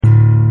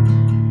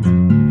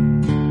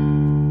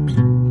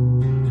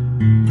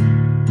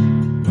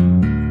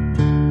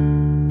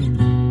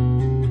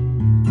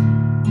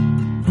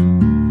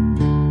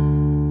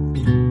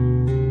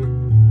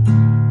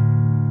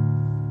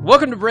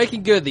Welcome to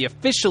Breaking Good, the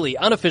officially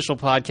unofficial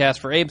podcast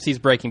for AMC's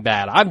Breaking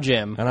Bad. I'm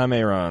Jim. And I'm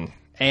Aaron.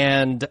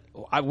 And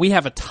we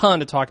have a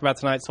ton to talk about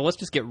tonight, so let's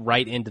just get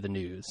right into the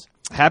news.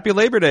 Happy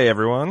Labor Day,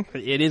 everyone.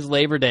 It is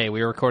Labor Day.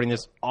 We are recording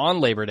this on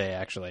Labor Day,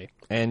 actually.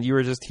 And you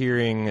were just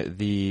hearing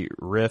the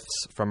riffs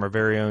from our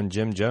very own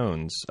Jim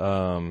Jones.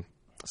 Someone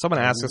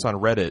asked us on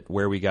Reddit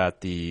where we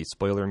got the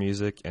spoiler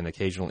music and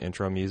occasional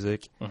intro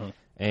music. Mm-hmm.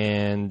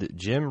 And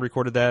Jim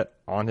recorded that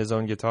on his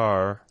own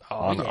guitar,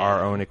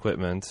 our own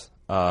equipment,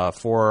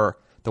 for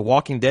the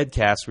Walking Dead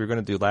cast we were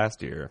going to do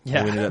last year. Yeah.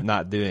 And we ended up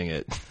not doing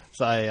it.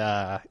 So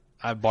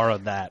I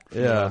borrowed that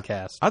from the old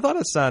cast. I thought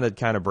it sounded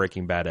kind of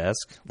Breaking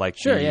Bad-esque.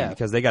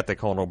 Because they got the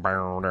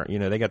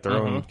they got their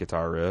own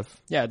guitar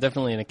riff. Yeah,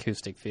 definitely an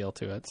acoustic feel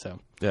to it. So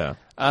yeah.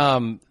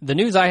 The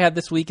news I had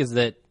this week is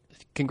that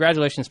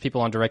congratulations,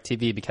 people on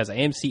DirecTV, because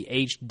AMC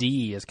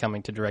HD is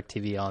coming to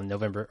DirecTV on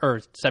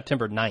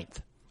September 9th.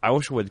 I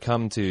wish it would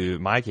come to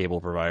my cable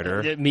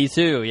provider. Me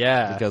too,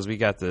 yeah. Because we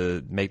got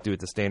to make do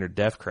with the standard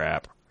def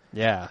crap.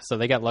 Yeah, so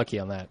they got lucky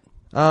on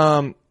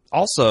that.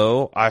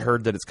 Also, I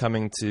heard that it's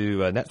coming to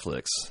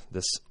Netflix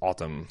this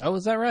autumn. Oh,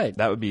 is that right?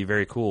 That would be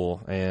very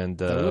cool and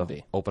would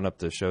be. Open up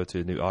the show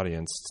to a new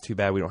audience. It's too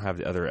bad we don't have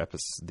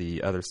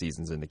the other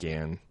seasons in the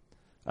can.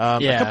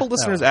 A couple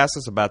listeners asked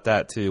us about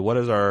that too. What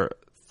is our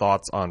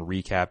thoughts on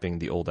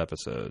recapping the old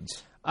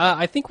episodes?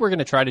 I think we're going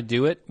to try to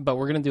do it, but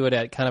we're going to do it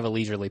at kind of a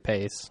leisurely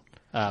pace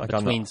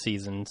between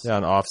seasons. Yeah,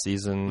 on off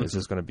season, it's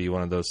just going to be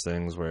one of those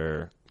things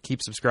where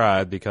keep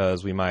subscribed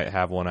because we might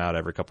have one out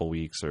every couple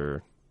weeks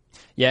or.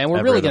 Yeah, and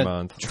we're really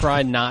going to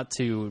try not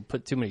to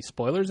put too many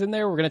spoilers in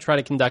there. We're going to try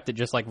to conduct it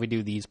just like we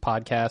do these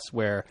podcasts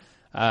where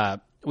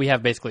we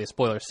have basically a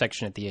spoiler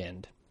section at the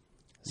end.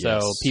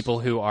 So people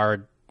who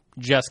are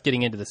just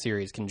getting into the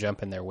series can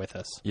jump in there with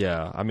us.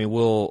 Yeah, I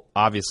mean,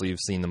 obviously you've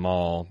seen them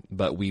all,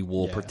 but we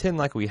will pretend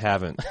like we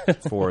haven't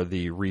for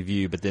the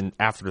review. But then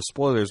after the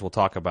spoilers, we'll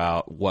talk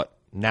about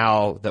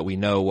now that we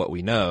know what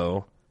we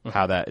know,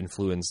 how that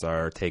influenced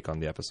our take on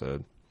the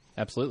episode.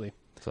 Absolutely.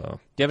 So, do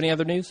you have any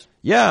other news?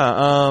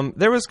 Yeah,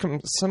 there was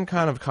some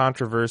kind of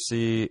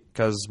controversy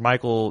because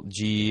Michael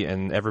G.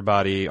 and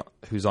everybody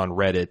who's on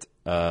Reddit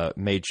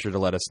made sure to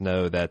let us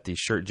know that the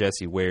shirt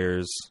Jesse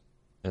wears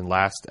in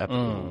last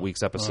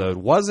week's episode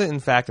wasn't,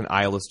 in fact, an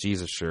Eyeless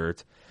Jesus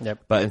shirt.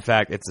 Yep. But, in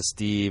fact, it's a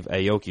Steve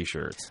Aoki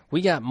shirt.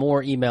 We got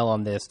more email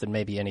on this than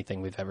maybe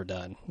anything we've ever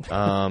done.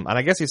 And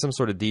I guess he's some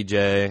sort of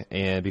DJ,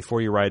 and before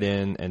you write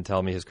in and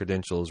tell me his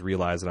credentials,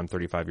 realize that I'm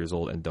 35 years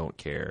old and don't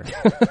care.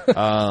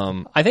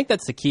 I think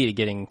that's the key to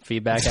getting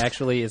feedback,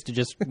 actually, is to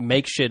just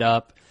make shit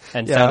up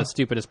and sound as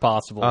stupid as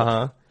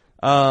possible.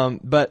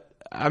 But,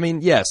 I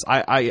mean, yes,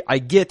 I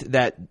get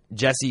that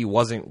Jesse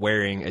wasn't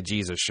wearing a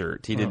Jesus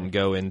shirt. He didn't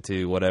go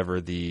into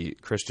whatever the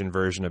Christian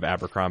version of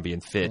Abercrombie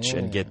and Fitch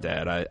and get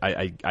that.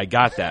 I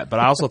got that. But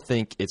I also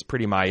think it's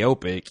pretty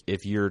myopic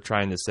if you're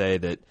trying to say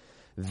that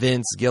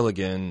Vince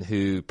Gilligan,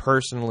 who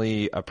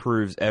personally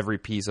approves every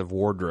piece of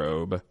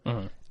wardrobe,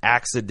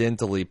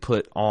 accidentally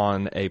put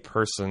on a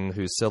person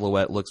whose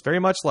silhouette looks very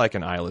much like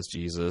an eyeless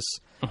Jesus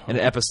in an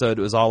episode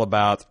that was all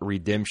about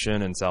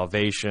redemption and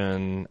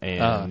salvation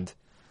and...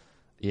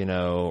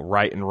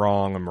 right and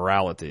wrong and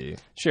morality.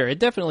 Sure, it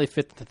definitely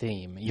fit the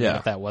theme, even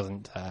if that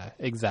wasn't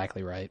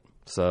exactly right.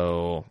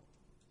 So,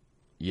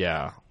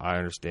 yeah, I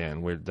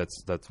understand. We'll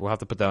have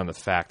to put that on the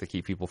fact to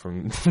keep people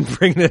from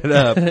bringing it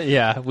up.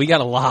 Yeah, we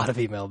got a lot of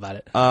email about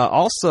it.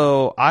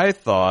 Also, I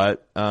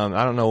thought,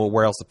 I don't know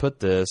where else to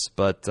put this,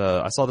 but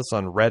I saw this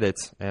on Reddit,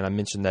 and I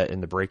mentioned that in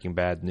the Breaking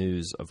Bad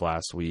news of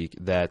last week,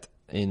 that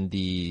in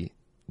the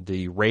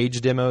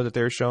Rage demo that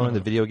they're showing, the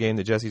video game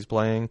that Jesse's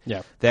playing,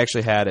 they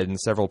actually had in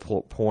several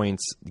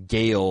points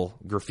Gale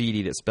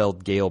graffiti that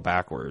spelled Gale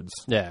backwards.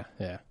 Yeah.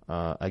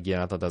 Again,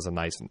 I thought that was a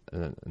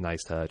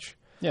nice touch.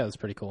 Yeah, that's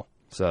pretty cool.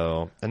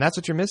 So, and that's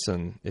what you're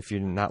missing if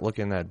you're not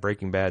looking at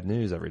Breaking Bad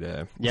news every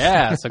day.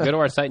 Yeah, so go to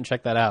our site and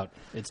check that out.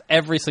 It's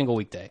every single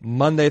weekday.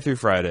 Monday through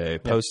Friday,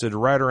 posted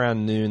right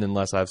around noon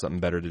unless I have something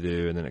better to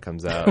do, and then it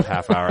comes out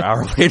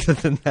hour later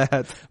than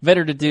that.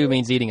 Better to do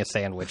means eating a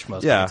sandwich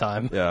most of the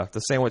time. Yeah, the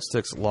sandwich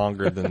takes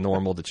longer than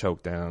normal to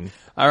choke down.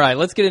 All right,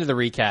 let's get into the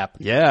recap.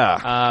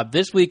 Yeah.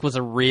 This week was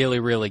a really,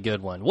 really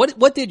good one.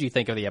 What did you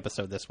think of the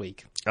episode this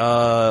week?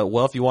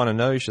 Well, if you want to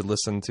know, you should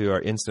listen to our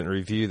instant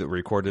review that we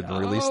recorded and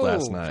released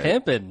last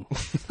night. Pimping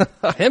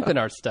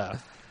our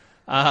stuff.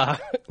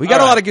 We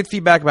got a lot of good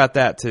feedback about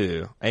that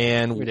too,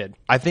 and we did.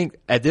 I think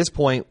at this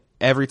point,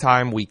 every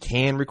time we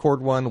can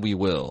record one, we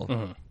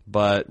will.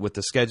 But with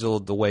the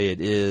schedule the way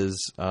it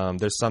is,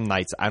 there's some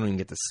nights I don't even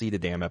get to see the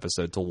damn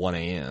episode till 1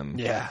 a.m.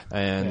 Yeah,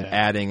 and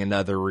adding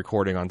another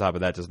recording on top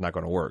of that just not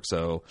going to work.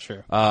 So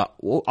sure,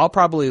 I'll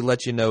probably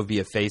let you know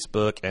via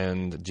Facebook,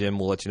 and Jim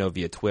will let you know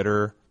via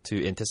Twitter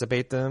to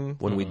anticipate them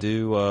when we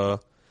do.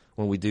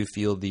 When we do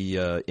feel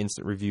the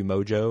instant review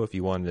mojo, if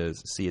you wanted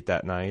to see it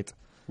that night.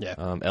 Yeah.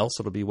 Else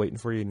it'll be waiting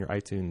for you in your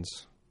iTunes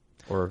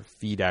or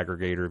feed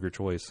aggregator of your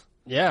choice.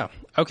 Yeah.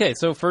 Okay,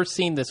 so first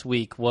scene this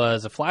week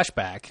was a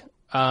flashback.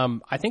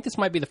 I think this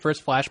might be the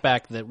first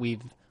flashback that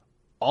we've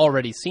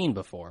already seen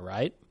before,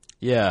 right?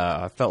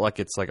 Yeah, I felt like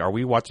it's like, are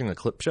we watching a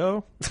clip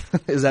show?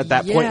 Is that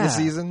point in the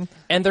season?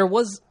 And there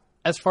was,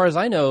 as far as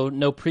I know,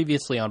 no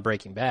previously on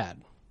Breaking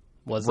Bad,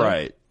 was there?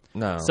 Right.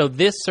 No. So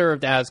this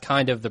served as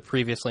kind of the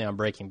previously on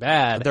Breaking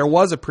Bad. There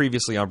was a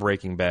previously on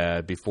Breaking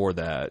Bad before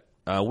that.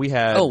 We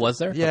had. Oh, was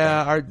there?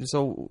 Yeah.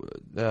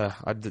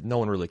 Okay. No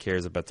one really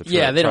cares about the they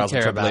don't trials and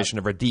care tribulation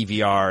of a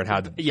DVR and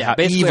how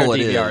basically evil our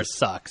it DVR is.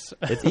 sucks.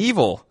 It's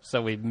evil.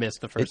 So we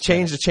missed the first. It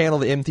changed the channel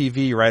to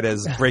MTV right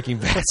as Breaking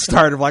Bad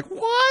started. I'm like,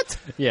 what?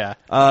 Yeah.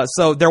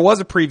 So there was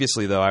a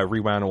previously though. I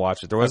rewound and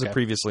watched it. There was a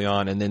previously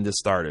on, and then this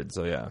started.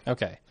 So yeah.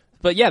 Okay.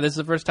 But yeah, this is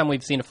the first time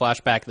we've seen a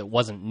flashback that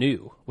wasn't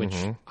new, which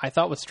I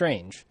thought was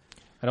strange.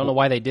 I don't know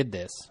why they did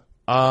this.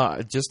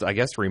 Just, I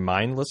guess,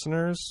 remind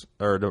listeners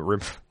or to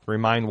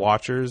remind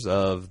watchers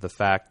of the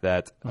fact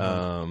that,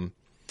 what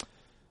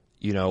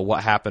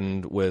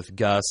happened with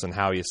Gus and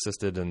how he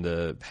assisted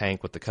into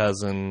Hank with the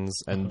cousins,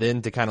 and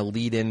then to kind of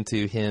lead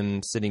into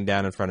him sitting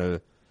down in front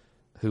of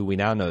who we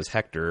now know as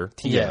Hector,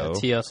 Tio. Yeah,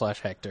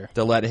 Tio/Hector.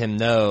 To let him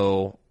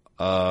know,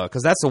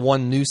 because that's the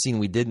one new scene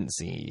we didn't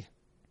see.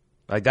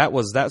 Like,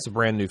 that's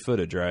brand new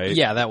footage, right?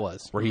 Yeah, that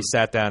was. Where he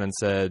sat down and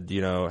said,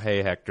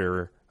 hey,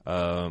 Hector...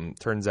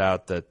 turns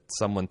out that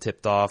someone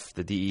tipped off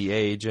the DEA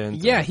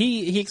agent. Yeah,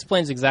 he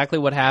explains exactly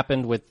what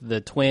happened with the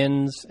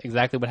twins,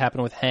 exactly what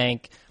happened with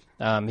Hank.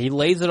 He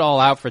lays it all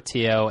out for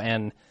Tio,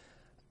 and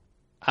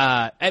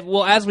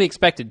as we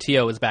expected,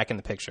 Tio was back in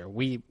the picture.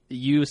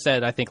 You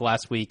said, I think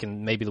last week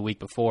and maybe the week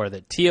before,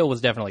 that Tio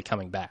was definitely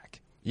coming back.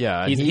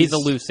 Yeah, he's a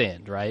loose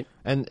end, right?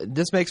 And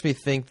this makes me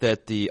think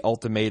that the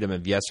ultimatum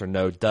of yes or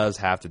no does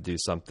have to do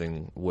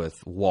something with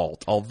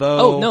Walt.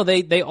 Although,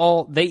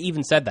 they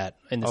even said that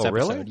in this episode.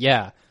 Really?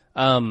 Yeah.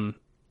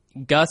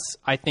 Gus,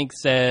 I think,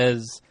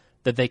 says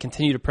that they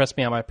continue to press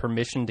me on my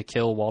permission to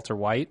kill Walter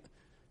White.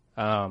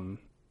 So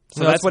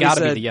that's got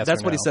to be the yes.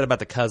 That's or what no. he said about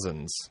the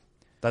cousins.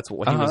 That's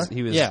what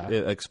he was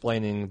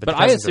explaining. But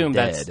I assume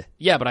that's dead.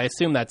 But I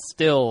assume that's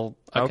still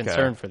a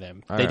concern for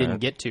them. All they right.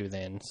 didn't get to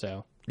then,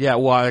 so. Yeah,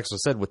 well, I actually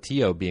said with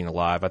Tio being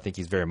alive, I think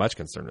he's very much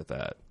concerned with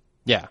that.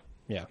 Yeah.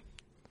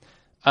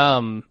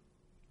 But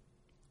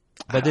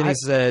then he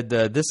said,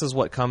 this is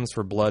what comes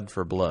for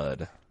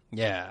blood.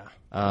 Yeah.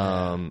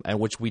 And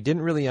which we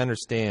didn't really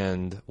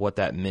understand what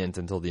that meant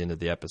until the end of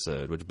the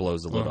episode, which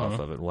blows the lid off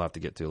of it. We'll have to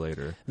get to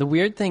later. The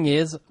weird thing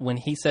is, when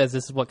he says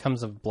this is what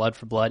comes of blood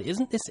for blood,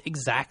 isn't this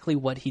exactly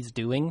what he's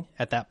doing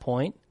at that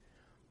point?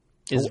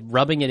 Is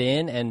rubbing it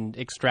in and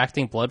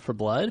extracting blood for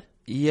blood?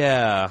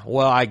 Yeah,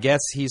 well, I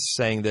guess he's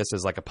saying this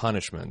as like a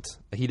punishment.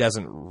 He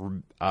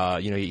doesn't,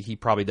 he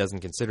probably doesn't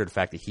consider the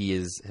fact that he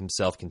is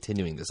himself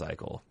continuing the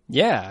cycle.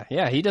 Yeah,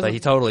 he doesn't. But he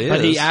totally is.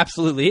 But he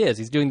absolutely is.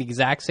 He's doing the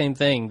exact same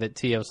thing that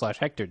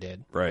Tio/Hector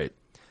did. Right.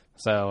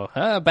 So,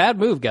 bad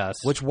move, Gus.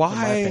 Which, why? In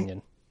my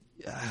opinion.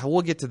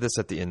 We'll get to this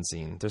at the end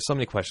scene. There's so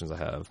many questions I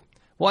have.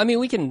 Well, I mean,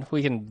 we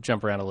can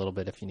jump around a little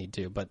bit if you need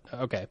to, but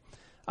okay.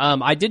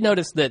 I did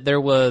notice that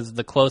there was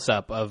the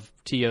close-up of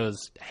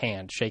Tio's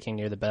hand shaking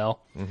near the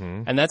bell,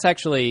 and that's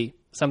actually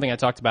something I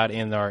talked about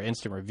in our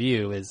instant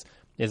review. Is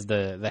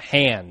the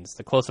hands,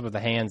 the close-up of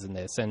the hands in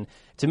this, and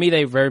to me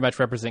they very much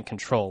represent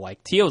control.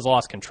 Like Tio's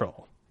lost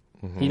control;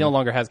 he no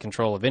longer has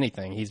control of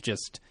anything. He's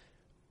just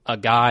a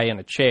guy in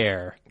a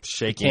chair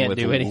shaking with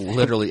do anything.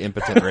 Literally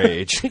impotent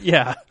rage.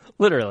 Yeah,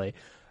 literally.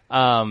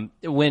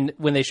 When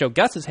they show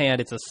Gus's hand,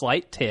 it's a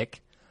slight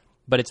tick,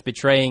 but it's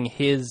betraying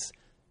he's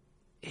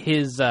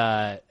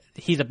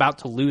about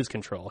to lose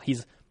control.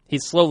 He's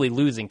slowly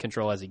losing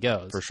control as he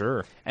goes. For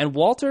sure. And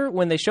Walter,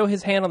 when they show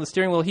his hand on the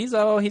steering wheel,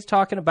 he's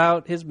talking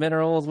about his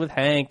minerals with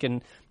Hank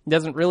and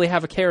doesn't really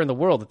have a care in the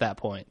world at that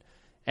point.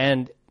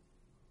 And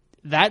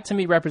that to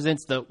me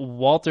represents that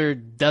Walter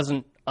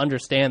doesn't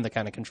understand the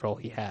kind of control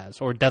he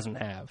has or doesn't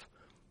have.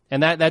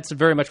 And that's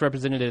very much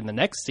represented in the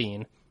next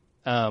scene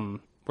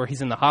where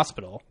he's in the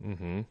hospital.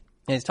 Mm-hmm. And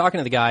he's talking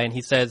to the guy and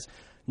he says,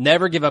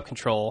 never give up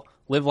control,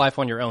 live life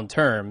on your own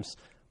terms.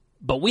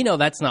 But we know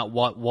that's not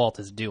what Walt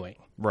is doing.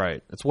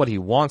 Right. It's what he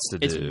wants to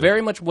do. It's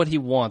very much what he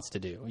wants to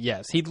do.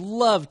 Yes. He'd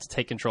love to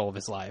take control of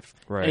his life.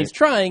 Right. And he's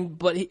trying,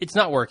 but it's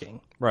not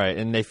working. Right.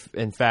 And they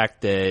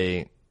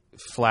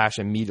flash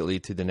immediately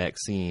to the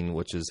next scene,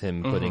 which is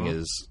him putting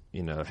his,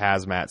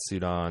 hazmat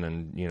suit on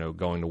and,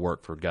 going to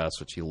work for Gus,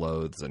 which he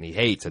loathes and he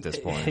hates at this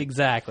point.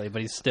 Exactly.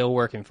 But he's still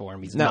working for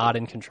him. He's not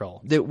in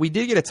control. We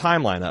did get a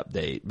timeline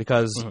update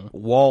because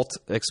Walt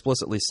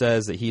explicitly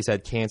says that he's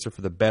had cancer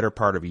for the better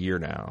part of a year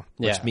now,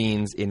 which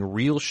means in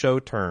real show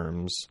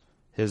terms,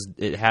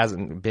 it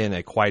hasn't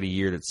been quite a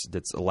year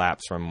that's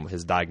elapsed from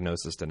his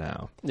diagnosis to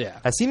now. Yeah.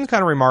 That seems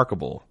kind of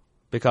remarkable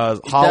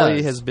because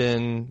Holly has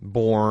been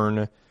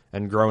born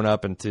and grown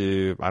up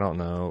into, I don't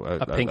know,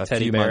 a pink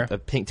teddy bear.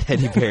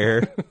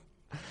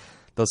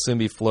 They'll soon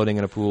be floating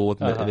in a pool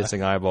with a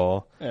missing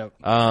eyeball. Yep.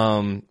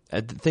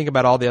 Think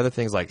about all the other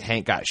things, like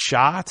Hank got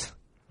shot,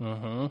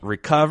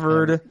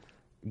 recovered,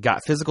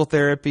 got physical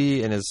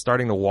therapy, and is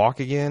starting to walk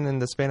again in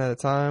the span of the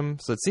time.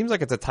 So it seems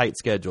like it's a tight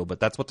schedule,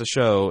 but that's what the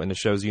show and the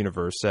show's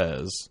universe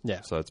says.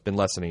 Yeah. So it's been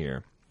less than a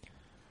year.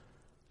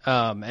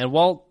 And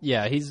Walt,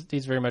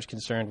 he's very much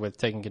concerned with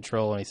taking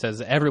control, and he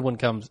says every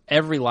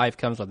life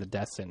comes with a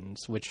death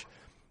sentence, which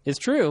is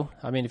true.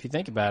 I mean, if you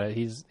think about it,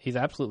 he's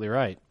absolutely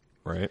right.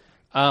 Right.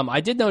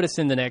 I did notice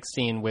in the next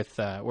scene with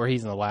where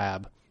he's in the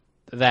lab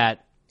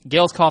that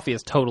Gale's coffee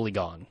is totally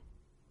gone.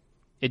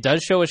 It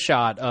does show a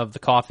shot of the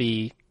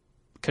coffee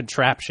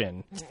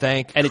contraption.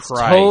 And it's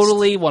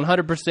totally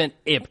 100%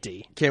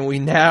 empty. Can we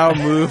now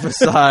move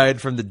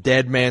aside from the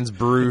Dead Man's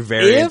Brew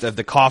variant of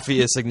the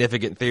coffee is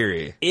significant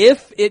theory?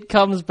 If it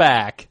comes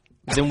back,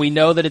 then we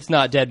know that it's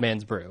not Dead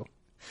Man's Brew.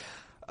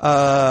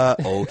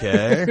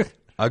 Okay.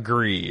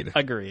 Agreed.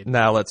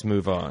 Now let's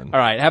move on. All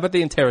right. How about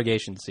the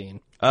interrogation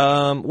scene?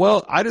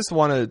 Well, I just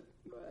want to...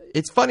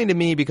 It's funny to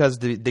me because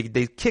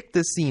they kicked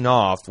this scene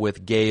off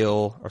with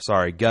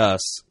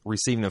Gus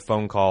receiving a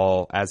phone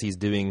call as he's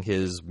doing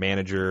his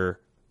manager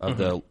of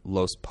the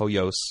Los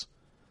Pollos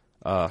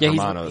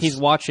Hermanos. He's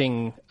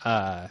watching...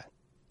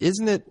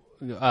 Isn't it...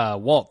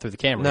 Walt through the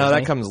camera. No,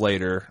 that comes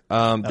later.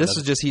 This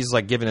is just he's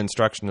like giving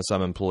instruction to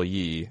some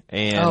employee.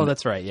 And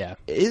that's right, yeah.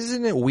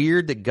 Isn't it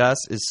weird that Gus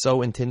is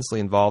so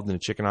intensely involved in a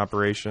chicken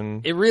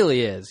operation? It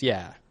really is,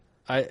 yeah.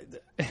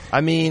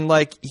 I mean,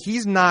 like,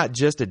 he's not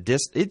just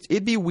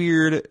it'd be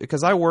weird,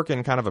 because I work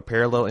in kind of a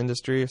parallel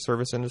industry,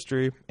 service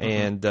industry,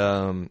 and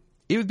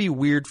it would be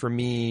weird for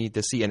me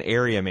to see an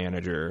area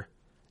manager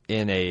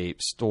in a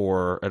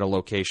store at a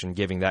location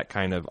giving that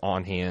kind of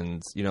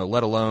on-hand,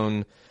 let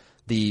alone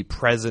the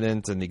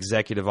president and the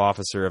executive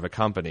officer of a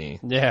company.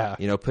 Yeah.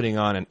 Putting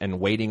on and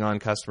waiting on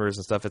customers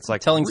and stuff. It's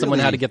like telling someone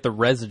how to get the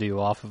residue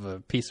off of a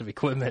piece of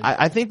equipment.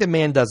 I think the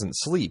man doesn't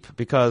sleep,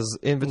 because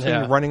in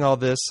between running all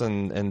this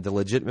and the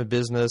legitimate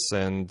business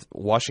and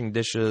washing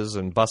dishes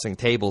and bussing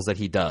tables that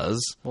he does.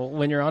 Well,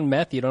 when you're on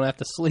meth, you don't have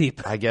to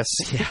sleep. I guess,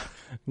 yeah.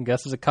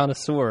 Gus is a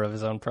connoisseur of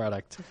his own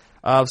product.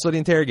 So the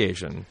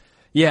interrogation.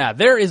 Yeah,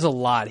 there is a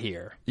lot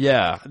here.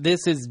 Yeah.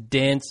 This is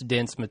dense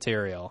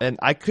material. And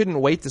I couldn't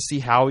wait to see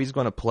how he's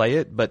going to play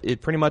it, but it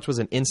pretty much was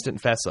an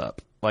instant fess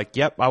up. Like,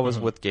 yep, I was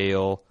with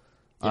Gale,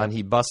 and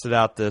he busted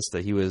out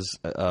that he was,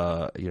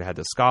 had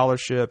the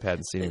scholarship,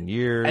 hadn't seen him in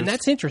years. And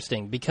that's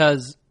interesting,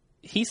 because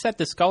he set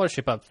this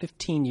scholarship up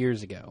 15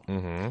 years ago,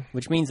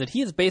 which means that he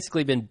has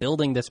basically been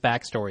building this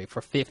backstory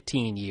for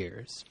 15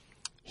 years.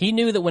 He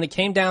knew that when it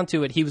came down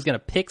to it, he was going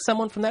to pick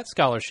someone from that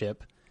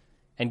scholarship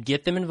and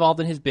get them involved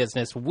in his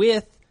business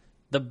with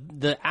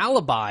the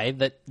alibi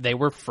that they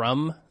were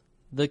from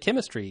the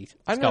chemistry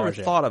scholarship. I never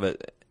thought of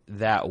it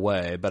that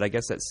way, but I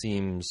guess that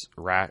seems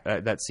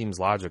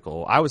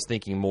logical. I was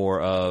thinking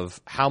more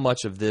of how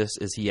much of this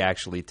is he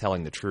actually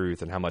telling the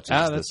truth and how much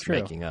is this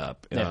making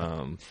up.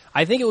 Yeah.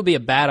 I think it would be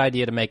a bad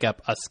idea to make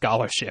up a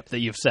scholarship that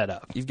you've set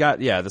up. You've got,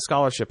 the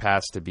scholarship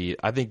has to be,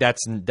 I think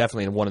that's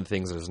definitely one of the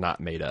things that is not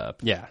made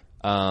up. Yeah.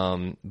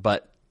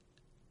 But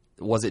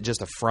was it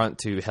just a front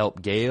to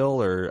help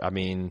Gale, or, I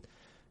mean,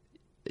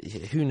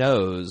 who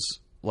knows?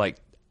 Like,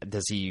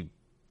 does he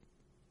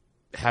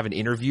have an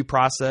interview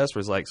process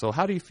where it's like, so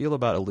how do you feel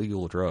about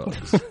illegal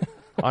drugs?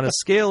 On a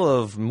scale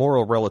of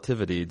moral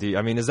relativity,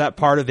 is that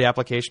part of the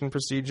application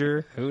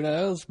procedure? Who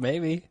knows?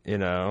 Maybe.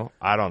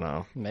 I don't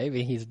know.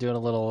 Maybe he's doing a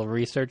little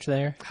research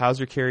there. How's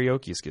your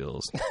karaoke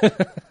skills?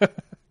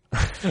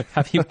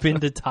 Have you been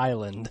to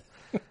Thailand?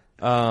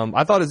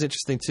 I thought it was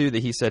interesting, too,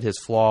 that he said his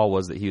flaw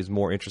was that he was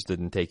more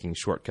interested in taking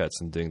shortcuts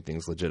and doing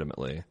things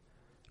legitimately.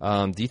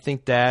 Do you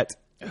think that...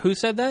 Who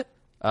said that?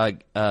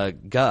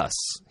 Gus.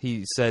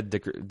 He said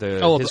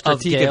his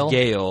critique of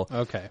Gale.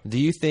 Okay. Do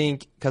you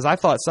think... Because I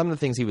thought some of the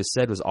things he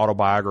said was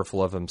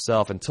autobiographical of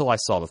himself until I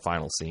saw the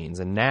final scenes.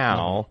 And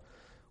now,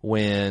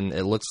 when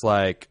it looks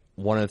like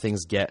one of the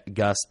things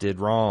Gus did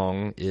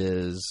wrong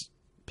is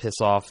piss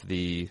off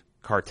the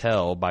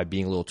cartel by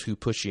being a little too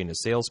pushy in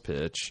his sales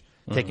pitch...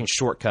 taking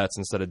shortcuts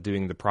instead of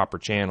doing the proper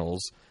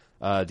channels.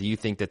 Do you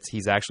think that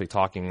he's actually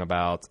talking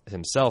about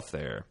himself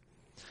there?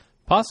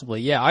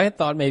 Possibly, yeah. I had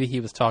thought maybe he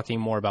was talking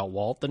more about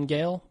Walt than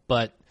Gale,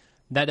 but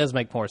that does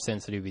make more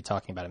sense that he would be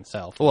talking about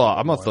himself. Well,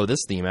 I'm going to throw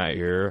this theme out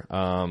here.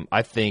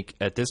 I think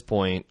at this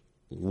point,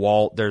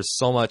 there's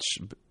so much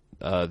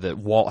that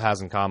Walt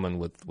has in common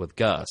with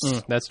Gus.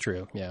 That's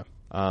true, yeah.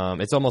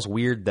 It's almost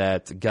weird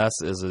that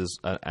Gus is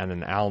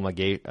an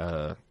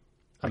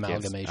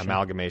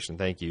amalgamation.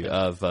 Thank you.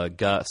 Of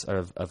Gus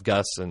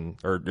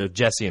and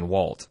Jesse and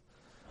Walt,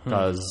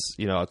 because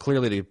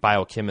clearly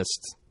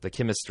the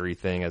chemistry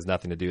thing has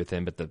nothing to do with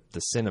him, but the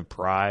sin of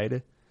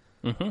pride,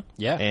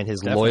 and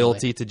his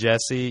loyalty to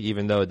Jesse,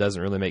 even though it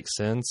doesn't really make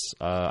sense.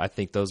 I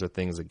think those are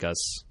things that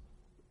Gus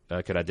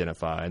could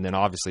identify, and then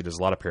obviously there's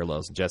a lot of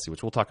parallels in Jesse,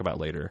 which we'll talk about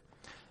later.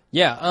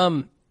 Yeah.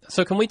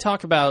 So can we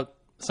talk about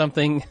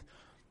something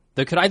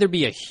that could either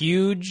be a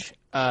huge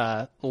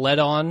led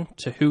on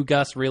to who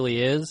Gus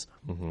really is,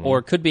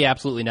 or could be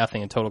absolutely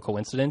nothing and total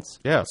coincidence?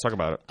 Yeah, let's talk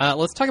about it.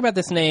 Let's talk about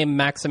this name,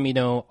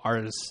 Maximino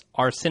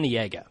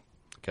Arciniega,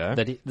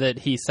 that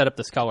he set up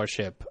the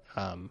scholarship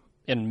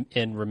in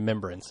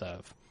remembrance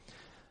of.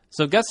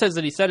 So Gus says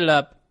that he set it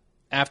up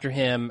after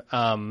him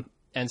and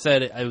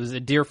said it was a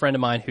dear friend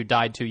of mine who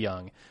died too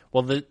young.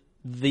 Well,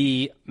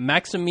 the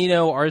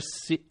Maximino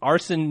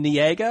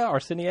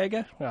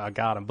Arciniega? Oh,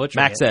 God, I'm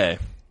butchering Max it.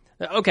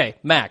 A. Okay,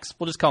 Max.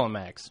 We'll just call him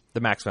Max.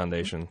 The Max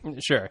Foundation.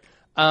 Sure.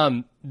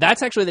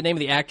 That's actually the name of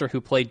the actor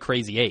who played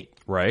Crazy 8.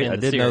 Right, I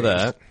did know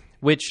that.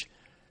 Which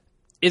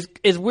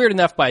is weird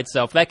enough by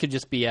itself. That could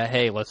just be a,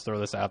 hey, let's throw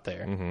this out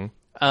there.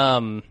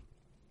 Mm-hmm.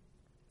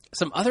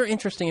 Some other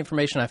interesting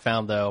information I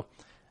found, though.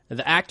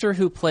 The actor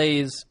who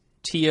plays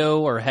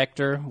Tio or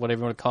Hector, whatever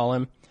you want to call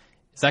him,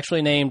 is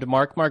actually named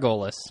Mark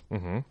Margolis,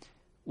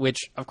 which,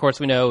 of course,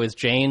 we know is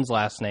Jane's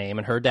last name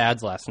and her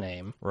dad's last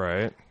name.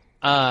 Right.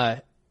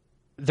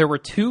 There were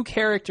two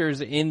characters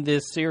in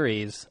this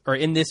series, or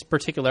in this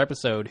particular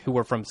episode, who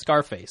were from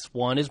Scarface.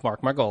 One is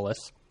Mark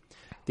Margolis.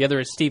 The other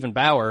is Stephen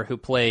Bauer, who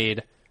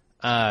played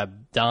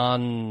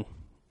Don...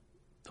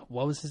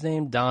 What was his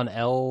name? Don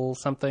L.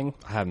 something?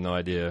 I have no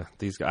idea.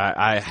 These guys,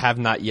 I have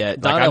not yet.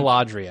 Don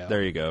Eladrio.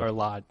 There you go.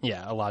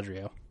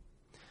 Eladrio.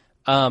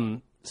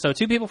 So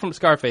two people from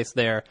Scarface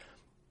there.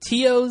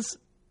 Tio's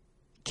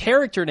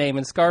character name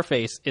in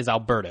Scarface is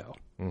Alberto.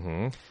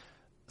 Mm-hmm.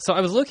 So I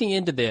was looking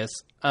into this.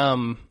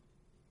 Can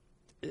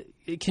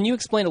you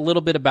explain a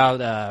little bit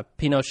about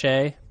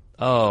Pinochet?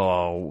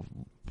 Oh,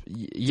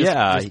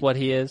 yeah. Just what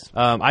he is?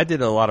 I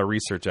did a lot of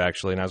research,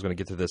 actually, and I was going to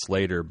get to this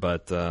later,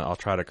 but I'll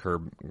try to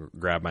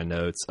grab my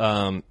notes.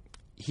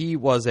 He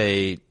was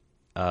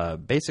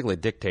basically a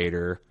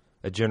dictator,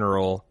 a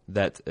general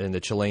that in the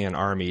Chilean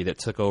army that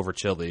took over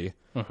Chile.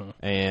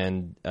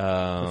 And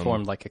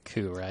performed like a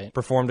coup, right?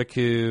 Performed a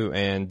coup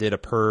and did a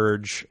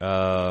purge.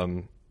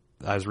 I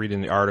was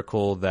reading the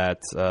article that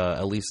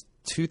at least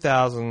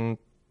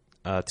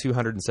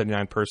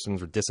 2,279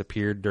 persons were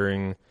disappeared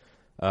during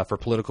for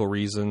political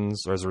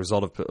reasons or as a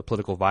result of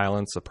political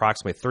violence.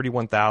 Approximately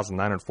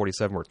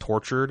 31,947 were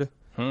tortured.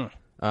 And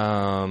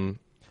so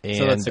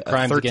that's the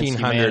crimes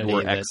 1,300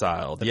 were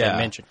exiled. That they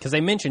mentioned, because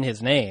they mention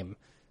his name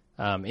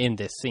in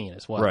this scene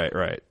as well.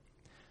 Right.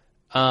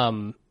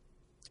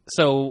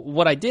 So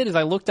what I did is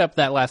I looked up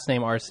that last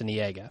name,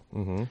 Arciniega.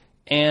 Mm-hmm.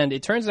 And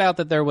it turns out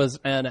that there was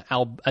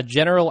a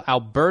General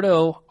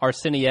Alberto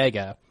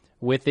Arciniega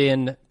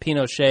within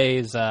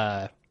Pinochet's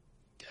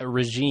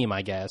regime,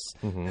 I guess,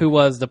 who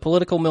was the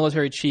political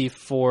military chief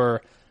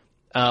for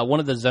one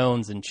of the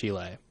zones in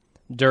Chile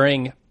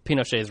during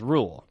Pinochet's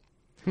rule.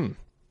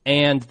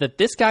 And that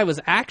this guy was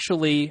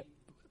actually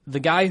the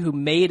guy who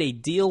made a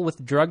deal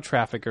with drug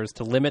traffickers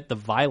to limit the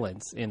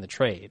violence in the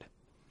trade.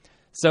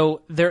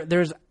 So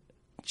there's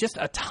just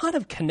a ton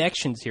of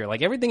connections here.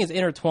 Like, everything is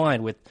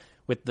intertwined with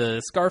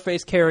the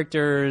Scarface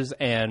characters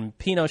and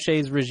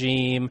Pinochet's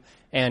regime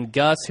and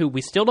Gus, who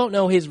we still don't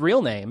know his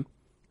real name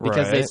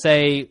because they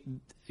say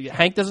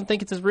Hank doesn't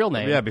think it's his real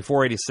name. Yeah,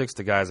 before 86,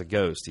 the guy's a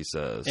ghost, he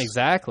says.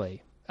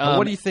 Exactly. But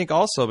what do you think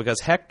also? Because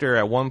Hector,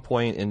 at one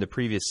point in the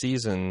previous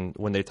season,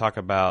 when they talk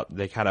about,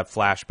 they kind of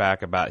flash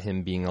back about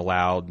him being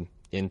allowed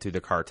into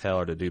the cartel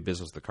or to do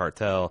business with the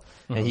cartel,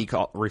 and he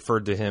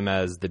referred to him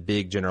as the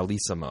big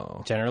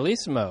Generalissimo.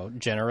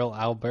 General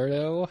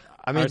Alberto.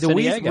 I mean, do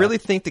we really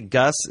think that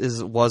Gus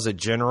was a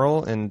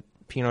general in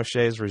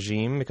Pinochet's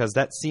regime? Because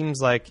that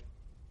seems like,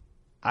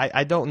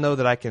 I don't know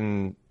that I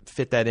can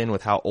fit that in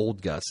with how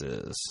old Gus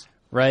is.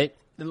 Right.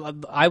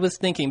 I was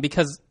thinking,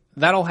 because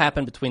that'll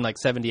happen between like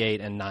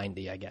 78 and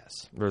 90, I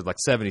guess. Or like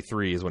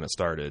 73 is when it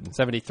started.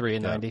 73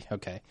 and 90?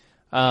 Okay.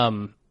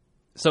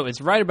 So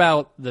it's right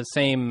about the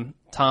same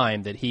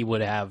time that he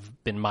would have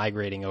been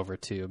migrating over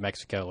to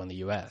Mexico and the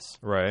U.S.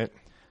 Right.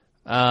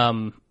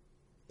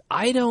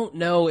 I don't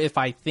know if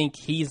I think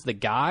he's the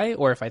guy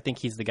or if I think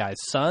he's the guy's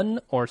son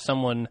or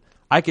someone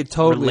I could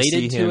totally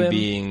see him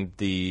being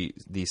the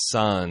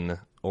son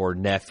or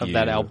nephew of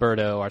that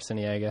Alberto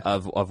Arciniega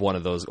of one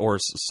of those, or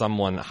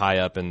someone high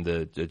up in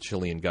the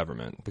Chilean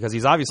government, because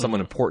he's obviously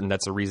someone important.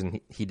 That's the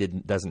reason he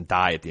doesn't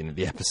die at the end of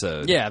the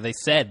episode. Yeah, they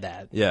said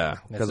that. Yeah,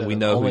 because we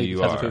know who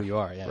you are. Of who you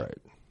are. Yeah. Right.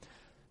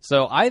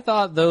 So I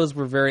thought those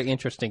were very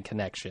interesting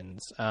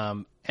connections,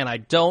 and I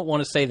don't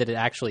want to say that it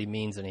actually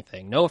means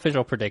anything. No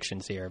official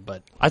predictions here,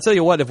 but I tell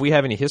you what, if we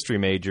have any history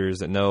majors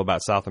that know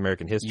about South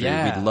American history,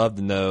 we'd love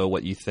to know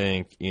what you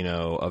think,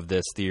 of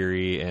this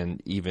theory,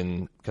 and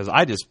even because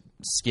I just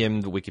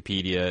skimmed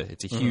Wikipedia.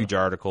 It's a huge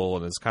article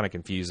and it's kind of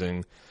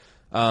confusing.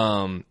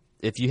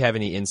 If you have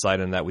any insight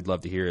on that, we'd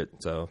love to hear it.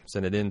 So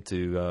send it in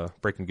to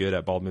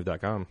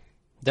breakinggood@baldmove.com.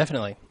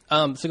 Definitely.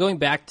 So going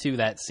back to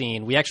that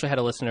scene, we actually had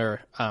a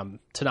listener,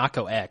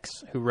 Tanako X,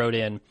 who wrote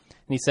in, and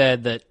he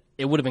said that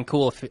it would have been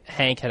cool if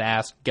Hank had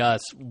asked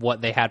Gus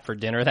what they had for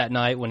dinner that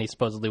night when he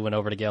supposedly went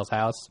over to Gail's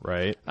house.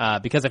 Right.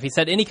 Because if he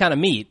said any kind of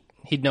meat,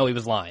 he'd know he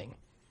was lying.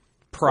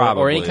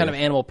 Probably. Or any kind of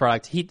animal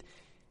product. He'd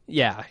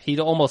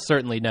almost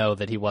certainly know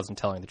that he wasn't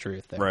telling the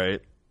truth there.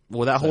 Right.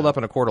 Will that hold up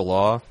in a court of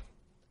law?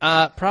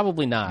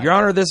 Probably not. Your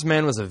Honor, this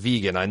man was a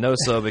vegan. I know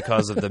so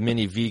because of the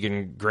many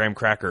vegan graham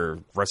cracker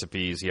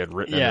recipes he had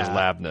written in his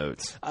lab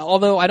notes.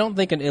 Although I don't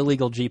think an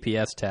illegal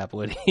GPS tap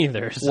would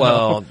either. So.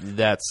 Well,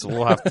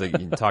 we'll have to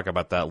talk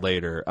about that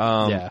later.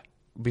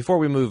 Before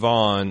we move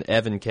on,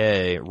 Evan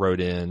K.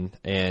 wrote in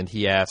and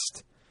he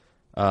asked,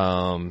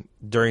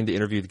 During the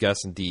interview with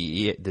Gus and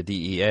the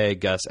DEA,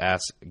 Gus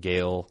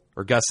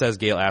says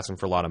Gale asked him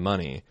for a lot of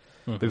money.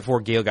 But before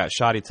Gale got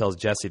shot, he tells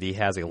Jesse that he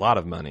has a lot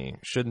of money.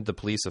 Shouldn't the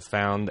police have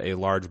found a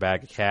large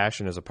bag of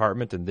cash in his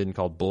apartment and didn't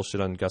call bullshit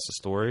on Gus's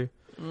story?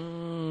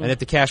 And if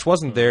the cash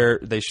wasn't there,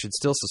 they should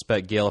still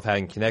suspect Gale of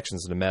having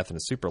connections to meth and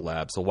a super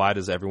lab. So why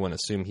does everyone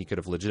assume he could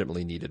have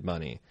legitimately needed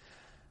money?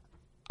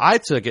 I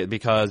took it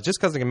because just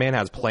because a man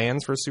has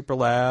plans for a super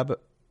lab,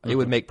 it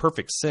would make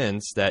perfect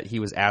sense that he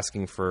was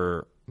asking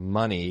for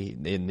money.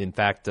 In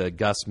fact,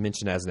 Gus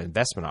mentioned it as an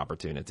investment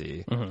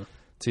opportunity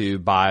to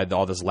buy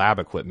all this lab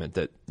equipment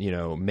that,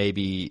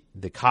 maybe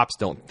the cops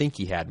don't think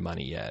he had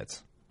money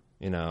yet,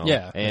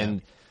 Yeah.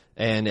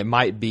 And it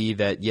might be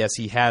that, yes,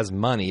 he has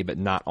money, but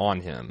not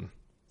on him.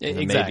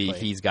 Exactly. Maybe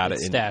he's got it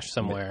stashed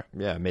somewhere.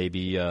 Yeah,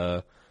 maybe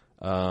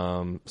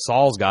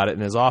Saul's got it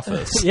in his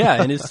office.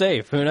 Yeah, in his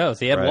safe. Who knows?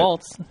 He had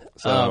Walt's.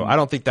 So I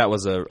don't think that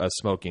was a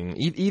smoking.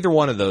 Either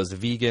one of those, the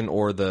vegan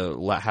or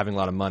the having a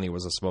lot of money,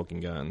 was a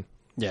smoking gun.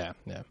 Yeah,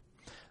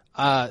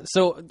 yeah.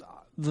 So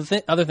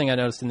the other thing I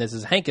noticed in this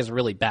is Hank is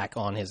really back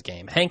on his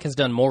game. Hank has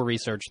done more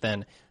research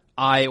than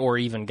I or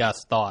even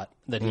Gus thought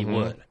that he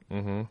would.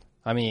 Mm-hmm.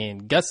 I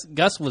mean,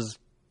 Gus was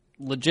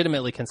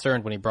legitimately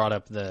concerned when he brought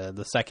up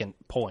the second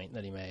point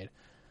that he made.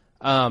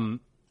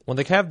 When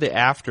they have the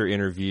after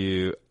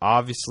interview,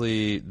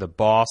 obviously the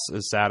boss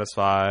is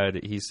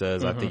satisfied. He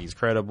says, I think he's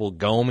credible.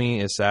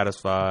 Gomi is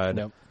satisfied.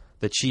 Nope.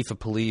 The chief of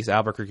police,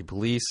 Albuquerque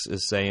Police,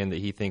 is saying that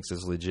he thinks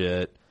is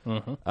legit.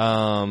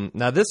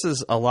 Now, this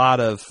is a lot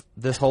of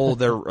this whole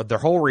their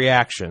whole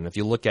reaction. If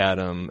you look at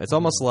them, it's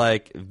almost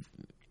like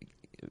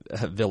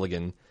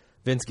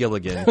Vince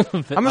Gilligan.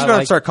 I'm just going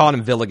to start calling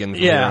him Villigan from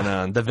here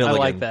on. The Villigan. I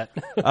like that.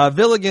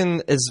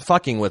 Villigan is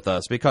fucking with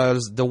us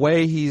because the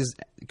way he's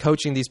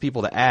coaching these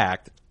people to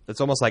act,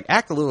 it's almost like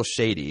act a little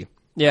shady.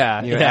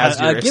 Yeah, as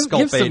you're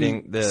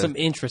exculpating give some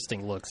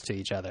interesting looks to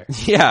each other.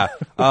 Yeah,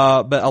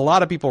 but a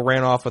lot of people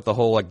ran off with the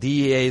whole like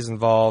DEA's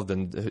involved,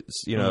 and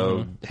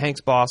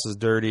Hank's boss is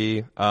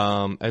dirty.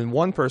 And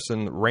one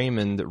person,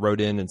 Raymond, wrote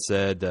in and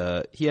said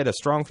he had a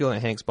strong feeling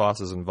that Hank's boss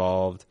is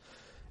involved,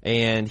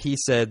 and he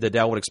said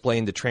that would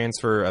explain the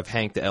transfer of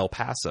Hank to El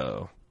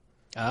Paso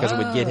because it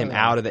would get him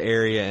out of the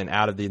area and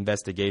out of the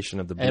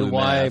investigation of the blue and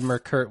why meth.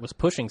 McCurt was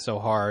pushing so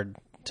hard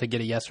to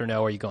get a yes or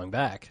no, are you going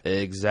back?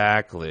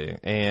 Exactly.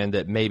 And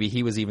that maybe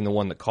he was even the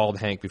one that called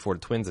Hank before the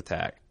twins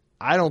attack.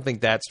 I don't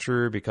think that's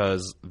true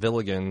because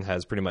Villigan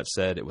has pretty much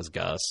said it was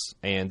Gus.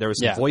 And there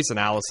was some voice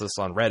analysis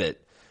on Reddit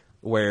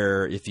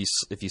where if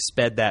you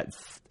sped that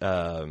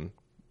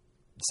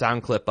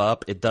sound clip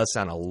up, it does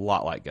sound a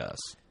lot like Gus.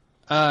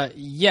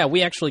 Yeah,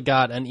 we actually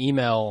got an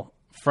email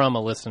from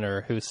a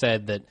listener who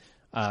said that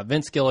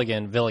Vince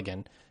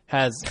Villigan,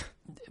 has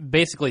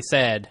basically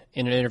said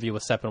in an interview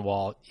with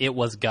Sepinwall, it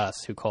was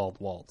Gus who called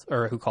Walt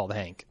or who called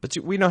Hank. But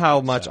we know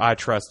how much I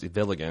trust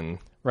Villigan,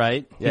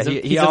 right? Yeah,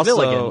 he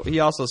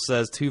also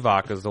says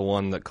Tuvok is the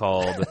one that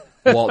called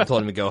Walt and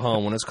told him to go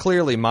home when it's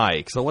clearly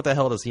Mike. So what the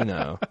hell does he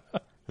know?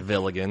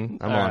 Villigan,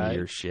 I'm on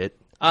your shit.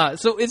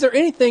 So is there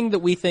anything that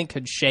we think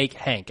could shake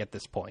Hank at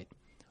this point?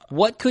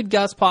 What could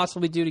Gus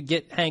possibly do to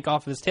get Hank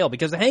off of his tail?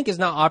 Because Hank is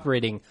not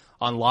operating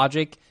on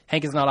logic.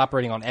 Hank is not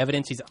operating on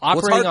evidence. He's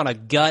operating on a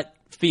gut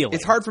feeling.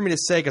 It's hard for me to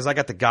say because I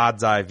got the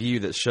God's eye view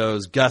that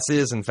shows Gus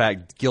is, in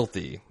fact,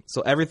 guilty.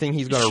 So everything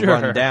he's going to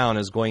run down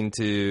is going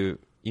to,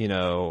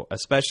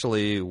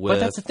 especially with... But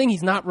that's the thing.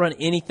 He's not run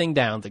anything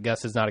down that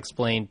Gus has not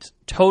explained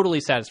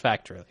totally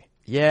satisfactorily.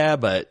 Yeah,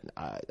 but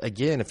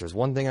again, if there's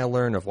one thing I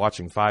learned of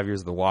watching 5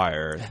 Years of The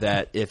Wire,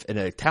 that if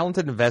a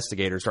talented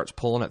investigator starts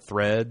pulling at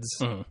threads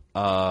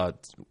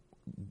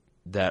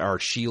that are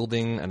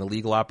shielding an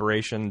illegal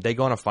operation, they're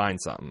going to find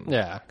something.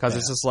 Yeah, because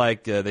it's just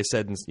like they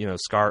said in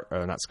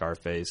not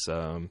Scarface,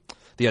 The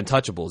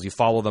Untouchables. You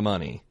follow the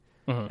money,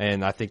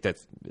 and I think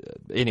that's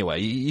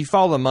anyway. You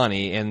follow the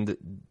money, and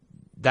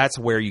that's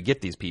where you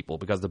get these people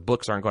because the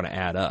books aren't going to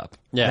add up.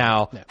 Yeah.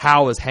 Now,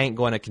 how is Hank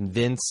going to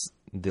convince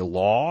the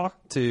law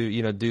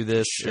to do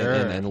this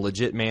in a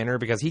legit manner,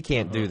 because he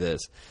can't do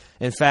this.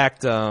 In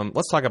fact,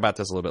 let's talk about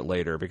this a little bit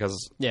later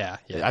because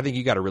I think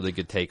you got a really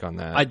good take on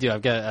that. I do.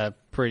 I've got a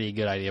pretty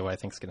good idea what I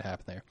think is going to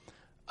happen there.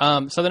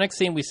 So the next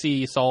scene we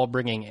see Saul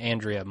bringing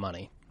Andrea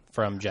money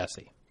from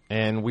Jesse.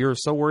 And we were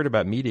so worried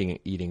about meeting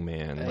Eating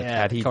Man. Like,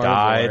 had he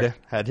died?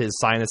 Had his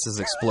sinuses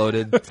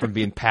exploded from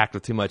being packed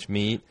with too much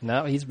meat?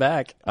 No, he's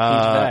back. He's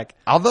back.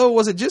 Although,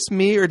 was it just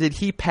me, or did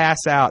he pass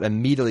out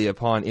immediately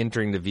upon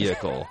entering the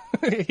vehicle?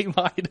 He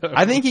might have.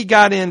 I think he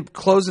got in,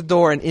 closed the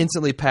door, and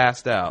instantly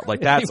passed out.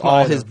 Like, that's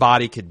all his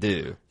body could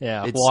do.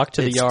 Yeah, walk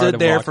to the yard stood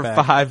and there walk for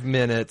back. 5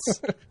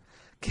 minutes.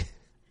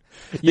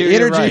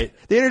 You're right.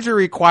 The energy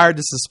required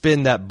to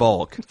suspend that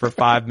bulk for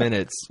 5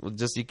 minutes.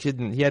 He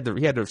couldn't. He had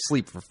to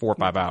sleep for 4 or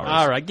 5 hours.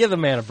 All right, give the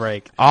man a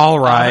break. All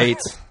right.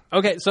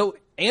 Okay, so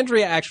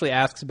Andrea actually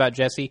asks about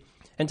Jesse,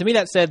 and to me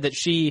that said that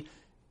she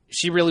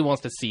really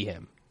wants to see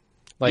him.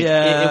 Like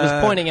it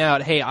was pointing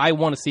out, hey, I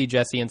want to see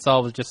Jesse, and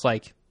Saul was just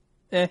like,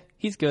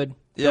 he's good.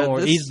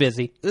 He's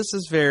busy. This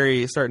is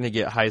very starting to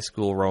get high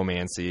school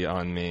romancy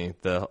on me.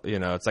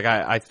 It's like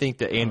I think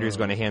that Andrew's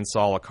going to hand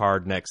Saul a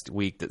card next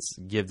week that's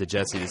give to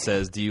Jesse that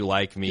says, "Do you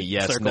like me?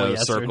 Yes, circle, no,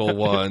 yes, circle no.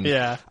 one."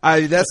 Yeah,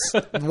 that's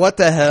what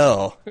the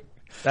hell.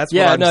 That's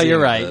what I'm no, seeing you're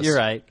with right. this. You're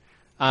right.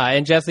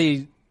 And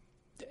Jesse,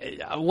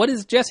 what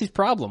is Jesse's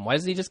problem? Why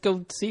doesn't he just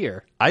go see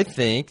her? I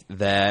think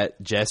that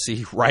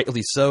Jesse,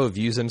 rightly so,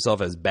 views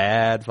himself as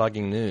bad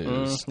fucking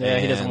news. He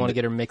doesn't want to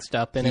get her mixed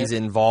up in it. He's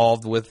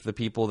involved with the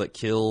people that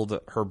killed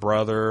her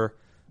brother,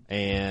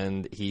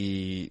 and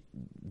he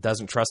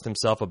doesn't trust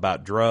himself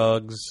about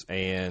drugs,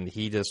 and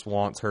he just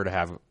wants her to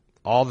have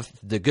all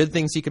the good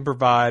things he can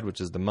provide,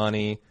 which is the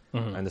money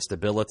and the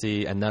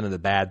stability, and none of the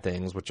bad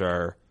things, which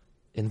are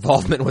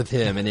involvement with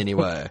him in any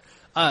way.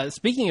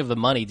 Speaking of the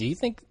money, do you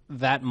think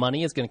that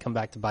money is going to come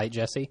back to bite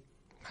Jesse?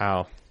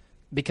 How?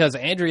 Because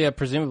Andrea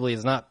presumably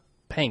is not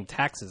paying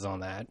taxes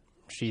on that.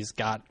 She's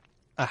got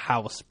a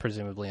house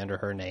presumably under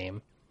her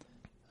name.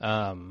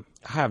 I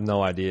have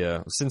no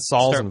idea. Since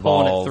Saul's start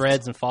involved, pulling at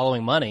threads and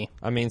following money.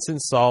 I mean,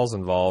 since Saul's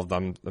involved,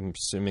 I'm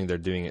assuming they're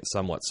doing it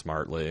somewhat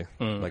smartly,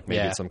 like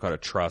maybe yeah. some kind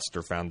of trust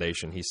or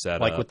foundation he set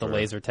up, Like with the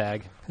laser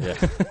tag. Yeah,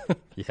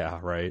 yeah,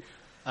 right.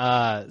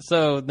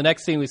 So the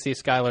next scene we see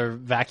Skylar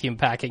vacuum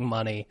packing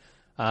money,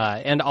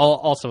 and I'll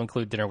also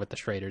include dinner with the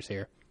Schraders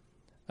here.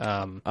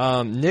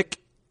 Nick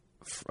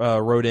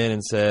wrote in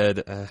and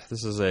said,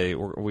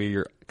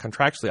 we're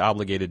contractually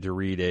obligated to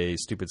read a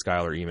stupid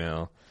Skylar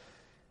email.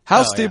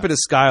 How stupid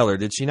is Skylar?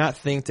 Did she not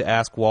think to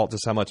ask Walt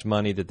just how much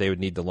money that they would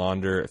need to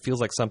launder? It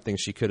feels like something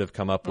she could have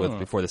come up with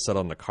before they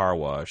settled on the car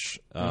wash.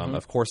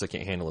 Of course, I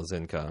can't handle his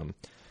income.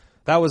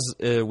 That was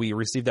we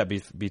received that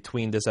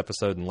between this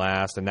episode and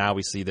last, and now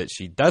we see that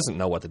she doesn't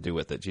know what to do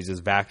with it. She's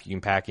just vacuum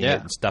packing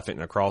it and stuffing it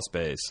in a crawl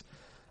space.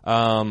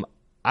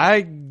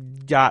 I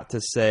got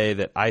to say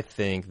that I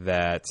think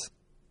that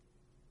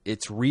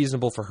it's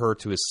reasonable for her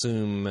to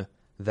assume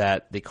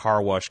that the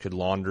car wash could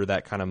launder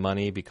that kind of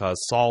money because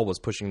Saul was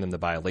pushing them to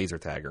buy a laser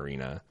tag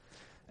arena.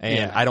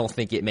 And I don't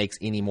think it makes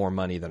any more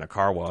money than a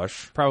car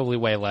wash. Probably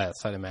way less,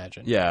 I'd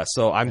imagine. Yeah,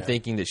 so I'm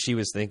thinking that she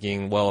was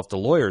thinking, well, if the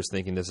lawyer's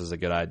thinking this is a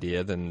good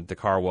idea, then the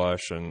car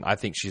wash, and I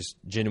think she's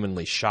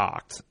genuinely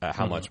shocked at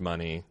how much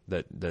money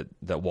that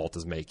Walt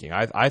is making.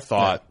 I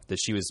thought that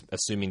she was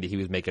assuming that he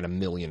was making $1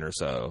 million or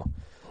so.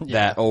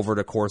 That over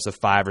the course of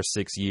 5 or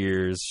 6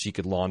 years, she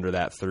could launder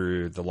that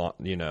through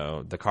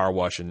the car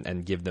wash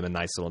and give them a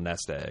nice little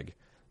nest egg.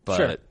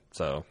 But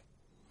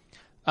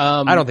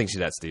I don't think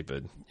she's that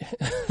stupid.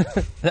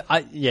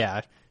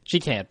 She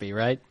can't be,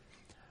 right?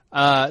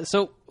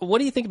 So what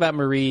do you think about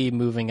Marie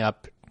moving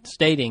up,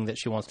 stating that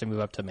she wants to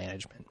move up to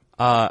management?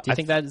 Do you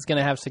think that is going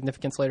to have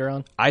significance later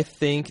on? I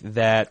think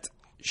that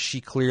she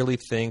clearly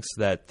thinks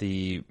that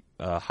the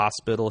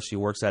hospital she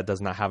works at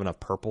does not have enough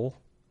purple.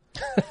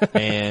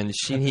 And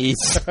she needs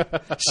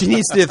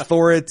the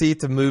authority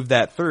to move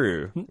that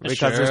through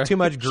because there's too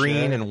much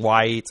green and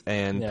white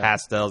and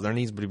pastels. There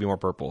needs to be more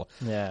purple.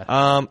 Yeah.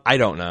 I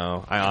don't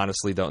know. I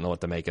honestly don't know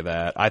what to make of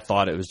that. I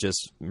thought it was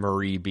just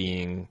Marie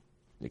being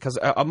because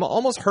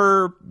almost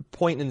her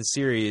point in the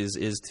series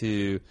is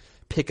to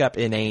pick up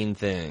inane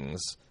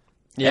things.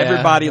 Yeah,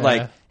 everybody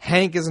like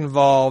Hank is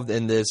involved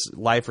in this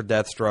life or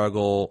death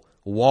struggle.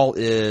 Walt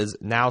is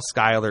now.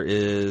 Skylar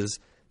is.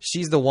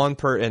 She's the one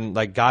and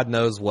like God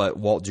knows what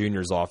Walt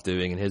Jr.'s off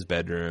doing in his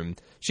bedroom.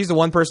 She's the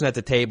one person at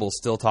the table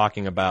still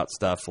talking about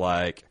stuff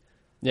like,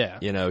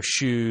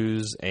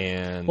 shoes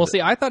and. Well, see,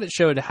 I thought it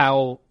showed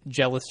how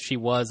jealous she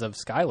was of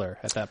Skylar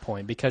at that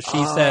point because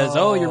she says,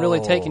 "Oh, you're really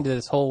taking to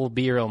this whole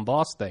be your own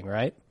boss thing,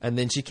 right?" And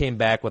then she came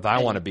back with,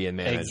 "I want to be in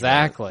management."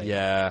 Exactly.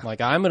 Yeah.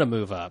 Like I'm going to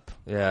move up.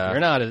 Yeah.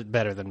 You're not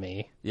better than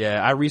me.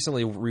 Yeah, I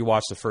recently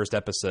rewatched the first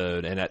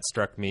episode, and it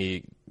struck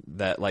me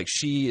that like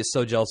she is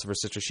so jealous of her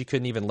sister, she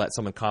couldn't even let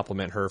someone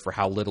compliment her for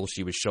how little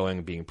she was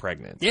showing being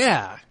pregnant.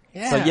 Yeah.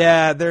 Yeah.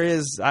 So there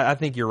is. I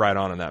think you're right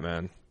on that,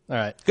 man. All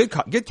right.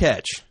 Good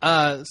catch.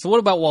 So what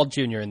about Walt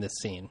Jr. in this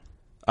scene?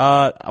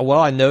 Well,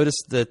 I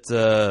noticed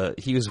that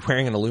he was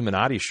wearing an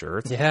Illuminati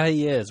shirt. Yeah,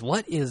 he is.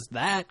 What is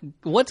that?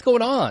 What's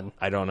going on?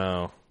 I don't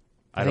know.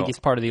 I think he's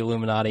part of the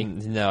Illuminati.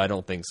 No, I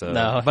don't think so.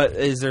 No. But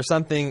is there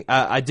something...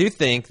 I do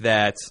think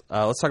that...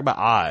 let's talk about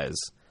eyes.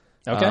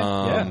 Okay,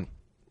 yeah.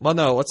 Well,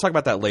 no, let's talk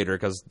about that later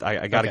because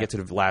I got to get to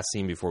the last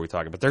scene before we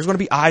talk about it. But there's going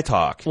to be eye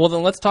talk. Well,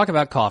 then let's talk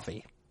about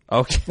coffee.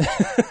 Okay.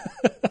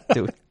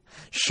 Dude.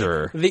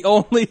 Sure. The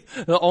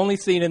only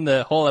scene in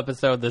the whole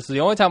episode, this is the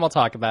only time I'll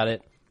talk about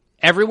it.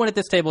 Everyone at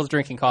this table is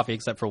drinking coffee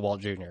except for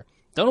Walt Jr.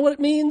 Don't know what it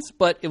means,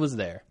 but it was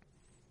there.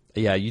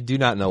 Yeah, you do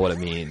not know what it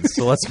means,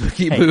 so let's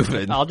keep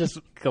moving. I'll just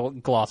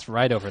gloss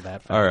right over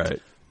that fact. All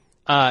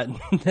right.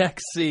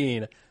 Next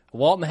scene.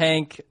 Walt and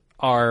Hank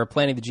are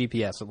planning the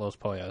GPS at Los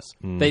Pollos.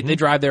 Mm-hmm. They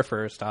drive there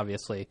first,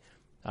 obviously.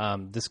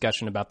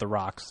 Discussion about the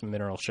rocks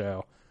mineral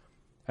show.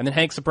 And then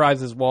Hank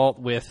surprises Walt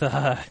with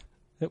a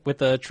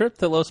trip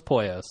to Los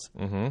Pollos.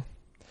 Mm-hmm.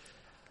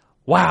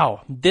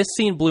 Wow, this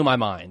scene blew my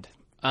mind.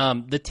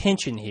 The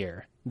tension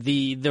here,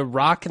 the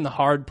rock and the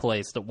hard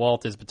place that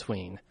Walt is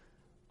between.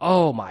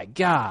 Oh my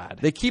God!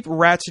 They keep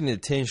ratcheting the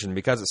tension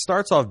because it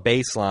starts off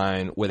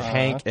baseline with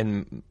Hank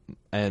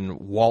and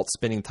Walt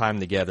spending time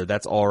together.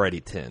 That's already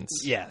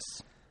tense. Yes.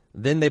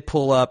 Then they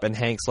pull up and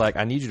Hank's like,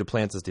 "I need you to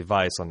plant this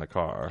device on the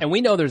car." And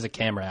we know there's a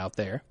camera out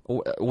there.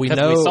 We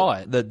know we saw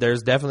it. that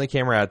there's definitely a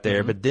camera out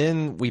there. But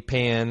then we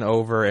pan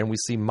over and we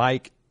see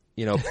Mike,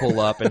 pull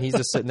up, and he's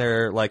just sitting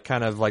there like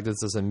kind of like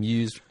this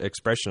amused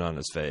expression on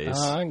his face,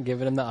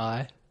 giving him the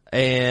eye.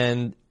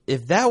 And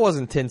if that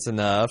wasn't tense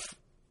enough,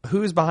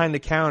 who's behind the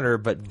counter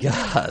but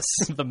Gus?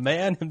 The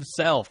man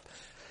himself.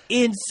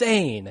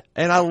 Insane.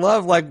 And I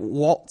love like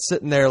Walt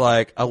sitting there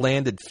like a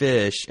landed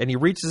fish, and he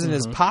reaches in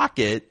his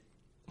pocket,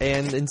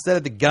 and instead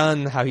of the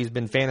gun, how he's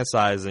been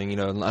fantasizing,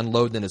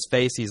 unloading in his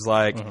face, he's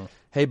like,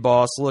 "Hey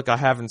boss, look, I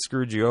haven't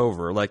screwed you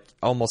over." Like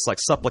almost like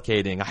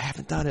supplicating, "I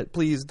haven't done it.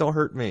 Please don't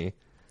hurt me."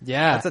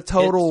 Yeah. That's a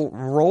total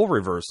role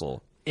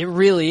reversal. It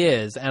really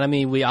is. And I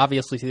mean, we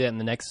obviously see that in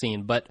the next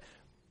scene, but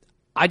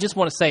I just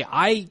want to say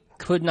I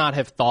could not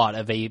have thought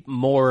of a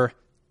more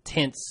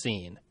tense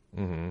scene.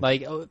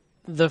 Like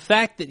the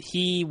fact that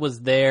he was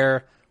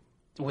there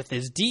with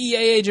his DEA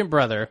agent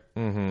brother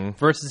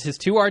versus his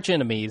two arch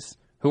enemies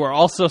who are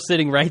also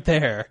sitting right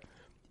there.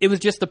 It was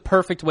just the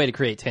perfect way to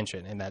create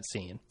tension in that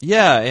scene.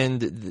 Yeah,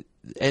 and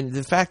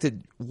the fact that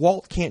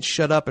Walt can't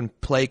shut up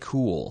and play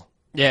cool.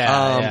 Yeah,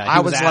 I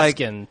was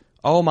asking, like,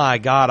 oh my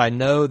God, I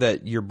know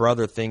that your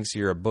brother thinks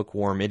you're a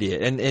bookworm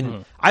idiot.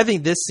 And I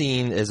think this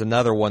scene is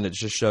another one that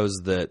just shows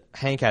that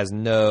Hank has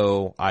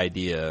no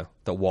idea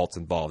that Walt's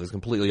involved. He's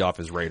completely off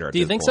his radar. Do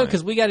you think so?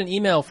 Because we got an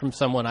email from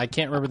someone, I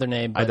can't remember their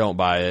name. But, I don't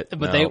buy it.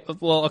 But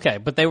no.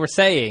 but they were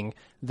saying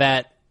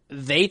that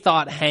they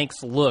thought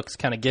Hank's looks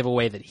kind of give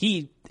away that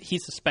he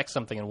suspects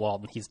something in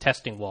Walt, and he's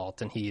testing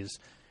Walt, and he's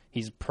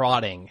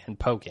prodding and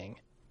poking.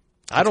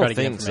 I don't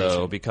think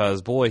so,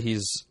 because boy,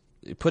 he's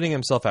putting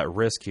himself at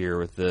risk here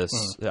with this.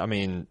 I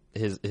mean,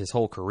 his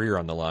whole career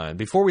on the line.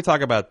 Before we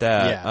talk about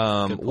that,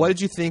 what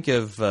did you think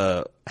of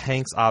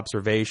Hank's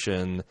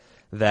observation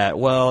that,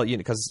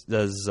 because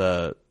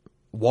does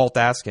Walt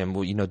ask him,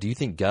 do you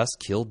think Gus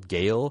killed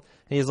Gale?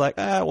 And he's like,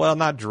 well,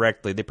 not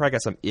directly. They probably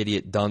got some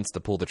idiot dunce to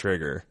pull the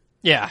trigger.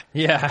 Yeah.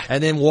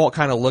 And then Walt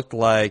kind of looked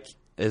like,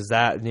 is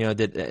that,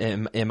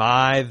 am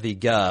I the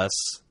Gus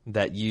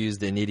that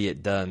used an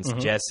idiot dunce,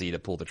 Jesse, to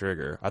pull the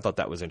trigger? I thought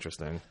that was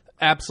interesting.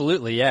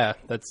 Absolutely, yeah.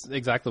 That's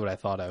exactly what I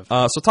thought of.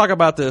 So talk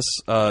about this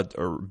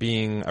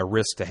being a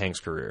risk to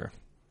Hank's career.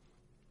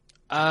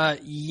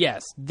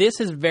 Yes, this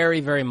is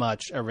very, very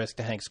much a risk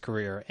to Hank's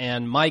career.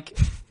 And Mike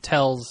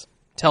tells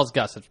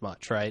Gus as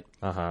much, right?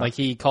 Like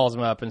he calls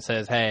him up and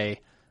says, hey,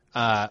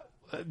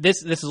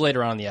 this is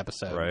later on in the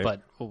episode, right.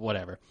 But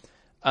whatever.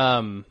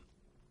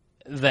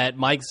 That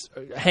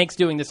Hank's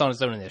doing this on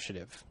his own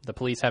initiative. The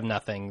police have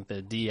nothing.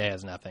 The DEA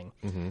has nothing.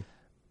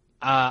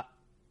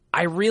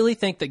 I really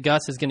think that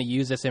Gus is going to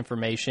use this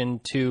information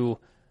to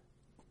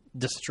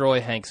destroy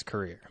Hank's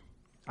career.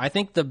 I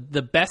think the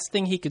best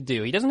thing he could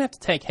do, he doesn't have to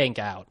take Hank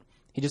out.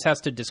 He just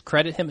has to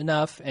discredit him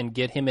enough and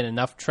get him in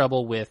enough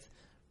trouble with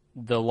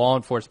the law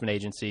enforcement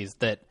agencies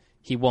that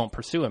he won't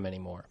pursue him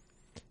anymore.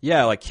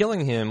 Yeah, like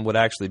killing him would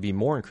actually be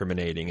more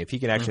incriminating if he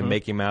can actually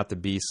make him out to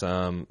be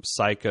some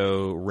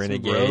psycho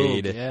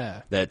renegade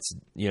that's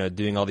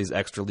doing all these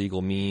extra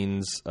legal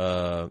means.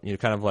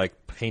 Kind of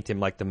like paint him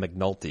like the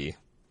McNulty.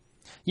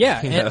 Yeah,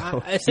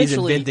 essentially he's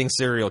inventing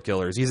serial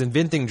killers. He's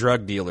inventing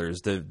drug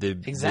dealers to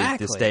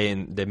stay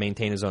in, to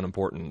maintain his own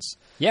importance.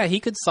 Yeah, he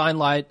could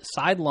sideline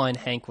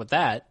Hank with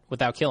that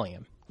without killing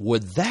him.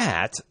 Would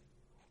that?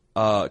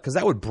 Because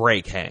that would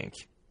break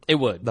Hank. It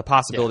would. The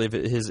possibility of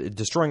his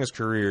destroying his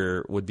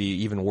career would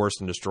be even worse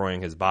than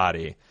destroying his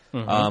body.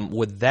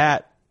 Would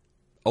that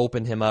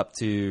open him up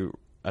to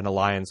an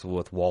alliance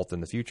with Walt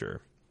in the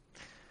future?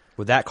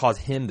 Would that cause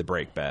him to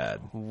break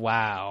bad?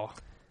 Wow.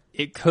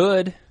 It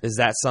could. Is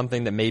that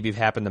something that maybe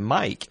happened to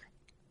Mike?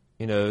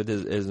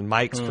 Is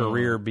Mike's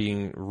career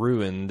being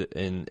ruined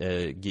and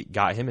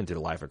got him into the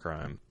life of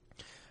crime?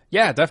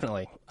 Yeah,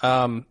 definitely.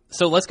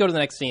 So let's go to the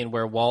next scene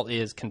where Walt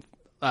is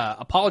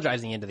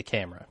apologizing into the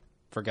camera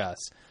for Gus.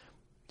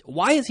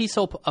 Why is he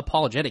so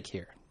apologetic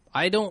here?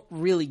 I don't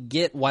really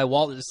get why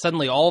Walt is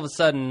suddenly all of a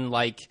sudden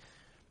like,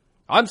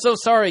 I'm so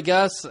sorry,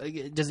 Gus.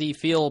 Does he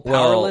feel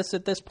powerless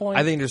at this point?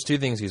 I think there's two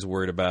things he's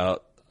worried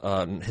about.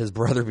 His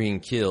brother being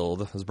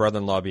killed, his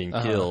brother-in-law being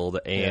killed,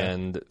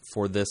 and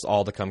for this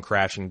all to come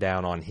crashing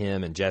down on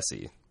him and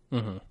Jesse.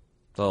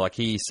 So, like,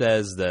 he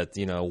says that,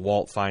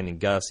 Walt finding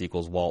Gus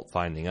equals Walt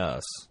finding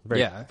us.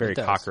 Very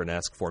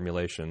Cochrane-esque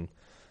formulation.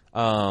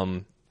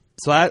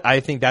 So I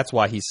think that's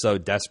why he's so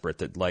desperate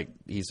that, like,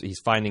 he's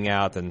finding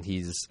out, and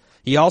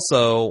he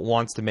also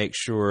wants to make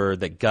sure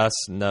that Gus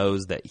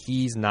knows that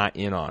he's not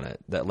in on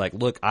it. That, like,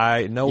 look,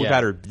 I know we've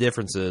got our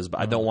differences,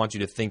 but I don't want you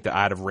to think that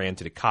I'd have ran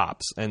to the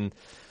cops. And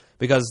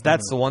because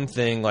that's the one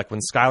thing, like,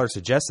 when Skyler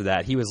suggested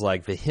that, he was,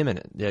 like,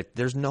 vehement. Like,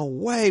 there's no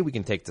way we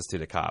can take this to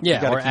the cops.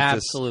 Yeah, we're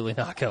absolutely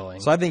not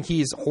going. So I think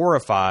he's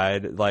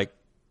horrified, like,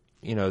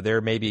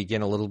 there may be,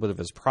 again, a little bit of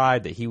his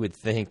pride that he would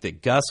think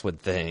that Gus would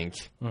think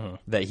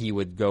that he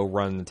would go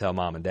run and tell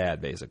mom and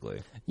dad,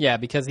 basically. Yeah,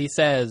 because he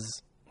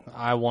says,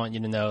 I want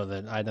you to know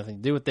that I had nothing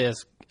to do with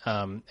this,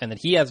 and that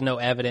he has no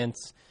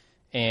evidence,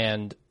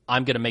 and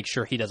I'm going to make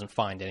sure he doesn't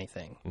find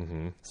anything.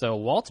 Mm-hmm. So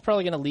Walt's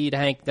probably going to lead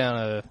Hank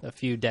down a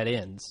few dead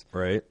ends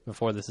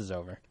before this is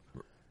over.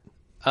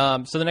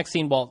 So the next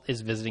scene, Walt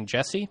is visiting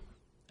Jesse,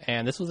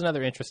 and this was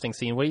another interesting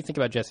scene. What do you think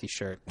about Jesse's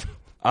shirt?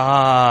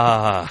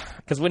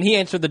 Because when he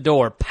answered the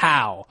door,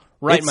 pow,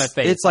 right in my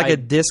face. It's like a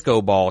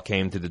disco ball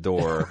came to the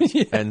door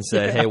and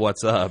said, hey,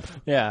 what's up?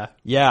 Yeah.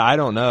 Yeah, I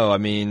don't know. I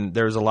mean,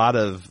 there's a lot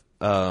of,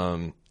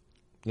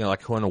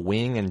 like kind of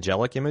wing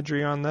angelic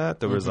imagery on that.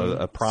 There was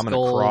a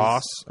prominent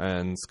cross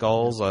and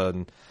skulls.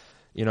 And,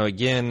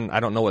 again, I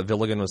don't know what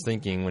Villigan was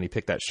thinking when he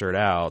picked that shirt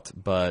out,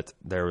 but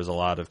there was a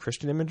lot of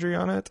Christian imagery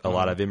on it, a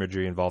lot of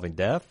imagery involving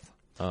death.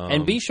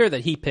 And be sure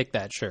that he picked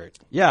that shirt.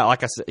 Yeah,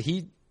 like I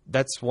said,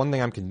 that's one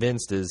thing I'm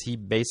convinced is he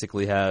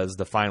basically has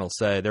the final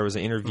say. There was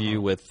an interview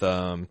with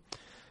the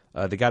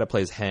guy that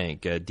plays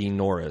Hank, Dean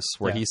Norris,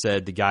 where he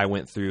said the guy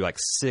went through like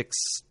 6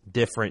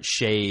 different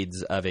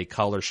shades of a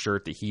color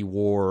shirt that he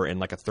wore in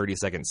like a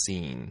 30-second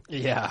scene.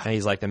 Yeah. And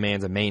he's like, the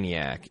man's a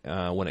maniac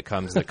when it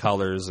comes to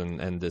colors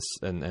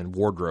and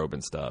wardrobe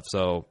and stuff.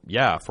 So,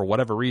 yeah, for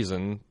whatever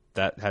reason,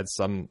 that had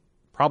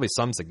probably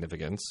some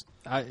significance.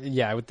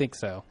 I would think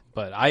so.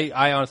 But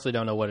I honestly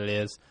don't know what it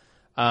is.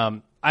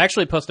 I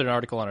actually posted an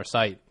article on our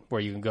site where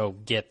you can go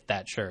get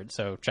that shirt.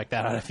 So check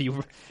that out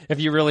if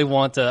you really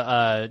want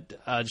a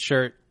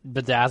shirt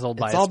bedazzled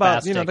by a spastic. It's all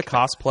about the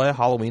cosplay.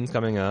 Halloween's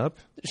coming up.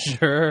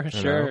 Sure.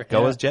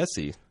 Go as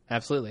Jesse.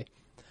 Absolutely.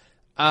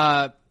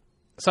 So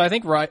I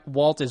think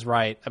Walt is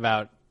right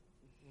about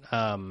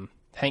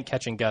Hank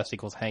catching Gus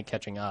equals Hank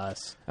catching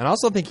us. And I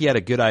also think he had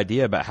a good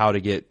idea about how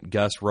to get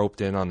Gus roped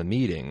in on the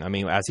meeting. I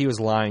mean, as he was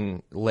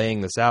laying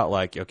this out,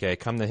 like, okay,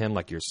 come to him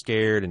like you're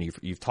scared and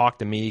you've talked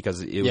to me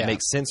because it would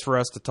make sense for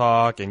us to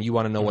talk and you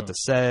want to know what to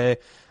say.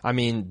 I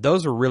mean,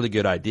 those are really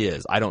good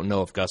ideas. I don't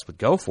know if Gus would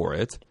go for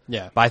it.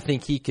 Yeah. But I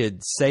think he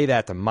could say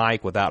that to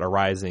Mike without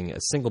arising a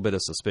single bit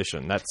of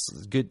suspicion. That's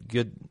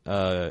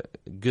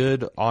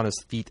good,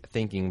 honest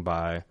thinking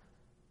by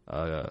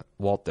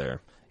Walt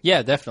there.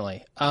 Yeah,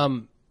 definitely.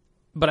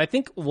 But I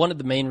think one of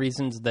the main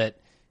reasons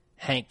that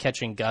Hank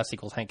catching Gus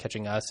equals Hank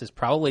catching us is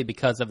probably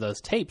because of those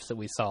tapes that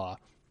we saw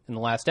in the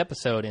last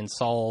episode in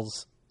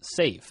Saul's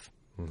safe.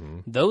 Mm-hmm.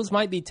 Those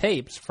might be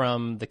tapes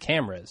from the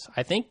cameras.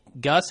 I think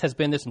Gus has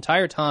been this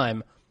entire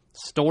time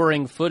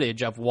storing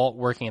footage of Walt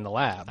working in the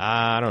lab.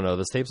 I don't know.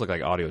 Those tapes look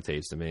like audio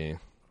tapes to me.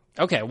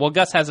 Okay, well,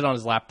 Gus has it on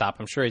his laptop.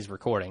 I'm sure he's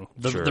recording.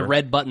 The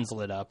red button's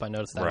lit up. I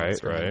noticed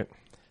that. Right.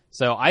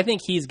 So I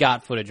think he's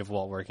got footage of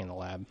Walt working in the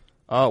lab.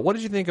 What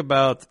did you think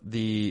about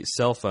the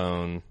cell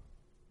phone?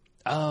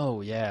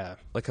 Oh, yeah.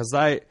 Because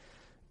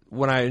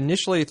when I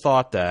initially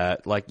thought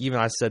that, like even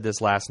I said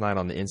this last night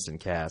on the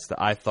Instant Cast,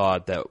 that I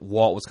thought that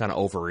Walt was kind of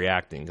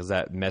overreacting because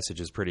that message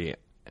is pretty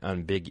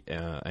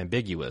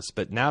ambiguous.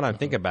 But now that I'm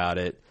thinking about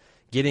it,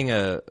 getting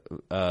a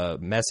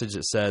message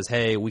that says,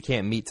 hey, we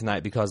can't meet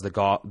tonight because the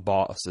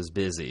boss is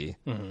busy,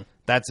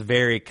 that's a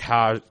very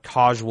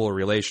casual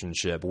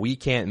relationship. We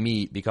can't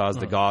meet because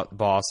the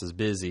boss is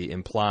busy,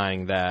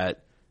 implying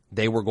that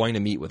they were going to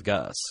meet with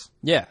Gus.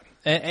 Yeah.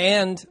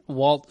 And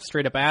Walt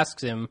straight up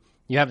asks him,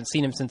 you haven't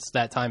seen him since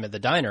that time at the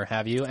diner,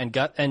 have you?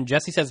 And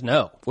Jesse says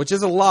no. Which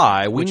is a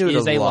lie. We knew it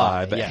was a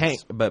lie. But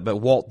yes. but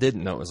Walt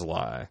didn't know it was a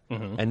lie.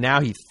 Mm-hmm. And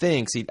now he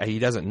thinks, he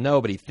doesn't know,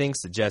 but he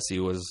thinks that Jesse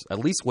was at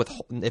least,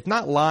 if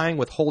not lying,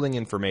 withholding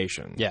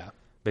information. Yeah.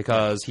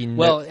 Because he...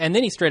 Well, and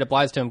then he straight up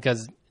lies to him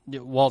because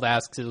Walt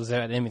asks, was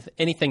there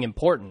anything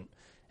important?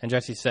 And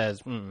Jesse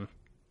says,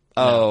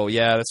 Oh,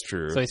 yeah, that's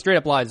true. So he straight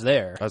up lies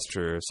there. That's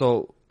true.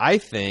 So I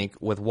think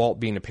with Walt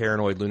being a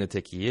paranoid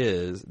lunatic he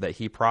is, that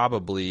he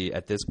probably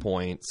at this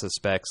point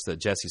suspects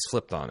that Jesse's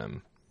flipped on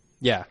him.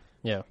 Yeah.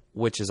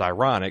 Which is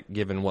ironic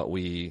given what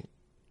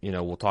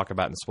we'll talk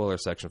about in the spoiler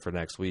section for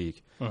next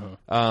week.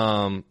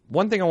 Mm-hmm.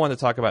 One thing I wanted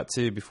to talk about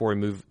too before we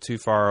move too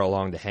far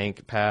along the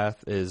Hank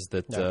path is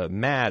that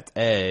Matt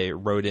A.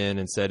 wrote in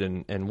and said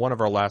in one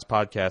of our last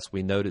podcasts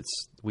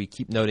we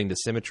keep noting the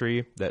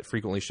symmetry that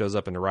frequently shows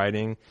up in the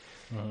writing.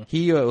 Mm-hmm.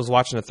 He was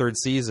watching the 3rd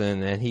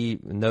season and he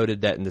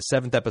noted that in the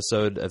 7th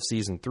episode of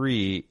season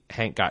 3,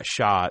 Hank got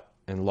shot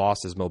and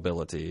lost his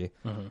mobility.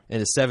 Mm-hmm. In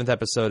the 7th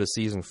episode of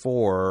season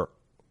 4,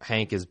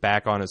 Hank is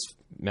back on his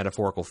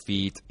metaphorical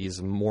feet.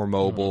 He's more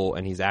mobile,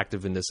 and he's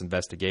active in this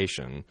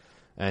investigation.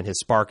 And his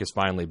spark is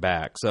finally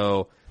back.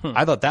 So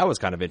I thought that was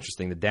kind of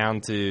interesting.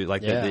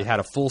 They had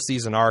a full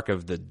season arc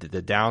of the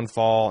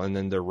downfall and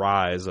then the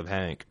rise of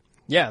Hank.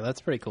 Yeah,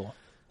 that's pretty cool.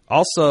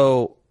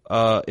 Also,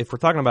 if we're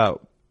talking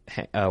about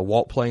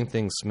Walt playing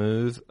things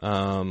smooth,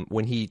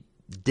 when he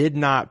did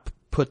not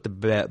put the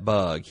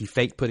bug, he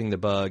faked putting the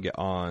bug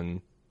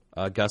on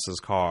Gus's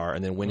car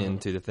and then went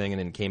into the thing and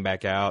then came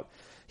back out.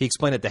 He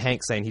explained it to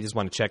Hank, saying he just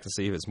wanted to check to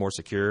see if it's more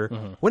secure.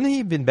 Wouldn't he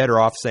have been better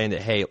off saying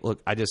that, hey,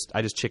 look, I just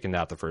chickened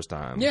out the first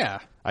time. Yeah.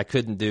 I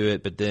couldn't do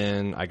it, but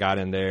then I got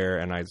in there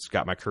and I just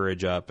got my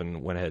courage up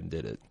and went ahead and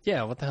did it.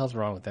 Yeah, what the hell's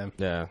wrong with them?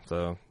 Yeah,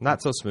 so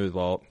not so smooth,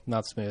 Walt.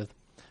 Not smooth.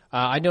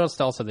 I noticed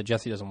also that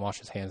Jesse doesn't wash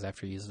his hands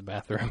after he uses the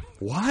bathroom.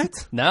 What?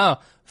 No.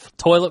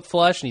 Toilet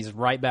flush, and he's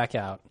right back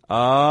out.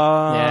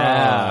 Oh.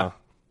 Yeah.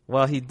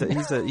 Well, he's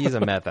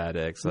a meth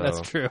addict. So That's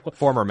true.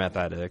 Former meth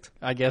addict.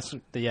 I guess,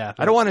 yeah.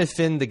 I don't want to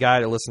offend the guy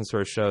that listens to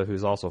our show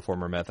who's also a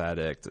former meth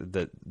addict.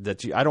 I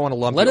don't want to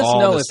lump Let you us all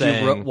know into if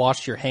saying, you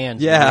washed your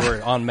hands Yeah. when you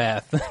were on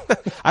meth.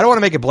 I don't want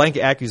to make a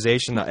blanket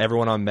accusation that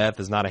everyone on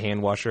meth is not a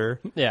hand washer.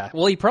 Yeah.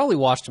 Well, he probably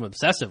washed them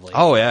obsessively.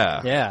 Oh,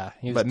 yeah. Yeah.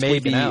 He was But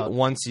maybe tweaking out.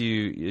 once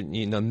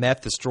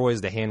meth destroys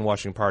the hand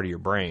washing part of your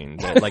brain.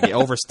 Like it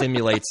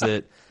overstimulates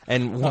it.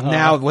 And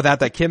now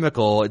without that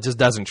chemical, it just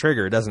doesn't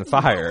trigger. It doesn't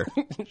fire.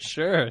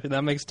 Sure.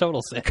 That makes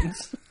total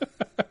sense.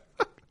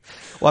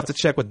 We'll have to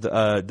check with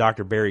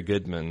Dr. Barry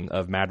Goodman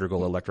of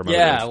Madrigal Electromotive.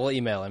 Yeah, we'll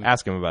email him.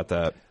 Ask him about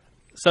that.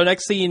 So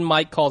next scene,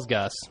 Mike calls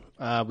Gus.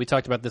 We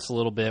talked about this a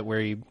little bit where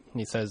he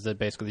says that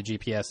basically the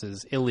GPS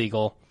is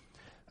illegal.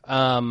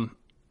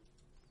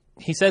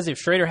 He says if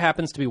Schrader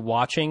happens to be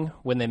watching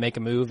when they make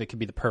a move, it could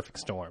be the perfect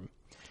storm.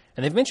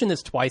 And they've mentioned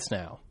this twice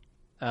now.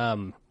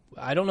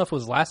 I don't know if it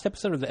was last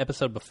episode or the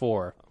episode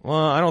before. Well,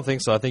 I don't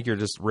think so. I think you're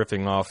just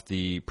riffing off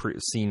the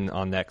scene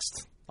on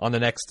the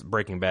next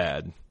Breaking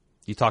Bad.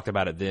 You talked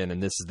about it then,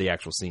 and this is the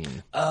actual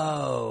scene.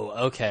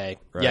 Oh, okay.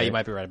 Right. Yeah, you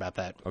might be right about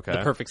that. Okay. The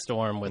perfect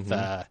storm with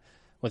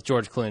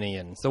George Clooney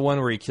and It's the one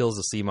where he kills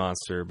the sea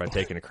monster by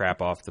taking a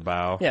crap off the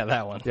bow. yeah,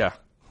 that one. Yeah.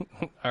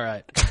 All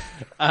right.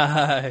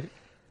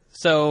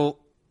 So,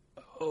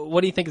 what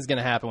do you think is going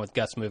to happen with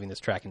Gus moving this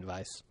tracking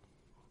device?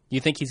 You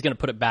think he's going to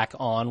put it back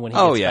on when he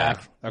gets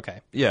back?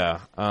 Okay. Yeah.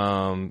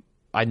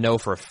 I know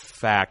for a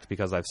fact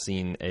because I've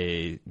seen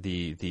the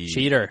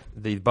Cheater.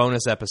 the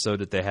bonus episode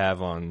that they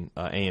have on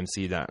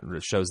AMC that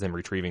shows them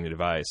retrieving the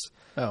device.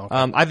 Oh,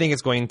 okay. I think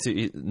it's going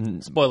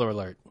to. Spoiler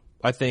alert.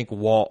 I think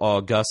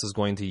Gus is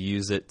going to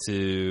use it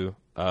to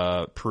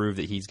prove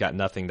that he's got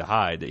nothing to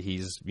hide. That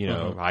he's,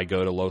 I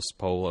go to Los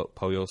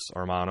Pollos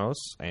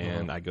Hermanos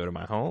and I go to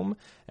my home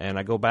and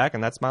I go back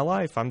and that's my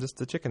life. I'm just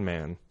the chicken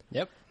man.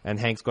 Yep. And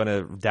Hank's going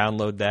to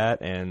download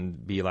that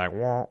and be like,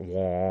 wah,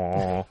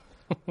 wah.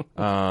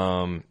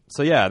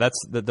 So yeah, that's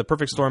the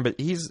perfect storm.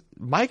 But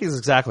Mike is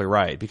exactly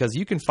right because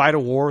you can fight a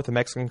war with the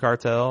Mexican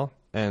cartel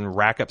and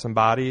rack up some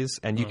bodies,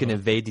 and you can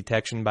evade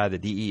detection by the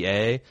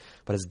DEA.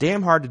 But it's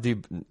damn hard to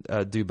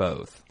do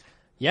both.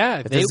 Yeah.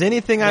 If there's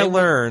anything I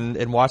learned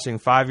in watching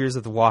 5 Years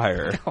of The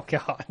Wire, Oh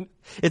God.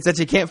 it's that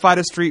you can't fight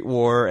a street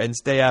war and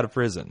stay out of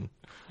prison.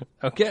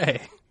 Okay.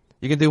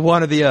 You can do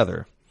one or the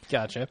other.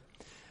 Gotcha.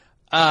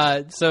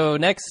 So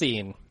next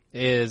scene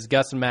is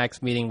Gus and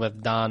Max meeting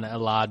with Don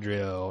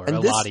Eladio or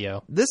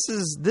Eladio. This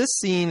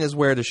scene is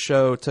where the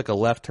show took a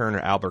left turn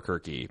at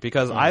Albuquerque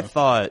because I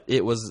thought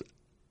it was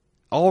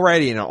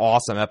already an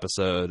awesome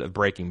episode of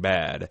Breaking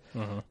Bad,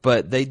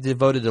 but they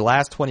devoted the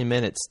last 20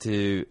 minutes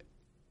to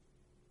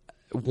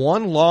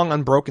one long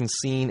unbroken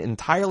scene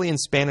entirely in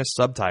Spanish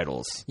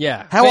subtitles.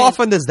 Yeah. How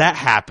often does that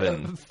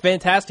happen?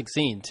 Fantastic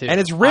scene, too. And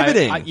it's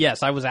riveting.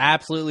 Yes, I was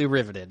absolutely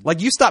riveted.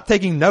 Like, you stopped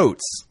taking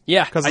notes.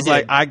 Yeah, Because it's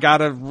like, I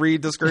gotta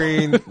read the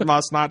screen,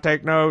 must not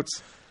take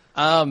notes.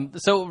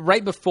 So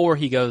right before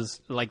he goes,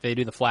 like, they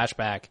do the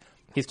flashback,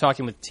 he's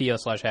talking with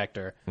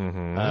Tio/Hector.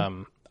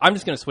 I'm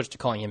just going to switch to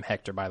calling him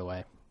Hector, by the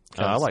way.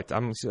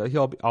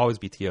 He'll always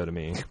be Tio to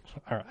me.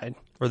 All right.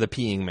 Or the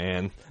peeing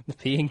man. The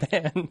peeing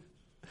man.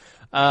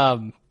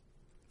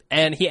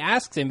 And he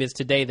asks him, is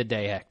today the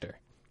day, Hector?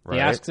 Right.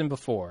 He asks him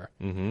before.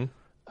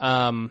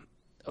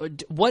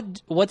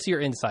 What's your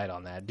insight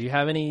on that? Do you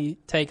have any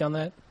take on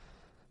that?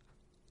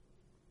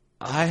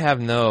 I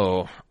have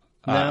no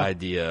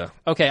idea.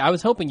 Okay, I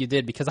was hoping you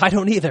did because I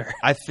don't either.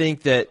 I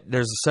think that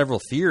there's several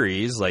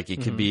theories. Like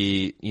it could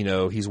be,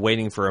 he's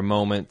waiting for a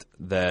moment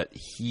that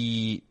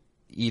he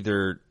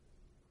either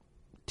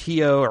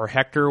Tio or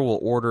Hector will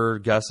order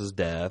Gus's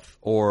death,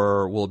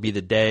 or will it be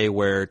the day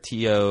where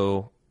Tio/Hector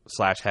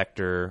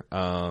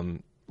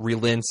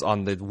relents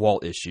on the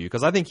Walt issue?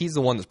 Because I think he's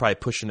the one that's probably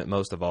pushing it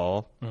most of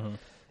all.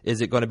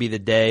 Is it going to be the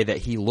day that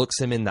he looks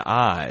him in the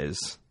eyes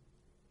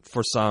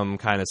for some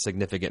kind of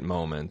significant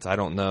moment? I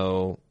don't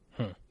know.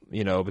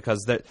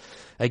 Because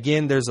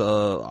there's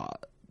a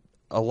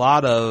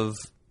lot of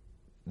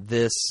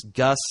this.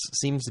 Gus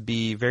seems to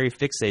be very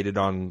fixated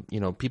on,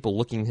 people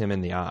looking him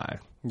in the eye.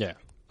 Yeah.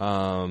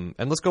 And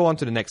let's go on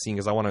to the next scene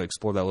because I want to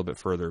explore that a little bit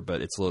further,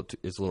 but it's a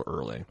little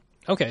early.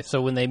 Okay,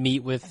 so when they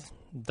meet with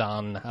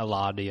Don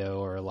Eladio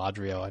or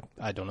Eladio,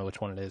 I don't know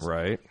which one it is.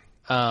 Right.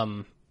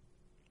 I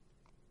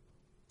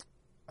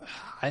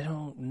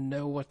don't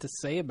know what to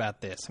say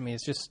about this. I mean,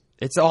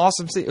 it's an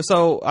awesome scene.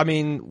 So, I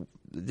mean,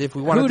 if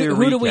we want to do a recap,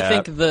 who do we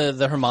think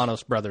the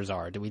Hermanos brothers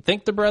are? Do we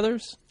think they're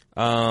brothers?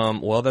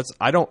 Well,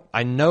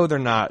 I know they're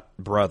not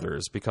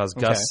brothers because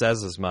Gus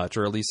says as much,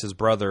 or at least his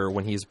brother,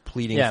 when he's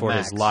pleading for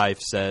Max. his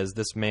life, says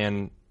this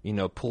man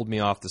pulled me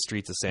off the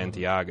streets of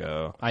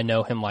Santiago. I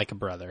know him like a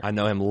brother.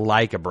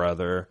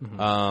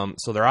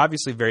 So they're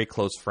obviously very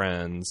close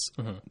friends.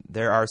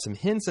 There are some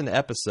hints in the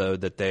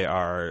episode that they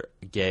are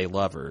gay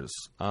lovers.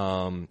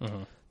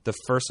 The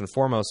first and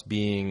foremost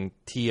being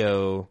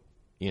Tio,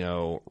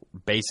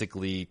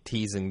 basically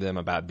teasing them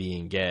about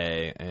being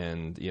gay,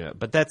 and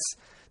but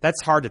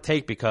that's hard to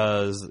take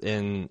because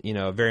in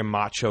a very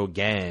macho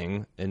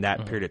gang in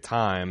that period of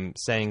time,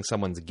 saying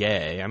someone's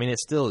gay, I mean,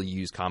 it's still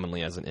used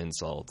commonly as an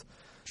insult.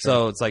 Sure.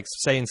 So it's like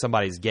saying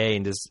somebody's gay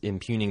and just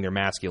impugning their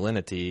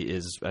masculinity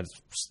is a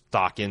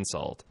stock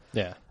insult.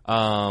 Yeah.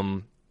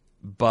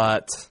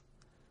 But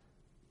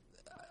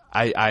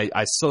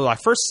I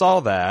first saw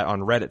that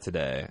on Reddit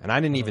today, and I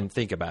didn't even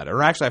think about it.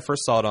 Or actually, I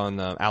first saw it on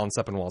Alan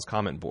Sepinwall's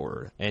comment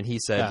board, and he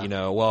said,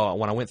 well,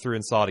 when I went through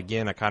and saw it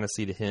again, I kind of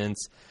see the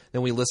hints.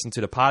 Then we listened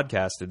to the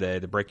podcast today,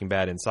 the Breaking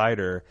Bad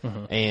Insider,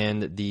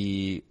 and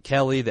the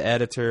Kelly, the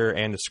editor,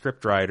 and the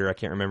scriptwriter, I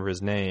can't remember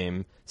his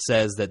name,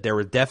 says that there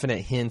were definite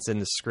hints in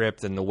the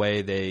script and the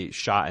way they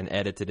shot and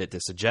edited it to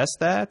suggest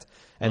that.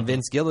 And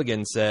Vince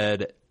Gilligan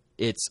said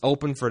it's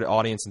open for the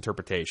audience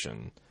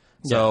interpretation.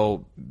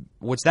 So,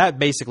 which that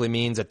basically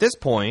means at this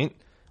point,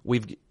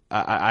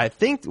 I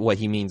think what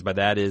he means by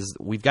that is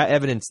we've got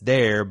evidence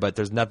there, but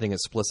there's nothing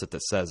explicit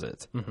that says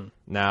it.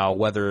 Now,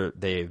 whether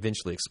they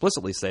eventually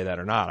explicitly say that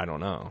or not, I don't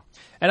know.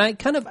 And I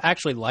kind of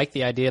actually like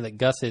the idea that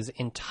Gus's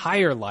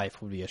entire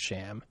life would be a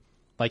sham.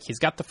 Like, he's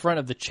got the front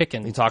of the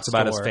chicken He talks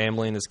store, about his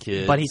family and his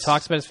kids. But he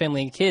talks about his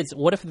family and kids.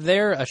 What if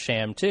they're a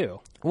sham, too?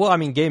 Well, I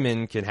mean, gay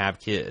men can have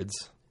kids.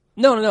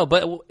 No,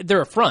 but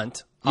they're a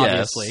front,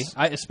 obviously. Yes.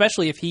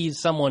 Especially if he's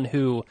someone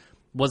who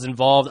was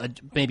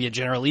involved, maybe a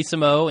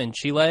Generalissimo in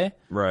Chile.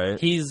 Right.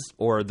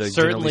 Or the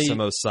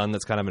Generalissimo's son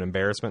that's kind of an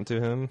embarrassment to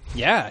him.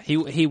 Yeah,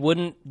 he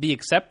wouldn't be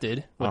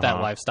accepted with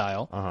that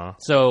lifestyle.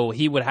 So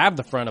he would have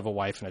the front of a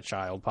wife and a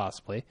child,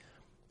 possibly.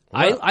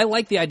 Well, I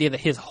like the idea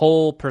that his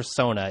whole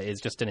persona is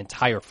just an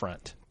entire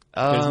front.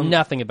 There's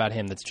nothing about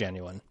him that's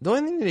genuine. The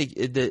only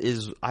thing that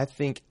is, I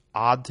think,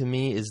 odd to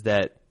me is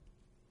that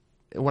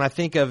when I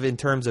think of in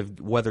terms of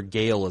whether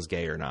Gale is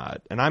gay or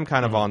not, and I'm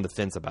kind of on the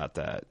fence about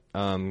that.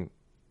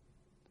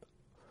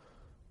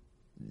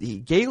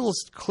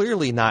 Gale's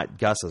clearly not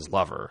Gus's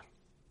lover.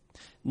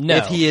 No,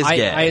 if he is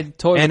gay, I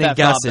totally and that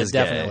Gus thought, is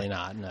definitely gay.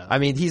 not. No, I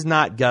mean he's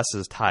not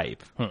Gus's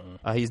type.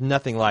 He's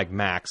nothing like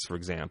Max, for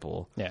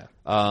example. Yeah.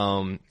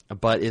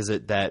 But is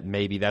it that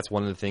maybe that's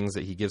one of the things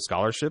that he gives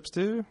scholarships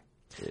to?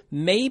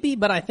 Maybe,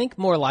 but I think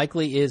more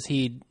likely is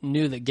he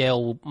knew that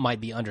Gale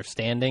might be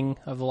understanding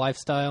of the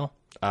lifestyle.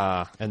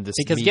 And this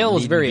because Gale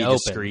was very open.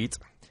 Discreet.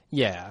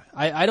 Yeah,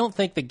 I don't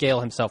think that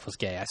Gale himself was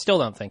gay. I still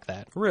don't think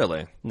that.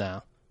 Really?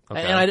 No.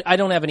 Okay. And I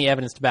don't have any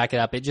evidence to back it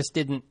up. It just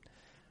didn't.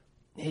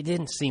 It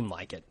didn't seem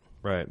like it.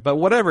 Right, but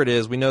whatever it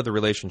is, we know the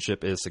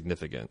relationship is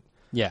significant.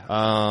 Yeah.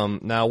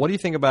 Now, what do you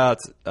think about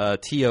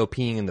Tio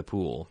peeing in the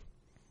pool?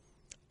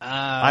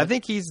 I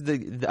think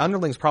the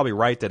underling's probably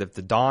right that if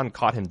the Don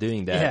caught him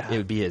doing that, it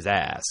would be his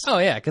ass. Oh,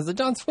 yeah, because the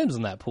Don swims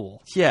in that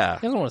pool. Yeah.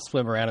 He doesn't want to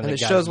swim around in and the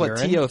it guy's shows what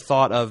urine. Tio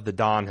thought of the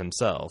Don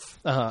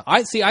himself.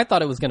 I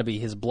thought it was going to be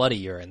his bloody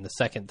urine the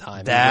second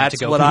time. That's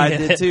what I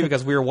did, too,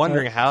 because we were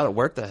wondering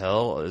where the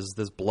hell is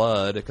this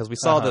blood? Because we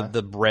saw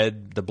the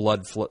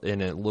blood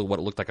in it, what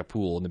it looked like a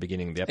pool in the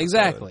beginning of the episode.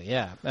 Exactly,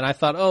 yeah. And I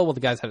thought, the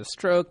guy's had a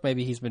stroke.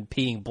 Maybe he's been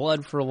peeing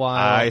blood for a while.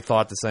 I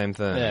thought the same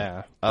thing.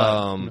 Yeah,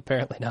 but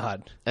apparently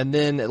not. And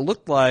then it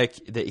looked like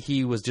that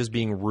he was just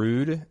being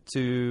rude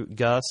to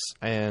Gus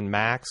and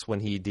Max when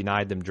he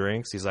denied them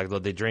drinks. He's like,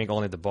 "Look, they drink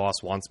only the boss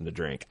wants them to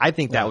drink." I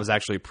think that was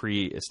actually a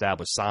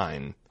pre-established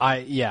sign.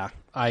 I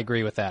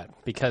agree with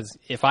that, because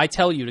if I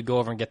tell you to go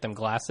over and get them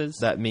glasses,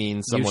 that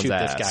means someone's you shoot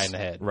ass. this guy in the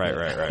head.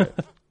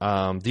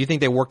 Right. Do you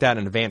think they worked out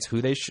in advance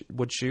who they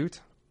would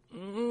shoot?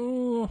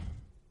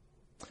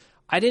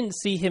 I didn't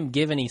see him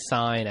give any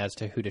sign as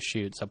to who to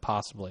shoot, so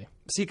possibly.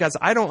 See, guys,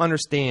 I don't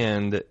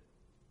understand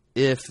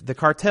if the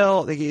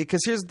cartel,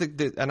 because here's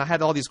and I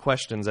had all these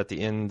questions at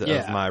the end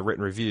of my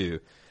written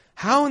review.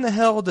 How in the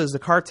hell does the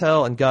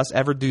cartel and Gus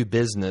ever do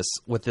business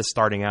with this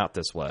starting out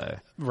this way?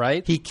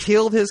 Right. He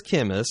killed his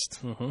chemist.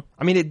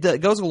 I mean,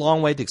 it goes a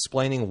long way to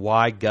explaining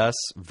why Gus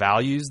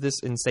values this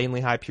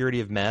insanely high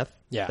purity of meth.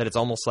 Yeah. That it's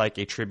almost like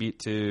a tribute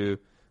to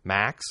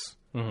Max.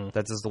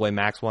 That's just the way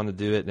Max wanted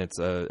to do it, and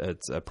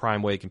it's a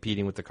prime way of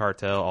competing with the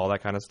cartel, all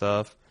that kind of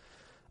stuff.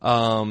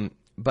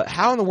 But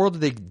how in the world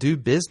did they do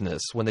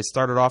business when they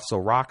started off so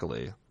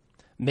rockily?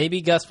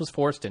 Maybe Gus was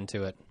forced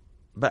into it.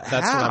 But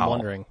that's how? what I'm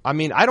wondering. I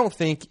mean, I don't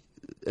think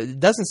it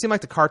doesn't seem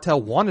like the cartel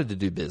wanted to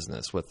do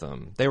business with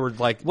them. They were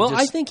like,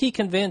 I think he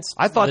convinced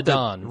the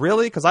Don.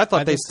 Really? Because I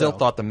thought they still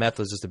thought the meth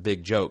was just a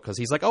big joke. Because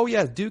he's like, "Oh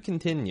yeah, do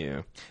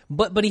continue."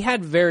 But he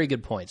had very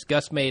good points.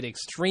 Gus made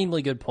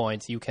extremely good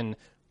points. You can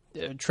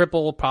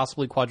triple,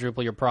 possibly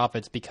quadruple your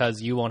profits because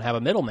you won't have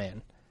a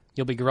middleman.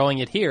 You'll be growing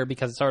it here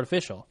because it's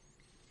artificial.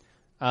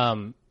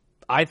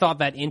 I thought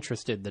that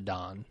interested the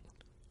Don.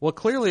 Well,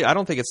 clearly, I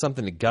don't think it's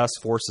something that Gus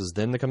forces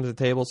them to come to the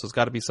table. So it's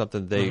got to be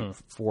something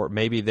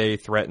maybe they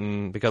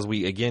threaten, because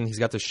he's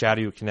got this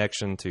shadowy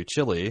connection to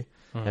Chile,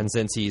 and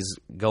since he's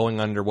going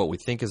under what we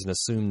think is an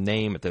assumed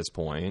name at this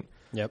point,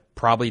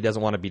 probably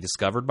doesn't want to be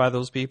discovered by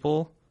those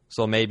people.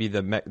 So maybe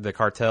the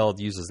cartel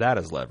uses that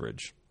as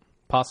leverage.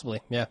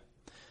 Possibly, yeah.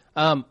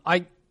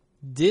 I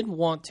did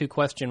want to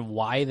question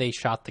why they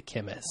shot the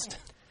chemist,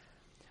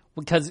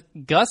 because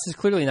Gus is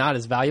clearly not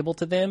as valuable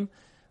to them.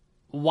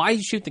 Why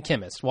shoot the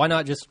chemist? Why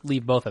not just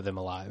leave both of them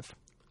alive?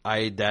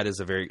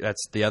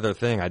 That's the other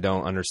thing I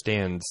don't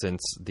understand,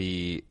 since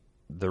the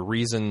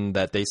reason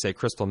that they say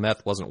crystal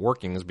meth wasn't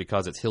working is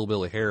because it's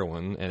hillbilly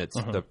heroin and it's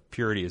the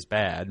purity is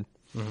bad,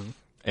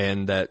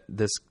 and that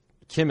this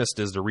chemist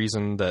is the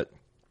reason that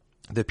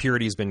the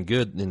purity's been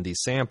good in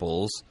these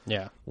samples.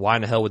 Yeah. Why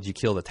in the hell would you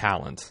kill the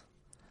talent?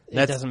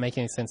 It doesn't make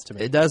any sense to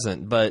me. It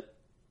doesn't, but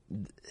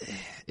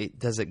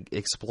does it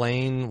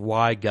explain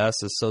why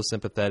Gus is so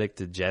sympathetic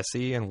to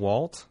Jesse and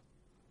Walt?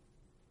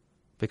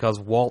 Because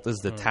Walt is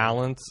the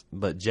talent,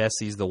 but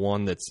Jesse's the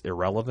one that's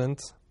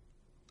irrelevant.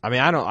 I mean,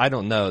 I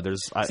don't know.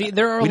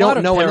 There are a lot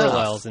of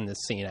parallels in this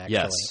scene, actually.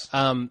 Yes.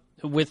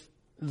 With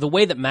the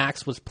way that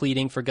Max was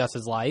pleading for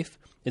Gus's life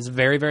is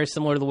very, very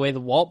similar to the way that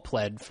Walt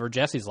pled for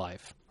Jesse's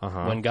life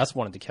when Gus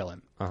wanted to kill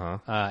him.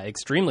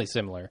 Extremely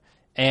similar.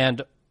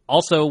 And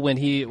also, when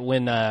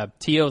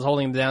T.O.'s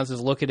holding him down and says,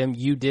 "Look at him,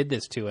 you did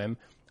this to him,"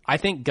 I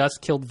think Gus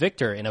killed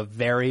Victor in a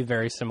very,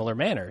 very similar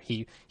manner.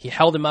 He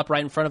held him up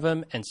right in front of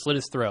him and slit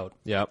his throat.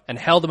 Yep. And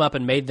held him up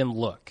and made them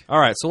look. All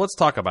right, so let's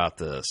talk about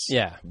this.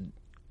 Yeah.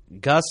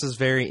 Gus is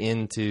very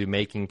into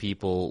making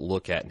people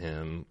look at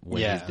him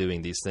when he's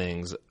doing these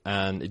things.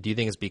 And do you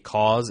think it's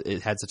because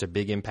it had such a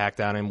big impact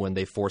on him when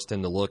they forced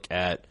him to look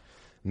at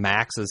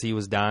Max as he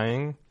was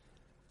dying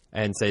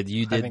and said,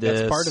 "You did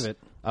this"? That's part of it.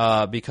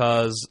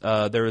 Because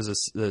there was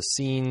a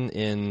scene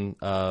in,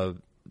 I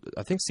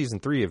think, season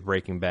 3 of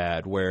Breaking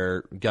Bad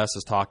where Gus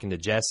is talking to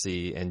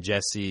Jesse, and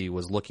Jesse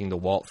was looking to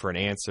Walt for an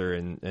answer,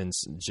 and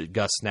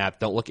Gus snapped,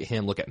 "Don't look at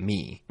him, look at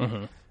me."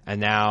 And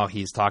now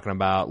he's talking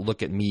about,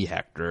 "Look at me,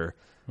 Hector."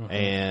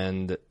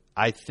 And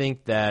I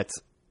think that,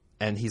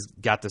 and he's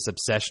got this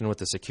obsession with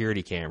the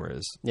security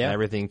cameras and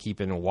everything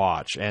keeping a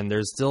watch. And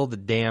there's still the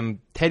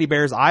damn teddy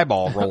bear's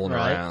eyeball rolling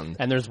around.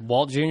 And there's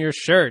Walt Jr.'s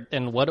shirt.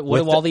 And what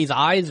do all these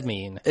eyes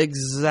mean?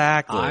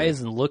 Exactly. Eyes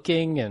and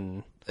looking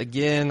and...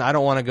 Again, I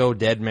don't want to go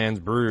Dead Man's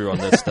Brew on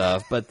this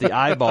stuff, but the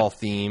eyeball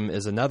theme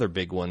is another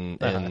big one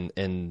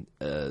in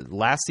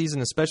last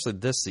season, especially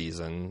this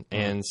season,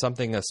 and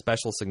something of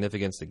special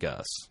significance to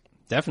Gus.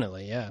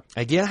 Definitely, yeah.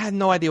 Again, I have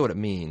no idea what it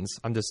means.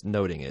 I'm just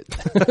noting it.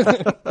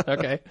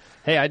 Okay.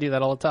 Hey, I do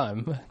that all the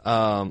time.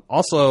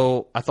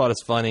 Also, I thought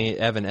it's funny,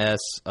 Evan S.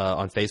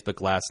 On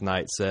Facebook last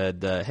night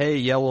said, "Hey,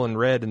 yellow and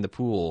red in the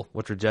pool,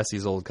 which are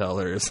Jesse's old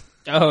colors."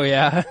 Oh,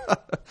 yeah. I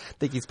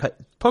think he's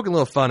poking a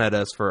little fun at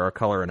us for our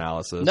color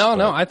analysis.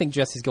 No, I think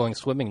Jesse's going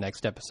swimming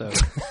next episode.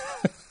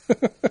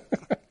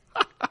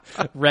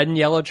 Red and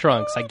yellow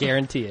trunks, I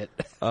guarantee it.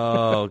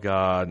 Oh,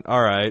 God.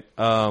 All right.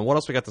 What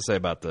else we got to say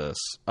about this?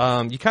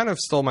 You kind of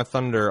stole my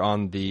thunder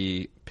on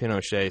the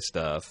Pinochet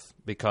stuff,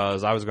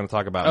 because I was going to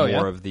talk about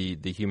more of the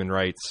human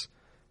rights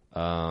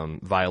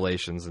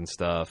violations and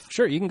stuff.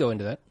 Sure, you can go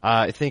into that.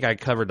 I think I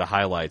covered the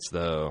highlights,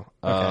 though.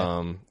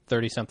 Okay.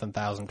 30-something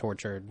thousand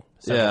tortured,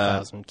 several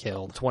thousand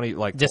killed.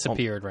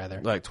 Disappeared, rather.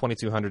 Like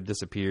 2,200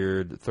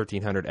 disappeared,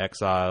 1,300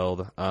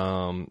 exiled.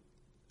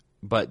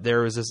 But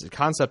there was this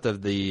concept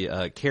of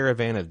the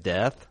caravan of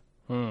death.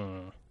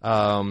 That,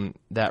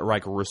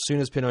 like, as soon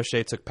as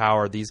Pinochet took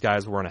power, these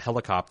guys were on a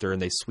helicopter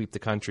and they sweep the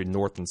country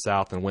north and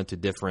south and went to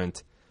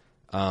different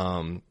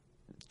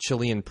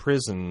Chilean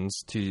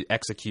prisons to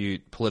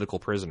execute political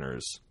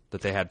prisoners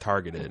that they had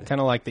targeted. Kind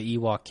of like the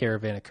Ewok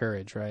Caravan of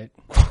Courage, right?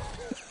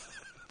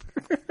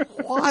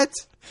 What?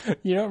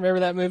 You don't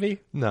remember that movie?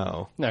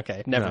 No.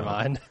 Okay, never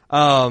mind.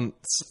 God,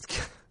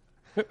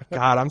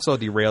 I'm so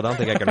derailed. I don't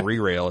think I can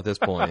re-rail at this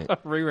point.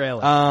 Re-rail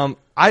it.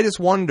 I just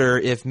wonder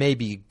if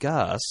maybe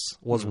Gus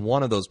was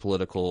one of those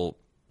political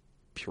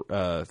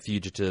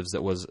fugitives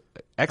that was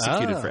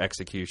executed for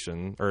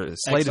execution, or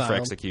slated for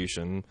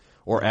execution,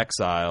 or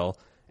exile,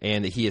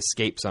 and he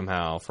escaped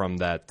somehow from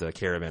that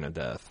caravan of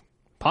death.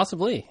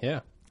 Possibly,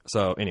 yeah.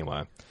 So anyway,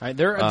 all right,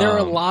 there are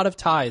a lot of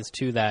ties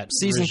to that.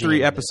 Season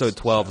 3, episode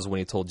 12 is when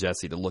he told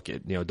Jesse to look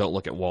at, don't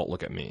look at Walt,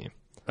 look at me.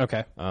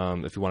 Okay.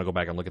 If you want to go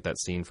back and look at that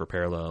scene for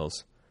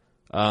parallels.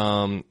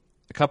 A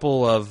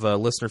couple of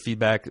listener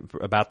feedback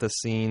about this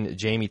scene.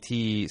 Jamie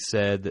T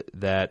said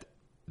that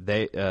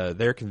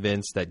they're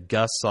convinced that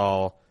Gus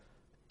saw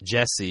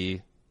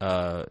Jesse.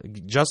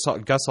 Gus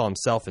saw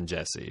himself in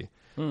Jesse.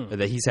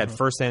 That he's had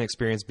firsthand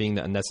experience being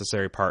the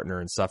unnecessary partner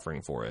and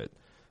suffering for it.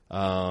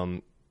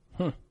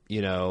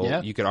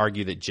 You could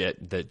argue that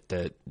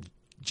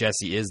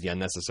Jesse is the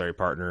unnecessary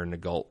partner in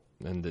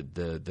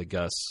the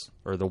Gus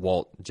or the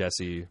Walt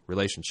Jesse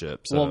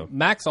relationship. So. Well,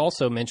 Max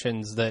also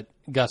mentions that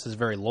Gus is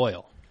very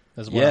loyal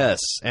as well. Yes,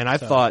 and I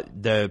thought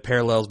the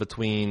parallels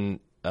between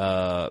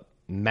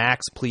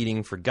Max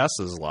pleading for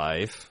Gus's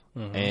life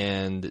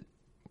and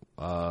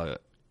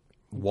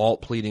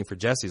Walt pleading for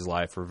Jesse's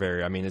life are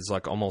very. I mean, it's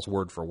like almost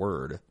word for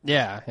word.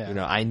 Yeah. You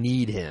know, I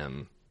need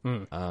him.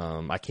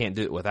 I can't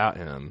do it without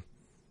him.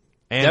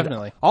 And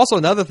definitely. Also,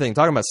 another thing,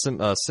 talking about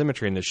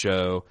symmetry in the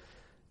show,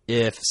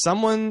 if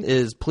someone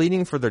is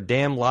pleading for their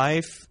damn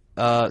life,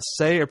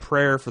 say a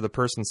prayer for the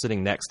person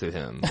sitting next to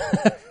him.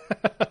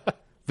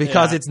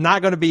 Because it's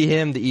not going to be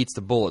him that eats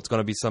the bullet. It's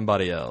going to be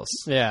somebody else.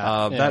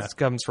 That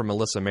comes from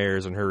Melissa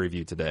Mayers in her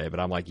review today. But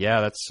I'm like,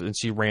 and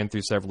she ran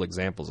through several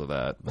examples of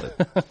that.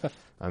 But,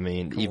 I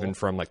mean, even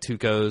from like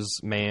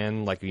Tuco's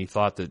man, like he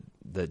thought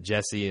that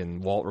Jesse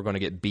and Walt were going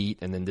to get beat,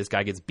 and then this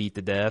guy gets beat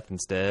to death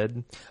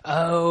instead.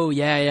 Oh,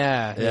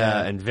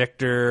 yeah. And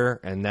Victor,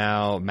 and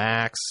now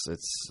Max.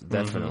 It's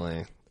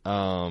definitely.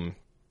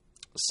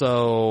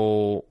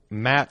 So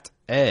Matt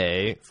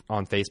A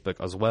on Facebook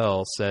as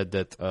well said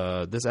that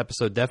this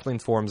episode definitely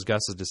informs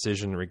Gus's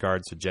decision in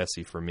regards to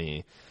Jesse for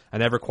me. I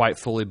never quite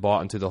fully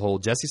bought into the whole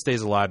Jesse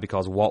stays alive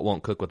because Walt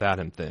won't cook without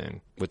him thing,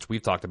 which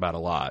we've talked about a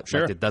lot.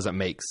 Sure. Like, it doesn't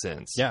make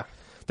sense. Yeah.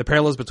 The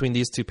parallels between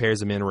these two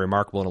pairs of men are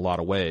remarkable in a lot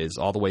of ways,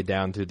 all the way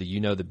down to the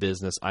you know the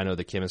business, I know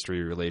the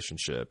chemistry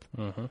relationship,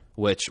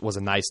 which was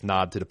a nice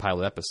nod to the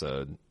pilot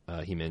episode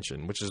he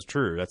mentioned, which is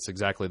true. That's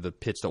exactly the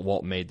pitch that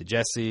Walt made to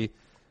Jesse.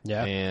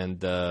 Yeah.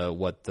 And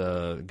what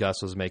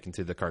Gus was making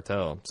to the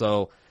cartel.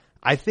 So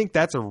I think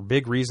that's a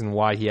big reason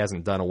why he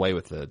hasn't done away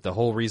with it. The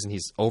whole reason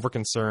he's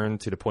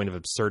over-concerned to the point of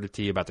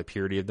absurdity about the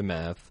purity of the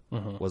meth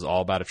was all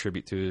about a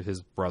tribute to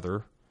his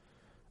brother.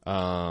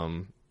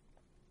 You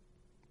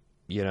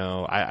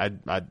know, I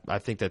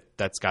think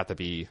that's got to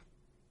be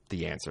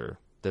the answer.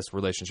 This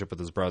relationship with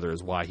his brother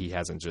is why he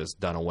hasn't just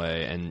done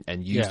away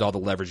and used all the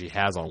leverage he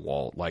has on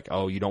Walt. Like,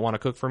 oh, you don't want to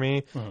cook for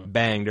me?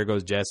 Bang, there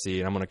goes Jesse,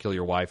 and I'm going to kill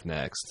your wife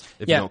next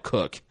if you don't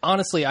cook.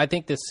 Honestly, I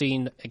think this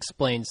scene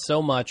explains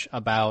so much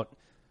about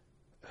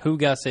who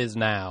Gus is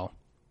now,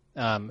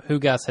 who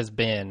Gus has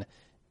been,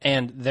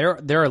 and there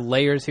are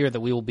layers here that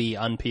we will be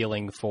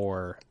unpeeling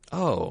for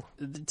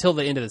till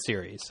the end of the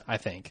series, I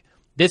think.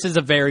 This is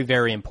a very,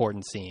 very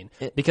important scene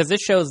because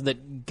this shows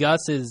that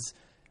Gus's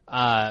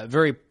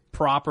very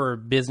proper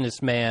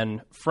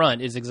businessman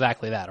front is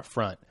exactly that, a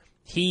front.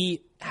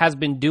 He has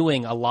been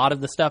doing a lot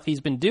of the stuff he's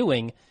been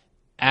doing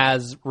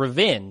as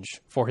revenge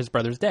for his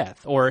brother's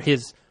death, or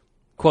his,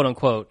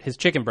 quote-unquote, his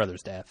chicken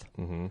brother's death.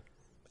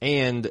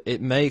 And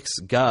it makes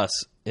Gus,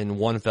 in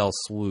one fell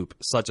swoop,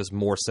 such a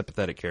more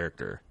sympathetic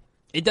character.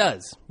 It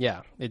does.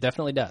 Yeah, it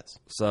definitely does.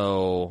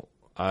 So,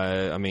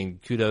 I mean,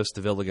 kudos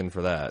to Villigan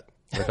for that,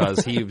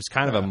 because he was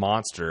kind of a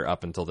monster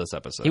up until this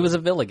episode. He was a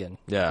Villigan.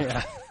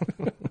 Yeah.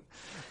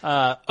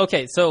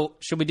 Okay, so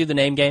should we do the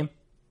name game?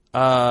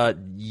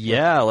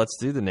 Yeah, let's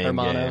do the name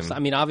Hermanos. game. I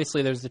mean,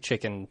 obviously there's the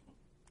chicken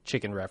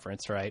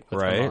reference, right? With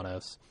right.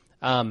 Hermanos.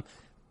 I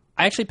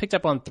actually picked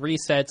up on 3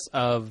 sets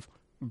of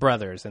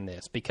brothers in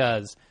this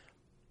because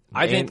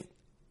I think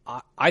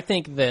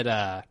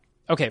that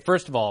okay,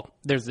 first of all,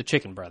 there's the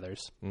chicken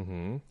brothers.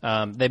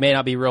 They may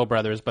not be real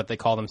brothers, but they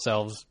call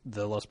themselves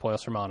the Los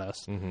Pollos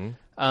Hermanos.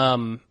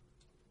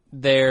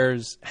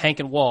 There's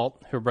Hank and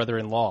Walt, who are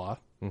brother-in-law.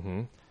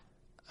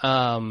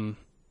 And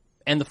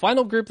the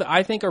final group that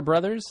I think are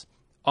brothers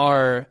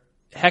are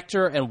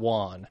Hector and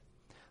Juan.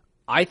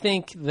 I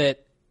think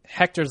that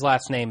Hector's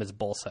last name is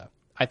Bolsa.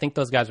 I think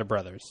those guys are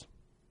brothers.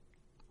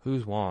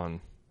 Who's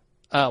Juan?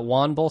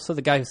 Juan Bolsa,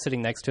 the guy who's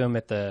sitting next to him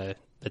at the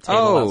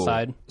table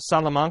outside.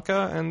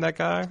 Salamanca and that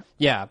guy?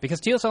 Yeah,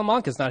 because Tio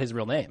Salamanca is not his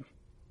real name.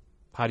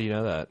 How do you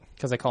know that?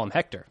 Because they call him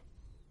Hector.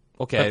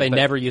 Okay. But they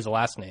never use a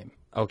last name.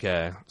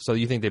 Okay. So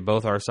you think they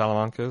both are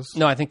Salamancas?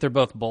 No, I think they're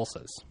both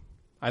Bolsas.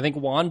 I think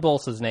Juan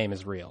Bolsa's name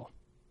is real.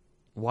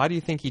 Why do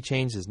you think he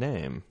changed his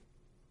name?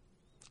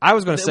 I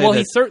was going to say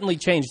he certainly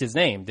changed his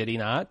name, did he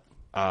not?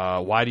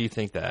 Why do you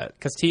think that?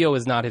 Because Tio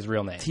is not his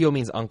real name. Tio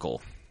means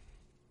uncle.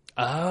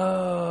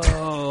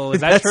 Oh,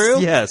 is that true?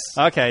 Yes.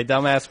 Okay,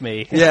 dumbass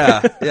me.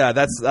 Yeah.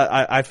 That's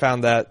I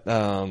found that.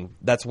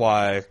 That's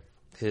why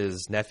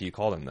his nephew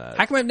called him that.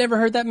 How come I've never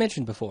heard that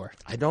mentioned before?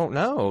 I don't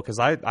know, because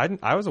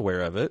I was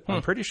aware of it.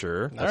 I'm pretty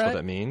sure that's what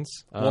that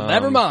means. Well,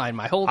 never mind.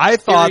 My whole I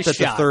thought that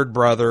shot. the third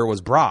brother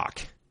was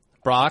Brock.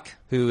 Brock,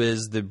 who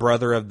is the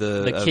brother of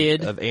the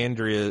kid of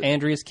Andrea.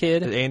 Andrea's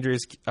kid.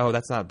 Oh,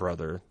 that's not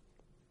brother.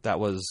 That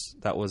was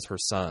her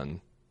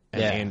son.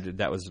 And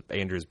that was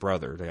Andrea's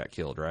brother that got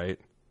killed, right?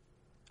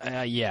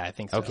 Yeah, I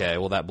think so. Okay,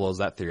 well, that blows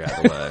that theory out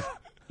of the way.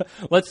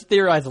 Let's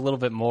theorize a little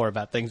bit more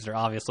about things that are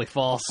obviously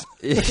false.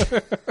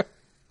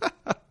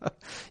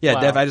 Yeah,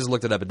 wow. I just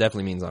looked it up. It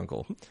definitely means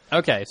uncle.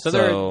 Okay,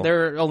 so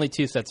there are only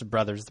 2 sets of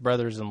brothers, the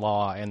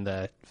brothers-in-law and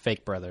the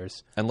fake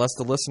brothers. Unless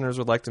the listeners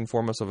would like to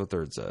inform us of a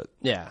third set.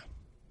 Yeah.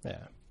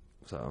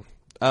 So,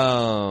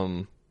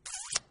 shall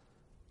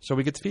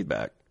we get to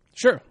feedback?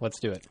 Sure, let's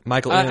do it.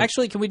 Michael,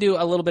 actually, can we do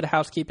a little bit of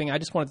housekeeping? I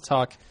just wanted to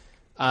talk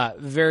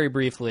very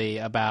briefly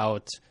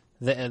about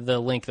the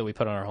link that we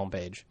put on our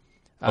homepage.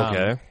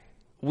 Okay.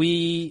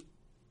 We're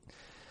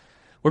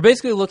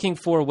basically looking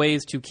for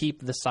ways to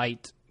keep the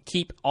site,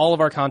 keep all of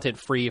our content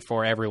free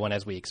for everyone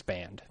as we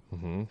expand.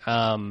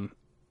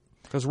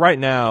 Because right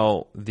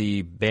now,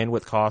 the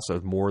bandwidth costs are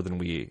more than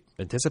we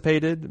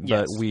anticipated,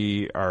 but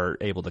we are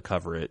able to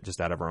cover it just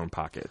out of our own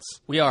pockets.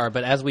 We are,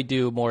 but as we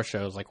do more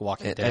shows like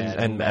Walking Dead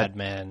and Mad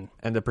Men.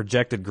 And the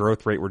projected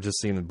growth rate we're just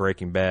seeing in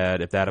Breaking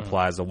Bad, if that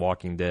applies to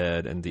Walking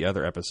Dead and the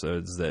other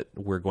episodes, that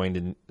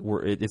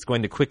it's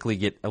going to quickly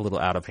get a little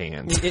out of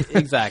hand.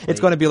 Exactly. It's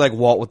going to be like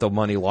Walt with the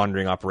money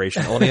laundering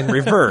operation, only in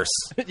reverse.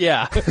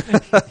 Yeah.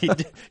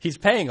 He's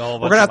paying all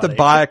of us. We're going to have to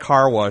buy a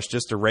car wash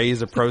just to raise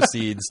the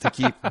proceeds to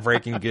keep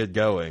Breaking Good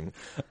going.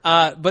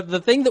 But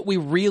the thing that we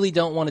really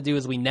don't want to do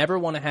is we never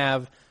want to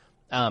have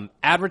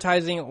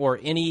advertising or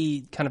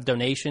any kind of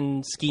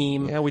donation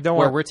scheme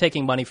where we're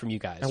taking money from you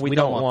guys. And we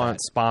don't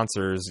want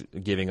sponsors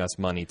giving us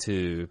money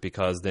too,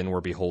 because then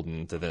we're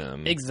beholden to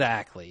them.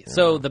 Exactly. Yeah.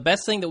 So the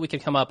best thing that we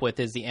could come up with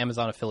is the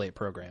Amazon affiliate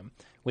program,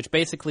 which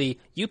basically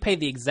you pay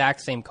the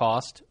exact same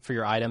cost for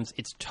your items.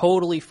 It's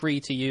totally free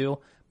to you,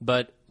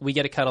 but we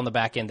get a cut on the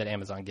back end that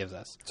Amazon gives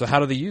us. So how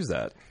do they use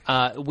that?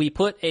 We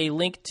put a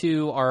link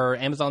to our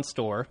Amazon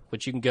store,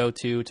 which you can go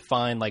to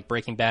find like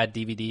Breaking Bad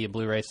DVD and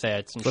Blu-ray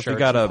sets and shirts and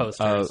posters.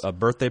 So if you got a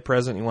birthday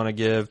present you want to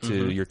give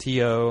to your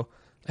Tio,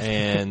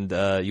 and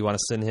you want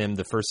to send him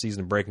the first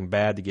season of Breaking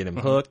Bad to get him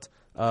hooked,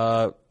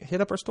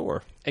 hit up our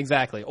store.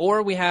 Exactly.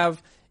 Or we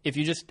have, if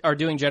you just are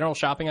doing general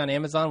shopping on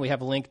Amazon, we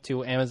have a link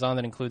to Amazon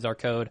that includes our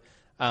code.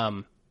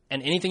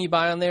 And anything you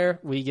buy on there,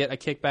 we get a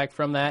kickback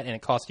from that, and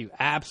it costs you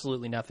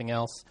absolutely nothing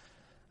else.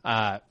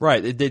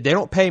 Right. They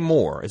don't pay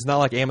more. It's not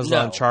like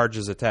Amazon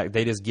charges a tax.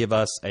 They just give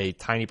us a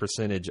tiny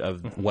percentage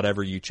of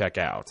whatever you check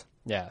out.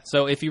 Yeah.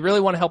 So if you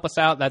really want to help us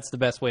out, that's the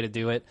best way to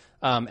do it.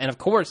 And, of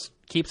course,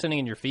 keep sending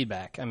in your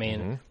feedback. I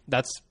mean,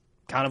 that's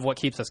kind of what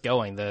keeps us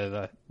going,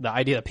 the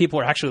idea that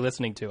people are actually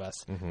listening to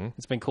us.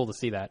 It's been cool to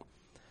see that.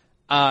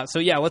 So,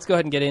 yeah, let's go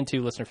ahead and get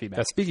into listener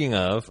feedback. Speaking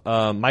of,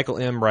 Michael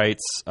M.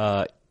 writes,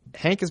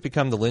 Hank has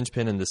become the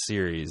linchpin in the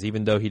series.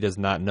 Even though he does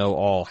not know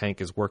all, Hank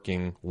is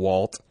working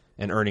Walt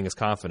and earning his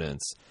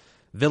confidence.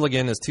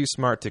 Villigan is too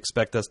smart to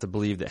expect us to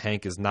believe that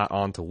Hank is not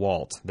on to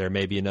Walt. There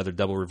may be another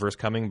double reverse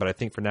coming, but I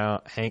think for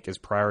now, Hank is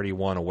priority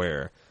one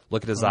aware.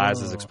 Look at his eyes,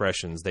 his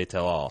expressions. They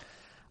tell all.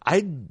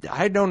 I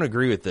don't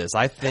agree with this.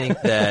 I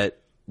think that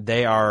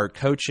they are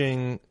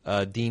coaching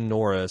Dean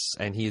Norris,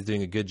 and he's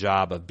doing a good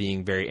job of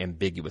being very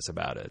ambiguous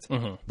about it.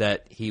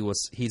 That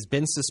he's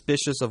been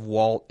suspicious of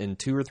Walt in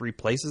 2 or 3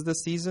 places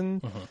this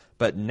season,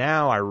 but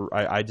now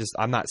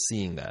I'm not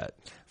seeing that.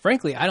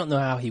 Frankly, I don't know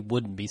how he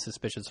wouldn't be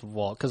suspicious of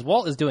Walt, because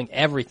Walt is doing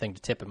everything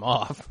to tip him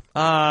off. He's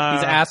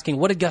asking,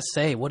 "What did Gus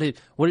say?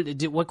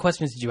 What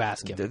questions did you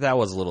ask him?" That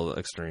was a little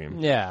extreme.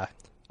 Yeah.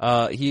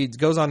 He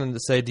goes on to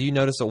say, "Do you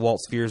notice that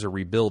Walt's fears are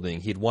rebuilding?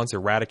 He had once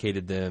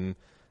eradicated them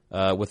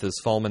with his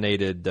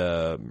fulminated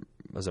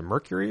was it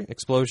Mercury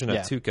explosion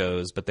at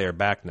Tuco's, but they are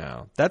back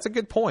now." That's a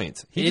good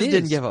point. He just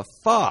didn't give a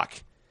fuck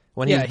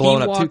when he's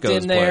blowing up Tuco's place. He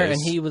walked in there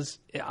and he was,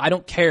 "I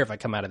don't care if I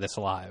come out of this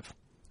alive.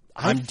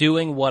 I'm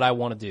doing what I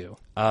want to do."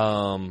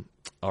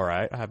 All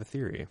right, I have a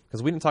theory,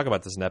 because we didn't talk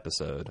about this in an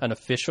episode. An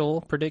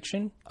official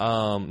prediction?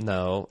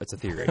 No, it's a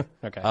theory.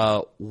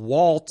 Okay.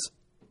 Walt,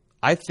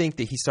 I think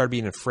that he started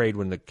being afraid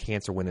when the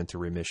cancer went into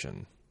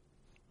remission.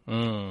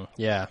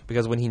 Yeah.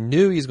 Because when he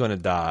knew he was going to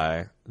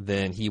die,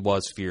 then he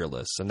was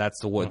fearless, and that's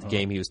the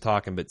game he was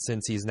talking. But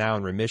since he's now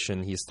in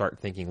remission, he started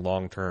thinking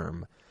long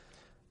term.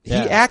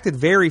 Yeah. He acted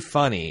very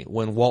funny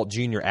when Walt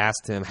Jr.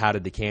 asked him, "How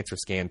did the cancer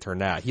scan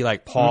turn out?" He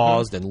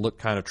paused and looked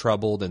kind of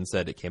troubled and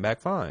said, "It came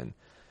back fine."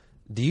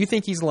 Do you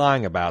think he's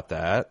lying about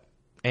that?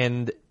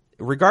 And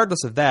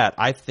regardless of that,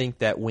 I think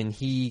that when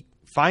he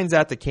finds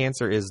out the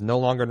cancer is no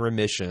longer in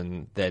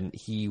remission, then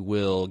he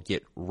will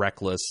get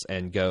reckless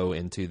and go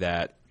into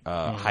that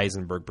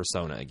Heisenberg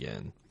persona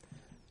again.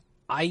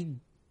 I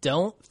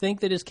don't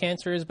think that his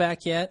cancer is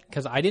back yet,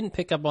 because I didn't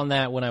pick up on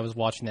that when I was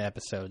watching the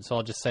episode. So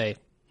I'll just say,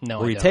 no,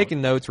 Were you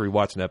taking notes or were you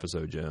watching the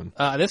episode, Jim?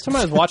 This time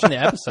I was watching the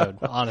episode,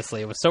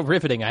 honestly. It was so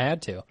riveting I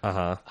had to.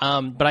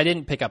 Uh-huh. But I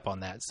didn't pick up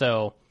on that.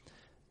 So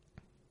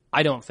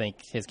I don't think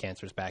his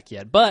cancer's back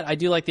yet. But I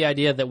do like the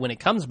idea that when it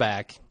comes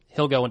back,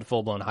 he'll go into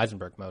full-blown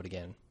Heisenberg mode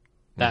again.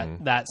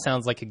 That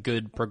sounds like a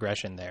good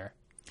progression there.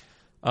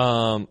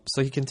 So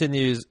he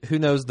continues, who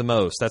knows the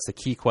most? That's the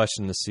key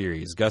question in the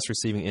series. Gus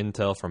receiving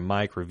intel from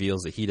Mike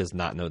reveals that he does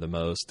not know the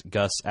most.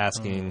 Gus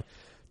asking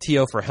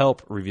Tio for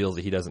help reveals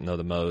that he doesn't know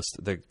the most.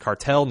 The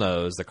cartel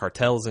knows. The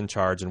cartel is in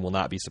charge and will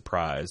not be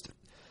surprised.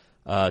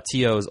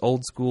 Tio's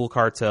old school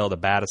cartel, the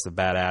baddest of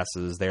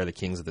badasses. They are the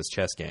kings of this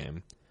chess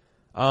game.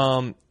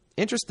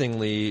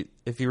 Interestingly,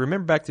 if you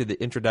remember back to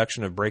the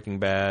introduction of Breaking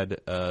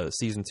Bad,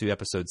 season 2,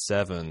 episode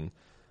 7,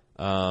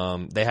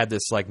 they had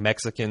this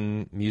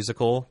Mexican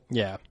musical.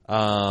 Yeah.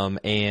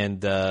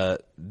 And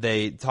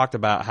they talked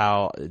about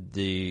how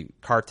the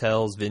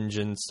cartel's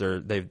vengeance,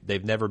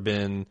 they've never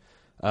been,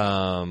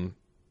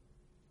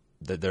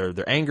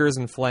 their anger is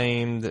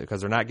inflamed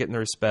because they're not getting the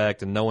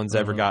respect, and no one's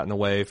ever gotten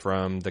away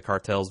from the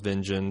cartel's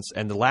vengeance.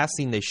 And the last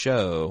scene they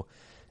show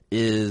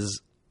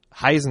is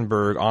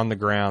Heisenberg on the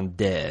ground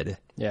dead.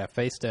 Yeah,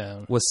 face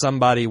down. With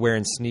somebody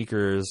wearing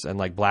sneakers and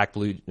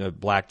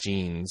black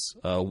jeans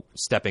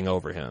stepping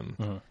over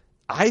him.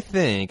 I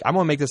think, I'm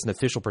going to make this an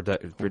official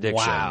prediction.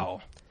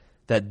 Wow.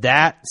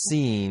 that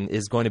scene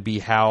is going to be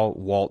how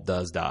Walt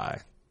does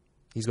die.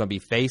 He's going to be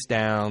face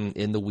down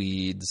in the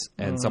weeds,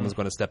 and someone's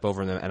going to step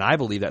over them, and I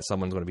believe that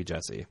someone's going to be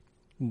Jesse.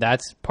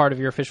 That's part of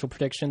your official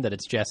prediction, that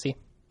it's Jesse?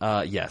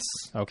 Yes.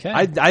 Okay.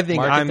 I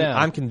think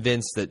I'm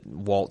convinced that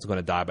Walt's going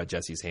to die by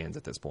Jesse's hands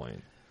at this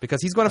point,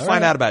 because he's going to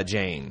find out about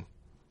Jane.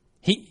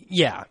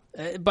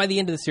 By the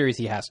end of the series,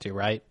 he has to,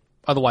 right?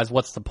 Otherwise,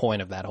 what's the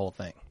point of that whole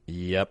thing?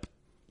 Yep.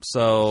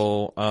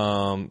 So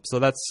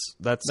that's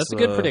a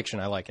good prediction.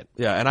 I like it.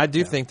 Yeah, and I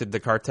do think that the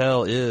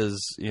cartel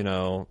is,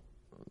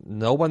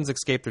 no one's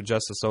escaped their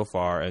justice so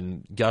far,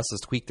 and Gus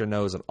has tweaked their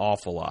nose an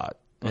awful lot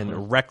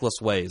in reckless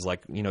ways,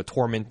 like,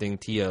 tormenting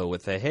Tio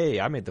with hey,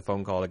 I made the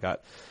phone call that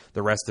got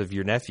the rest of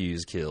your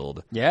nephews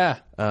killed. Yeah.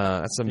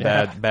 That's some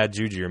bad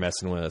juju you're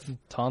messing with.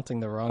 Taunting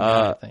the wrong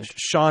guy, I think.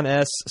 Sean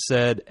S.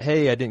 said,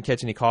 hey, I didn't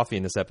catch any coffee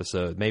in this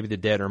episode. Maybe the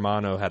dead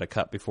Hermano had a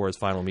cup before his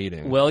final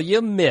meeting. Well,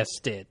 you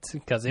missed it,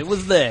 because it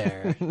was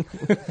there.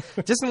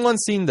 Just in one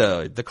scene,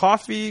 though. The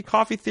coffee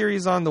theory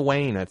is on the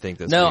wane, I think,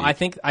 this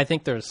week. I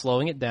think they're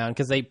slowing it down,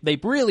 because they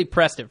really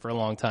pressed it for a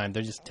long time.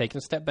 They're just taking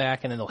a step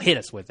back, and then they'll hit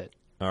us with it.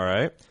 All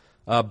right.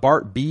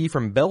 Bart B.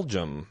 from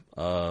Belgium,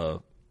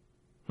 who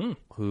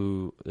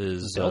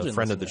is a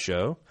friend of the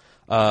show.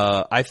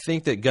 I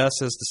think that Gus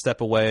has to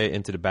step away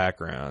into the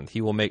background.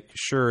 He will make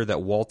sure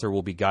that Walter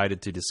will be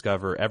guided to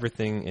discover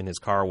everything in his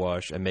car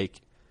wash and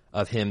make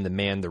of him the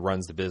man that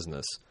runs the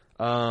business.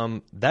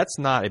 That's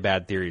not a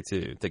bad theory,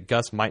 too. That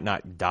Gus might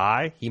not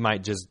die. He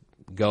might just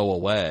go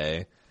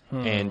away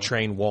and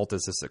train Walt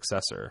as his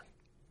successor.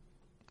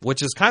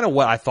 Which is kind of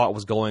what I thought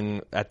was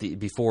going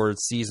before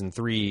season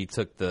 3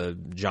 took the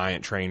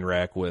giant train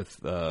wreck with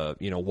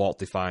Walt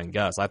defying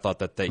Gus. I thought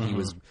that he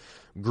was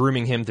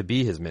grooming him to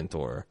be his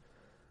mentor.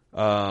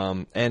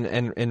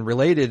 And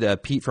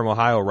related, Pete from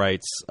Ohio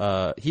writes,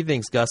 he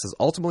thinks Gus is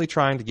ultimately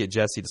trying to get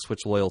Jesse to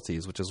switch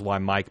loyalties, which is why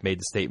Mike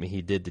made the statement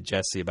he did to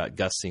Jesse about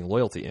Gus seeing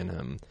loyalty in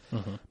him,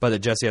 but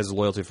that Jesse has a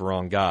loyalty for the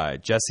wrong guy.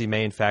 Jesse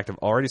may, in fact, have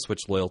already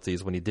switched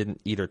loyalties when he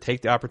didn't either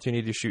take the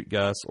opportunity to shoot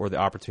Gus or the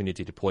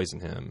opportunity to poison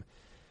him.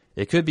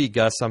 It could be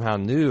Gus somehow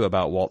knew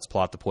about Walt's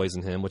plot to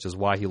poison him, which is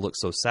why he looked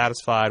so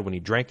satisfied when he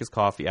drank his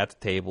coffee at the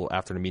table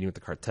after the meeting with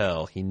the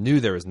cartel. He knew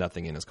there was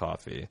nothing in his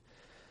coffee.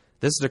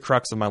 This is the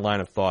crux of my line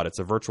of thought. It's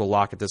a virtual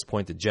lock at this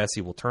point that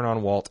Jesse will turn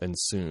on Walt, and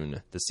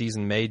soon. The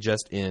season may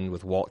just end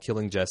with Walt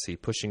killing Jesse,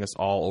 pushing us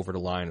all over the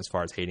line as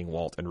far as hating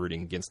Walt and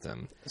rooting against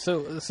him.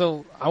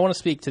 So I want to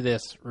speak to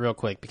this real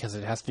quick because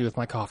it has to do with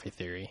my coffee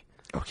theory.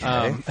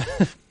 Okay.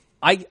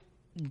 I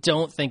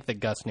don't think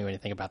that Gus knew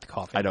anything about the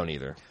coffee. I don't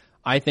either.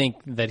 I think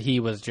that he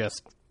was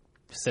just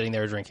sitting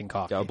there drinking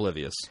coffee.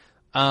 Oblivious.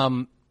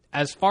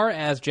 As far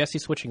as Jesse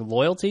switching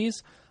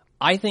loyalties,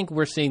 I think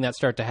we're seeing that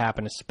start to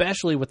happen,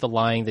 especially with the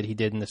lying that he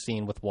did in the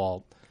scene with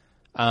Walt.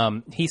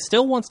 He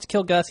still wants to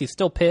kill Gus. He's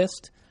still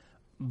pissed,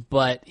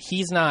 but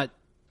he's not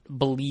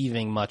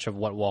believing much of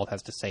what Walt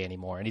has to say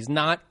anymore. And he's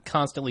not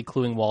constantly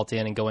cluing Walt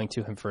in and going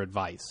to him for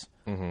advice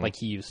like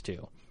he used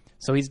to.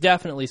 So he's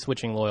definitely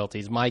switching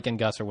loyalties. Mike and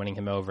Gus are winning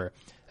him over.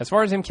 As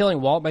far as him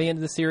killing Walt by the end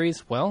of the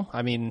series, well,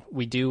 I mean,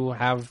 we do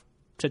have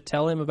to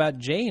tell him about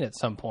Jane at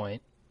some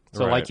point.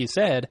 So like you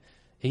said,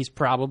 he's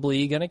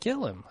probably going to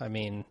kill him. I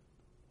mean,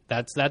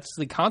 that's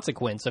the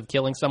consequence of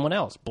killing someone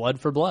else. Blood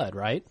for blood,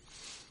 right?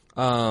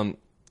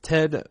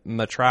 Ted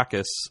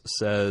Matrakis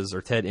says,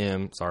 or Ted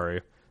M,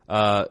 sorry,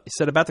 he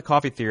said about the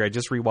coffee theory, I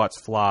just rewatched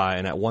Fly,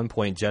 and at one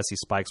point Jesse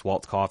spikes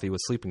Walt's coffee with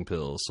sleeping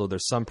pills. So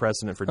there's some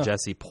precedent for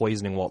Jesse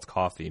poisoning Walt's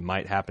coffee.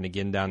 Might happen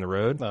again down the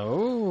road.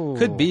 Oh.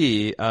 Could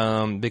be,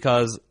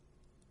 because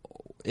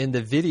in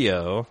the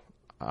video,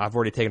 I've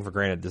already taken for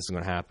granted this is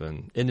going to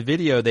happen. In the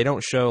video, they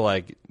don't show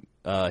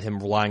him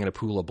lying in a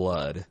pool of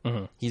blood.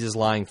 He's just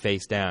lying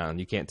face down.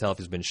 You can't tell if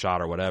he's been shot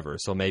or whatever.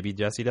 So maybe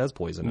Jesse does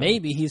poison him.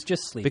 Maybe he's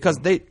just sleeping. Because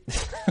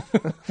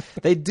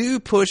they do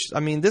push, I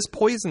mean, this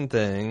poison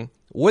thing,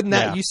 wouldn't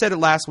that, you said it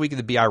last week,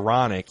 it'd be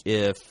ironic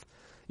if,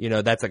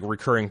 that's a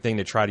recurring thing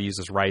to try to use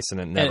this rice and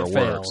it never works.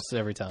 Fails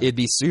every time. It'd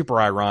be super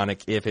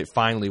ironic if it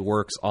finally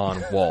works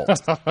on Walt.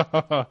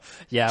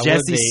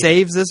 Jesse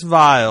saves this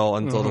vial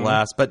until the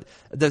last, but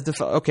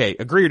okay,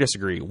 agree or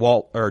disagree.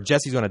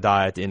 Jesse's going to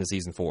die at the end of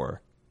season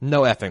 4.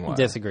 No effing way.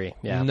 Disagree,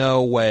 yeah.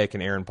 No way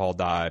can Aaron Paul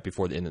die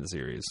before the end of the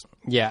series.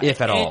 Yeah. If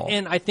at all.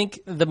 And I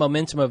think the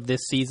momentum of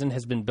this season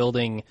has been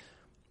building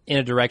in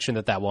a direction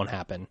that won't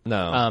happen.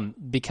 No.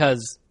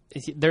 Because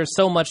there's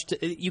so much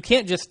you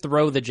can't just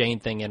throw the Jane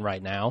thing in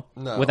right now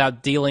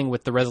without dealing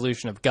with the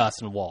resolution of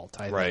Gus and Walt,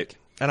 I think.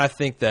 And I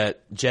think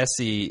that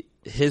Jesse,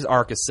 his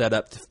arc is set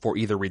up for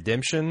either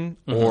redemption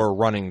or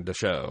running the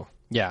show.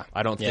 Yeah.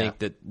 I don't think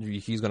that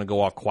he's going to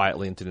go off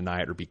quietly into the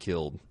night or be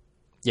killed.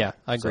 Yeah,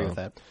 I agree with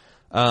that.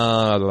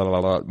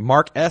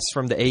 Mark S.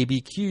 from the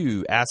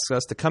ABQ asks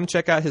us to come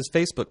check out his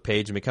Facebook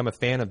page and become a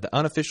fan of the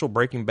unofficial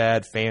Breaking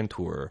Bad fan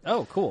tour.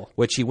 Oh, cool.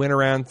 Which he went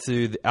around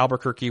to the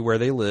Albuquerque where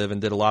they live and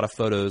did a lot of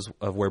photos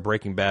of where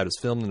Breaking Bad was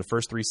filmed in the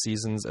first 3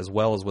 seasons, as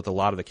well as with a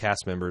lot of the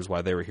cast members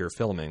while they were here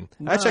filming.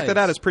 Nice. I checked that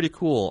out. It's pretty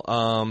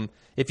cool.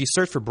 If you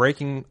search for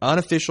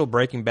unofficial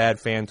Breaking Bad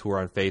fan tour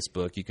on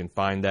Facebook, you can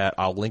find that.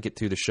 I'll link it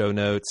to the show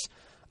notes.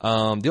 The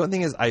only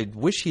thing is, I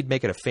wish he'd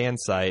make it a fan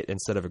site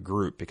instead of a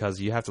group, because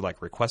you have to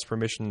request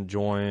permission to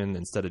join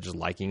instead of just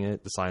liking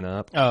it to sign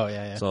up. Oh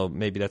yeah. So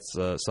maybe that's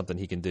something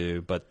he can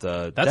do. But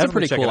that's a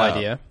pretty cool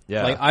idea.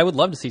 Yeah, I would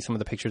love to see some of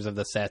the pictures of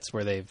the sets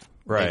where they've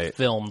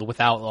filmed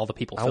without all the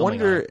people. I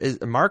wonder,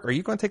 Mark, are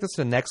you going to take this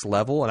to the next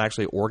level and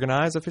actually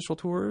organize official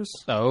tours?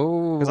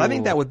 Oh, because I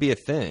think that would be a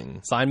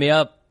thing. Sign me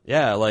up.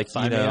 Yeah,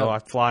 I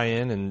fly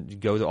in and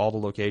go to all the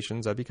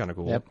locations. That'd be kind of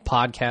cool. Yep,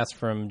 podcast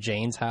from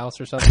Jane's house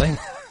or something.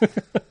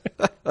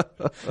 I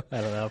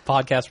don't know.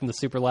 Podcast from the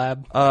Super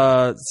Lab.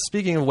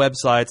 Speaking of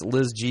websites,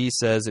 Liz G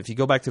says if you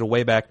go back to the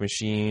Wayback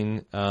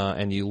Machine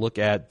and you look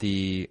at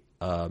the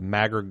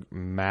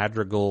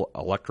Madrigal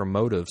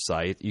Electromotive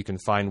site, you can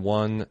find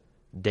one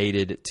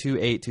dated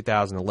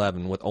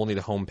 2/8/2011 with only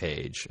the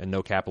homepage and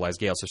no capitalized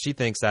Gale. So she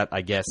thinks that,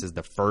 I guess, is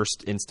the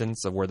first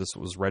instance of where this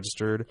was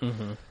registered.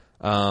 Mm-hmm.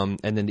 And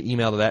then the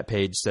email to that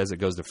page says it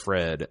goes to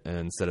Fred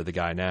instead of the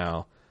guy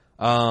now.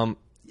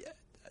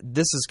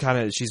 This is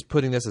she's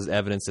putting this as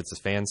evidence it's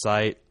a fan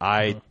site.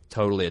 I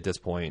totally at this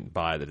point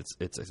buy that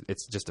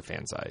it's just a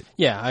fan site.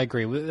 Yeah, I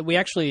agree.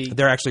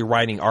 They're actually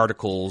writing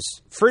articles,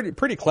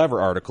 pretty clever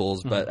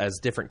articles, but as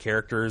different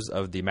characters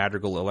of the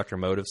Madrigal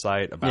Electromotive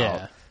site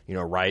about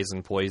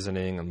Ryzen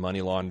poisoning and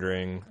money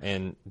laundering,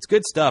 and it's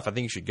good stuff. I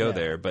think you should go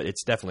there, but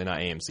it's definitely not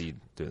AMC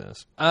doing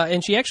this.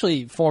 And she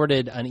actually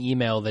forwarded an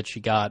email that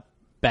she got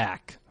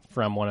back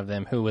from one of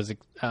them who was I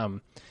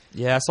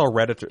saw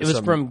Reddit. It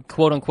was from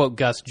quote unquote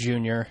Gus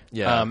Jr.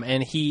 Yeah,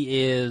 and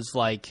he is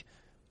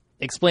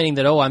explaining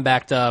that I'm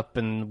backed up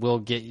and we'll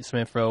get some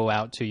info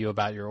out to you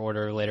about your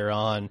order later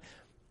on.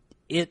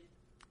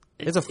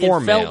 It's a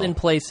form. It felt in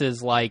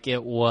places like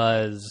it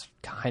was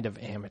kind of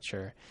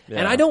amateur,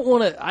 and I don't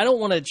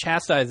want to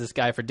chastise this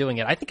guy for doing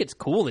it. I think it's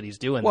cool that he's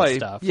doing this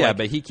stuff. Yeah,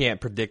 but he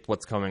can't predict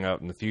what's coming out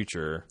in the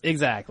future.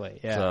 Exactly.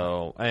 Yeah.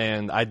 So,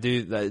 and I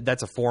do.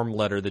 That's a form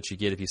letter that you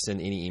get if you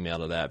send any email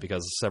to that,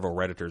 because several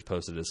Redditors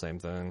posted the same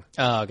thing.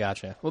 Oh,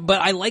 gotcha. Well,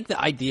 but I like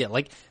the idea.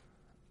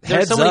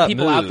 There's so many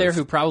people out there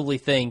who probably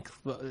think,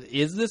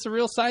 is this a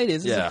real site?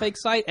 Is this a fake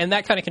site? And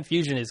that kind of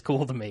confusion is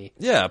cool to me.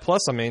 Yeah,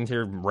 plus,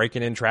 you're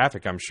raking in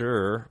traffic, I'm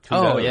sure.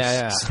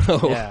 Yeah.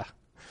 So, yeah.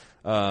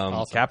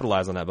 Awesome.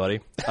 Capitalize on that,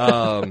 buddy.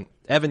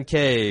 Evan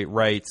K.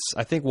 writes,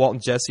 I think Walt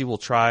and Jesse will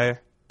try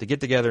to get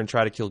together and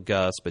try to kill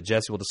Gus, but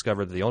Jesse will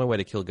discover that the only way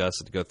to kill Gus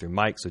is to go through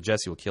Mike, so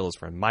Jesse will kill his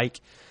friend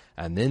Mike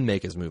and then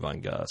make his move on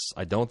Gus.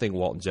 I don't think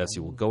Walt and Jesse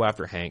will go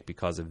after Hank,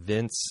 because if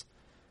Vince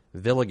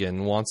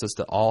Villigan wants us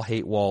to all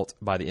hate Walt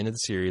by the end of the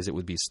series, it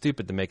would be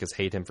stupid to make us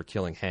hate him for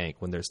killing Hank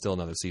when there's still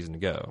another season to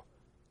go.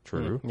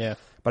 True. Yeah.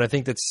 But I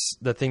think that's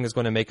the thing that's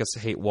going to make us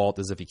hate Walt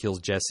is if he kills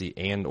Jesse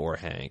and or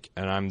Hank.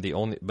 And am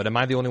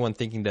I the only one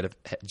thinking that if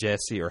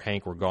Jesse or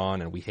Hank were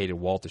gone and we hated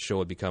Walt, the show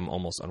would become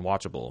almost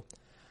unwatchable?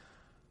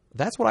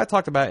 That's what I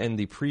talked about in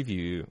the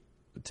preview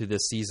to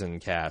this season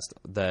cast,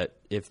 that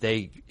if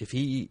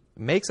he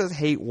makes us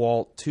hate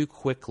Walt too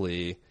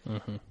quickly,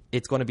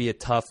 it's going to be a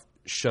tough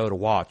show to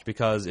watch,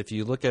 because if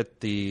you look at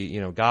the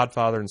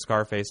Godfather and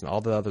Scarface and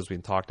all the others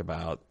we've talked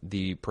about,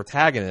 the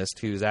protagonist,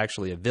 who's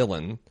actually a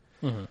villain,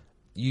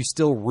 you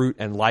still root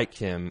and like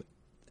him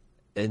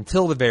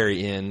until the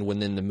very end, when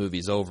then the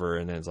movie's over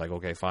and then it's like,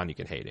 okay, fine, you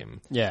can hate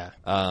him. Yeah.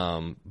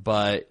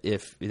 But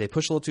if they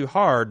push a little too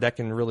hard, that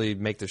can really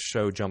make the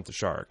show jump the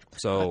shark.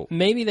 So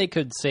maybe they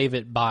could save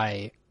it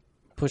by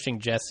pushing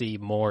Jesse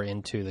more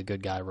into the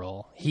good guy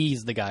role.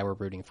 He's the guy we're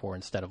rooting for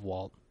instead of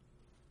Walt.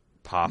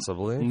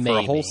 Possibly. Maybe. For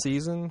a whole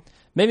season?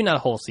 Maybe not a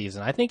whole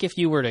season. I think if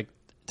you were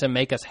to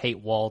make us hate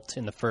Walt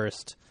in the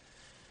first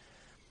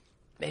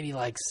maybe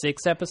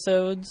 6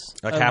 episodes.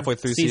 Halfway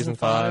through season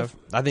 5.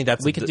 I think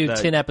we could do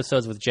 10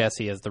 episodes with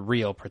Jesse as the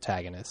real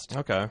protagonist.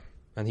 Okay.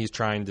 And he's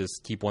trying to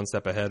keep one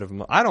step ahead of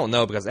him. I don't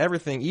know, because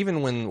everything,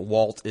 even when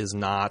Walt is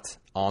not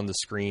on the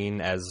screen,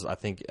 as I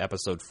think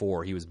episode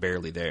 4, he was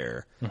barely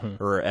there,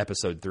 or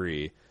episode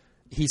 3,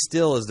 he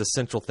still is the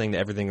central thing that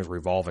everything is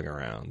revolving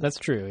around. That's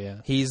true,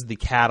 yeah. He's the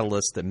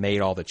catalyst that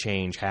made all the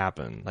change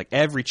happen.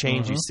 Every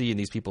change you see in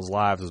these people's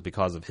lives is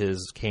because of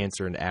his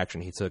cancer and the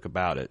action he took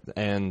about it.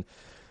 And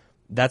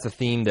that's a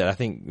theme that I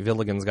think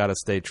Villigan's got to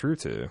stay true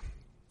to.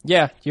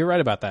 Yeah, you're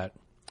right about that.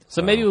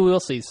 So maybe we will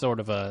see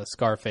sort of a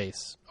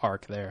Scarface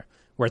arc there,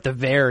 where at the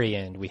very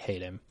end we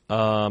hate him.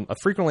 A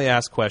frequently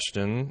asked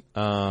question,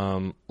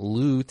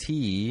 Lou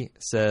T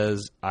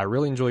says, I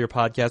really enjoy your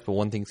podcast, but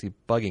one thing keeps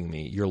bugging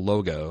me, your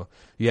logo.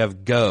 You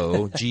have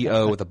Go,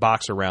 G-O, with a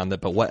box around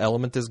it, but what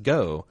element is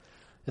Go?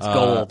 It's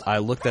gold. I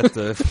looked at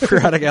the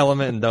periodic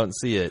element and don't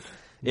see it.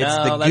 It's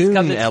the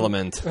goon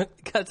element.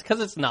 It's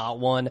because it's not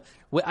one.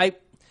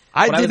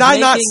 Did I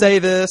not say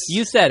this?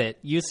 You said it.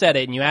 You said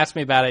it, and you asked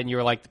me about it, and you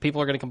were like, the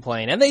people are going to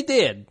complain. And they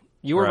did.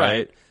 You were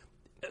right.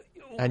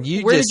 And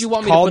you Where just did you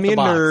want me called to put me a the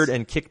box? nerd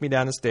and kicked me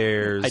down the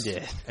stairs. I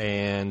did.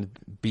 And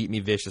beat me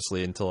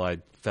viciously until I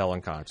fell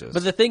unconscious.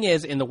 But the thing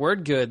is, in the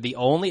word good, the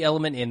only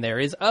element in there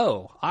is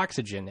O,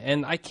 oxygen.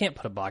 And I can't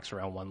put a box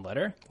around one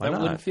letter. Why That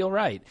not? wouldn't feel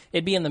right.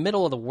 It'd be in the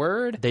middle of the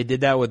word. They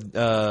did that with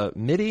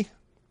MIDI.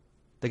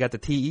 They got the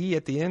TE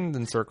at the end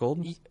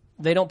encircled.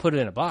 They don't put it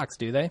in a box,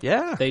 do they?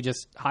 Yeah. They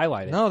just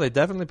highlight it. No, they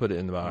definitely put it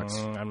in the box.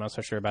 I'm not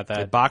so sure about They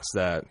that. box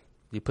that.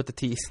 You put the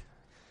T.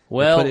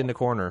 Well, Put it in the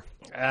corner.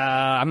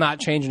 I'm not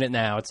changing it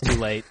now. It's too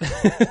late.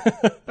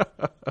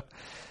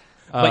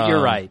 But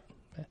you're right.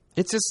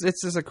 It's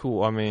just a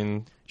cool. I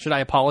mean, Should I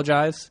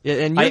apologize? yeah,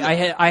 and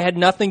I had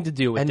nothing to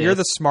do with and this. you're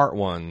the smart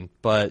one,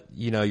 but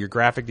your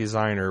graphic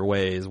designer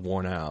way is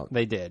worn out.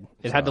 They did.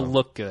 It had to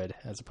look good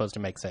as opposed to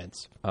make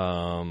sense.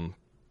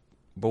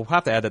 But we'll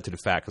have to add that to the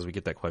fact because we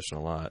get that question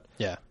a lot.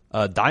 Yeah.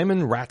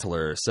 Diamond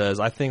Rattler says,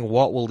 I think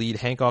Walt will lead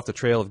Hank off the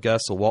trail of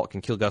Gus so Walt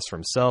can kill Gus for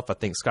himself. I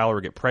think Skylar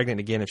will get pregnant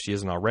again if she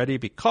isn't already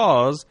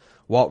because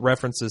Walt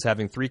references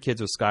having 3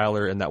 kids with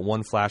Skylar in that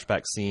one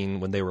flashback scene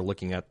when they were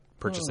looking at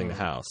purchasing the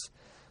house.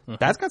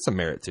 That's got some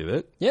merit to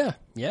it.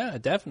 Yeah,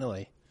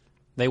 definitely.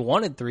 They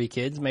wanted 3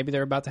 kids. Maybe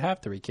they're about to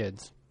have 3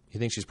 kids. You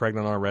think she's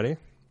pregnant already?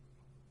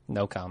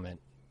 No comment.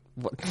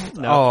 What?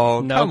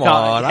 No, come comment.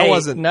 on. Hey, I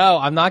wasn't. No,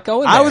 I'm not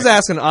going there. I was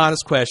asking an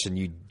honest question,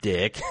 you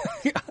dick.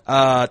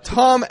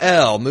 Tom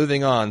L.,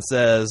 moving on,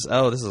 says,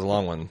 oh, this is a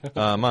long one. I'm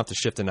going to have to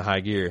shift into high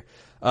gear.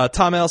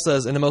 Tom L.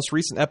 says, in the most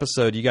recent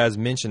episode, you guys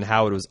mentioned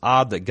how it was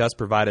odd that Gus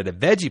provided a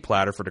veggie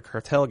platter for the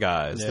cartel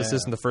guys. Yeah. This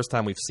isn't the first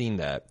time we've seen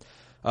that.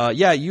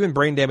 You and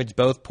Brain Damage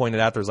both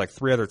pointed out there's like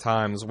 3 other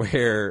times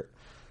where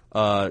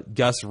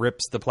Gus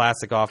rips the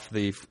plastic off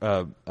the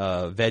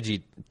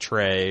veggie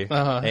tray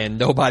and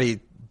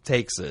nobody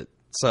takes it.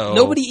 So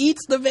Nobody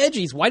eats the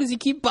veggies. Why does he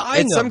keep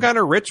buying it's them? some kind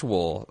of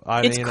ritual.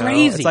 It's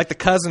crazy. It's like the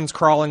cousins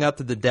crawling up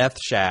to the death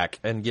shack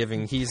and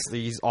giving.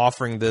 He's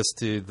offering this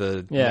to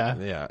the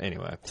yeah.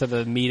 Anyway, to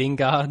the meeting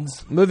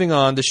gods. moving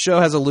on. The show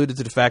has alluded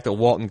to the fact that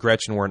Walt and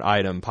Gretchen were an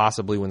item,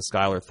 possibly when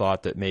Skylar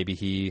thought that maybe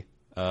he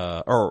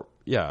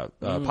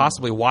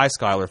possibly why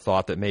Skylar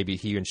thought that maybe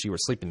he and she were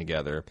sleeping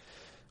together,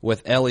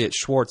 with Elliot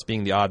Schwartz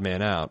being the odd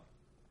man out.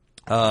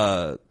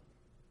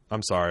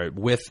 I'm sorry,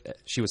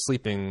 she was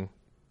sleeping.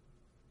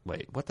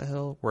 Wait, what the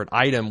hell? We're an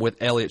item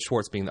with Elliot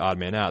Schwartz being the odd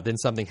man out. Then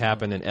something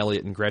happened and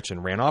Elliot and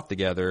Gretchen ran off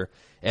together,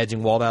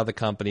 edging Walt out of the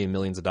company and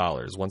millions of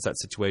dollars. Once that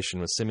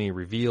situation was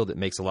semi-revealed, it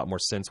makes a lot more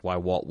sense why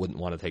Walt wouldn't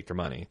want to take their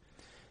money.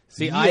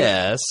 See,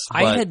 yes,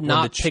 I had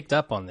not picked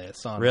up on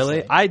this, honestly.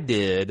 Really? I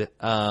did.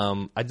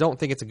 I don't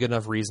think it's a good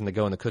enough reason to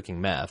go into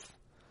cooking meth.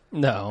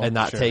 No. And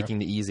not sure. taking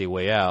the easy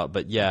way out.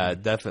 But yeah,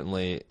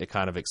 definitely it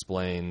kind of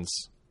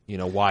explains,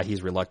 why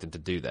he's reluctant to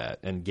do that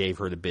and gave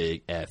her the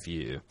big F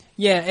you.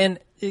 Yeah, and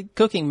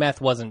cooking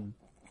meth wasn't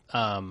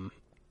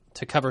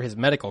to cover his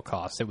medical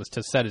costs. It was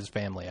to set his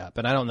family up.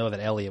 And I don't know that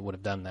Elliot would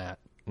have done that.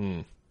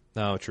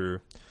 No,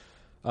 true.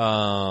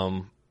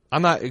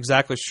 I'm not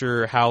exactly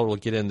sure how it will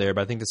get in there,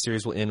 but I think the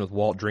series will end with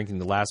Walt drinking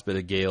the last bit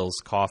of Gail's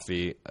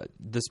coffee.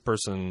 This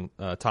person,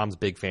 Tom's a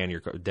big fan of your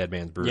Dead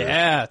Man's Brew.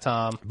 Yeah,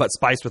 Tom. But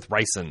spiced with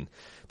ricin.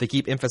 They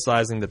keep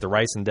emphasizing that the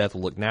ricin death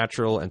will look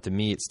natural, and to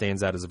me it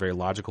stands out as a very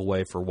logical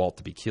way for Walt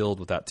to be killed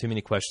without too many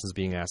questions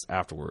being asked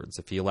afterwards.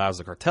 If he allows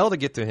the cartel to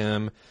get to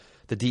him,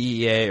 the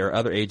DEA or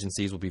other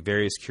agencies will be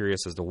very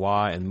curious as to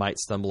why and might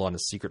stumble on a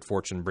secret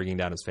fortune bringing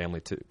down his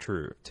family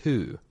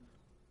too.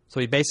 So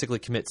he basically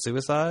commits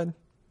suicide?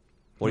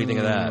 What do you think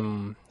of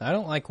that? I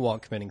don't like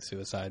Walt committing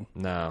suicide.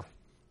 No.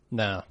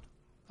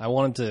 I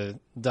want him to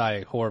die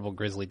a horrible,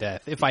 grisly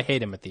death, if I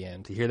hate him at the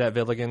end. Do you hear that,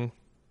 Villigan?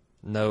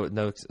 No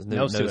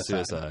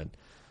suicide.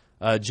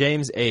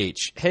 James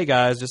H. Hey,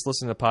 guys, just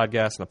listening to the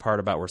podcast and the part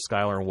about where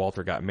Skylar and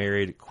Walter got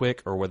married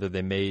quick or whether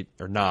they made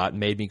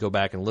me go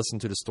back and listen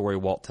to the story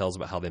Walt tells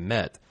about how they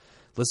met.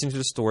 Listening to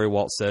the story,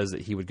 Walt says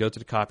that he would go to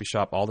the coffee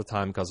shop all the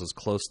time because it was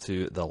close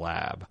to the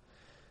lab.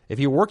 If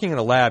he were working in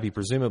a lab, he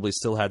presumably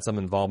still had some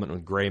involvement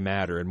with Gray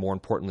Matter and, more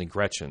importantly,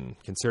 Gretchen.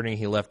 Considering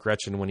he left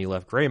Gretchen when he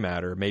left Gray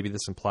Matter, maybe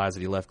this implies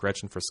that he left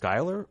Gretchen for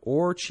Skylar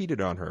or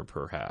cheated on her,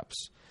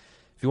 perhaps.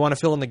 If you want to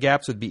fill in the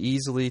gaps, it would be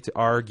easily to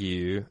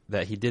argue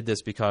that he did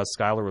this because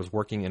Skylar was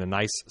working in a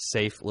nice,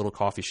 safe little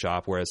coffee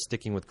shop, whereas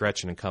sticking with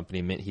Gretchen and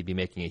company meant he'd be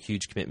making a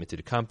huge commitment to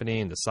the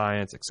company and to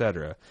science,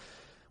 etc.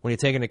 When you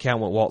take into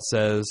account what Walt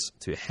says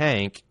to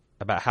Hank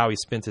about how he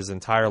spent his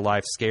entire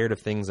life scared of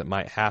things that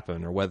might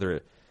happen or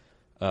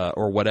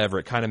whatever,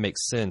 it kind of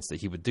makes sense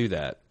that he would do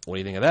that. What do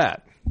you think of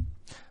that?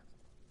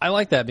 I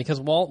like that because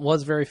Walt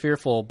was very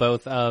fearful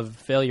both of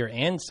failure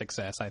and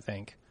success, I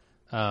think,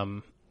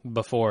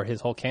 before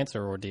his whole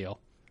cancer ordeal.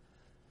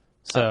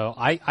 So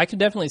I could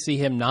definitely see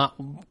him not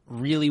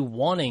really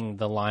wanting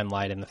the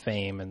limelight and the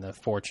fame and the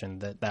fortune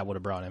that would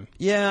have brought him.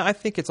 Yeah, I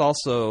think it's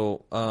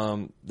also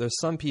there's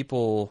some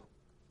people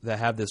that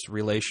have this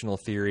relational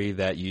theory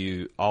that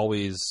you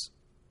always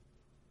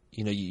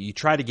you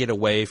try to get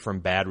away from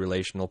bad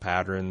relational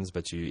patterns,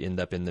 but you end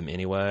up in them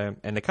anyway.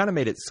 And they kind of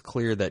made it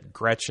clear that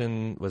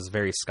Gretchen was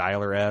very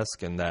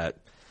Skyler-esque and that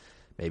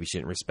maybe she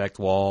didn't respect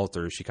Walt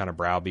or she kind of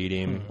browbeat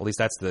him. Mm-hmm. At least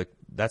that's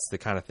the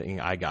kind of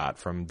thing I got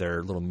from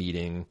their little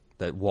meeting,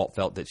 that Walt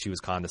felt that she was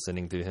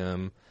condescending to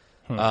him.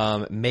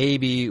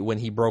 Maybe when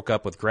he broke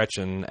up with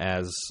Gretchen,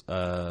 as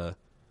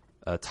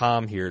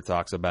Tom here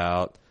talks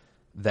about,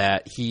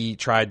 that he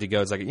tried to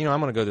go, it's like, I'm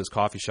going to go to this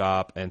coffee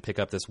shop and pick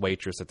up this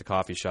waitress at the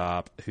coffee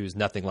shop who's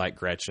nothing like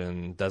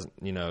Gretchen,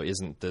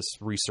 isn't this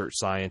research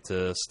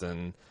scientist,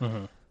 and,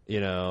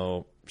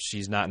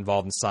 she's not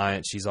involved in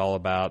science. She's all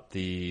about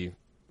the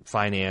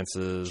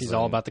finances. She's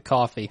all about the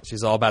coffee.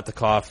 She's all about the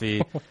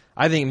coffee.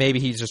 I think maybe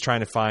he's just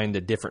trying to find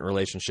a different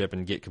relationship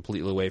and get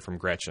completely away from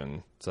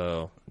Gretchen.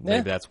 So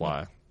maybe that's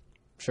why.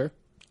 Sure.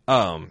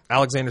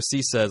 Alexander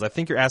C. says, I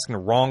think you're asking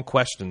the wrong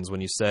questions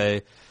when you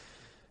say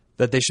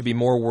that they should be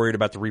more worried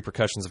about the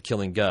repercussions of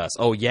killing Gus.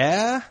 Oh,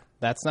 yeah?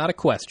 That's not a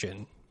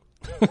question.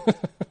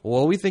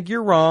 Well, we think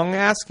you're wrong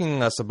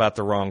asking us about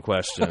the wrong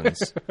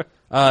questions.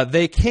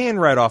 They can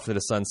ride off into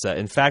the sunset.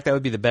 In fact, that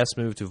would be the best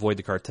move to avoid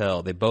the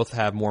cartel. They both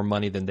have more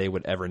money than they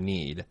would ever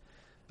need.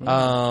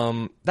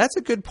 That's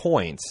a good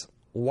point.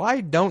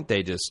 Why don't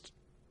they just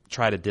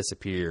try to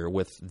disappear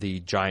with the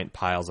giant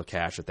piles of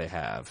cash that they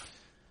have?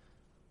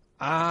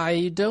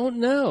 I don't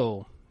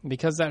know.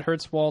 Because that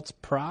hurts Walt's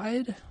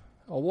pride?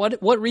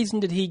 What reason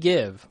did he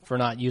give for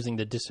not using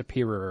the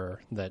disappearer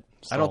that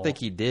Saul? I don't think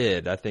he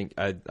did. I think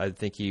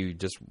he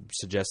just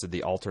suggested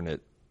the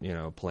alternate,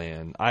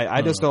 plan.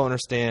 I just don't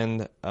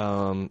understand.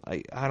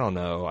 I don't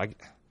know.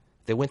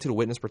 They went to the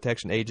Witness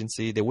Protection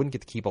Agency. They wouldn't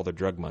get to keep all their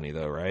drug money,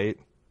 though, right?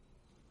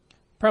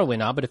 Probably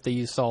not. But if they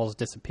use Saul's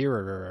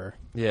disappearer,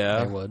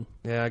 they would.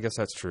 Yeah, I guess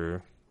that's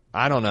true.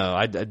 I don't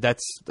know.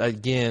 That's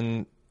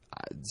again.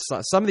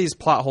 Some of these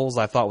plot holes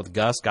I thought with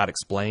Gus got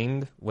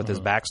explained with his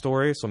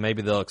backstory, so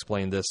maybe they'll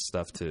explain this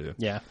stuff too.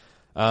 Yeah.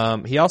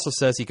 He also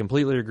says he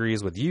completely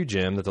agrees with you,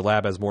 Jim, that the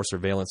lab has more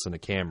surveillance than the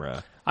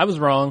camera. I was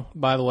wrong,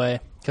 by the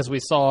way, because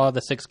we saw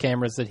the 6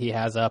 cameras that he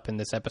has up in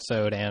this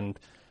episode, and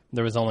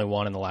there was only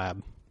one in the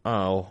lab.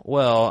 Oh,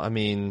 well, I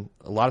mean,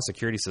 a lot of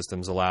security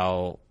systems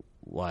allow,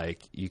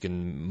 like, you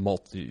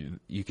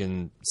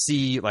can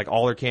see, like,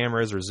 all their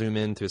cameras or zoom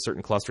into a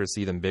certain cluster to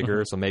see them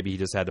bigger, so maybe he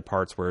just had the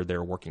parts where they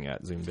were working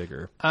at zoom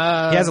bigger. He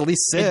has at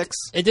least 6.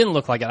 It didn't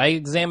look like it. I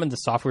examined the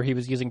software he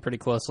was using pretty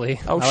closely.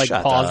 Oh, I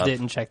paused up. it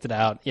and checked it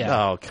out. Yeah.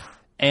 Oh, God.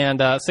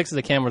 And 6 of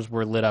the cameras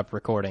were lit up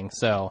recording,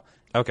 so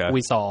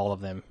we saw all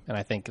of them, and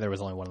I think there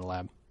was only one in the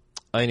lab.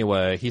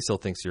 Anyway, he still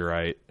thinks you're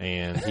right,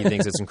 and he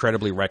thinks it's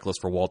incredibly reckless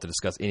for Walt to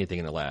discuss anything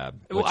in the lab.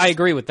 Well, I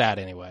agree with that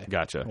anyway.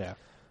 Gotcha.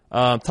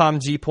 Yeah. Tom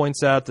G.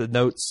 points out the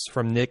notes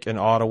from Nick in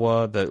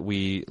Ottawa that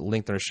we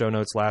linked in our show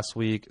notes last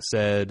week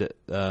said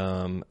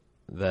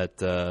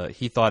that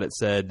he thought it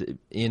said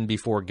in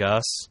before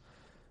Gus,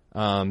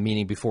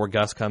 meaning before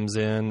Gus comes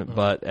in,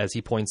 but as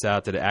he points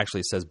out that it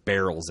actually says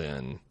barrels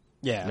in.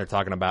 Yeah. And they're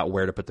talking about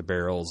where to put the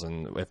barrels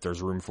and if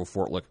there's room for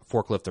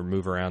forklift to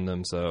move around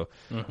them. So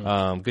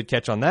good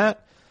catch on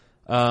that.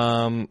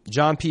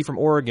 John P. from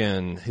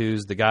Oregon,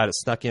 who's the guy that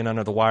snuck in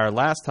under the wire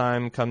last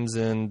time, comes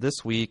in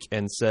this week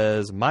and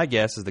says, my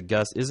guess is that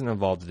Gus isn't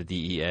involved with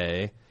the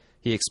DEA.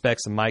 He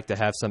expects Mike to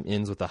have some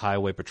ins with the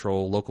Highway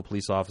Patrol, local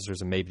police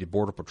officers, and maybe the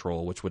Border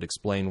Patrol, which would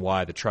explain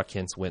why the truck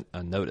hints went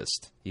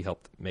unnoticed. He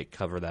helped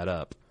cover that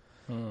up.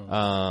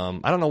 I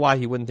don't know why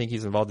he wouldn't think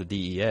he's involved with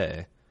the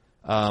DEA.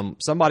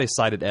 Somebody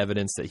cited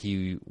evidence that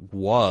he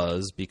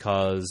was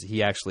because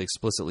he actually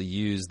explicitly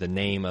used the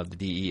name of the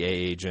DEA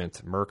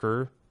agent,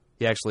 Merker.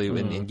 He actually,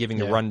 in giving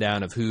the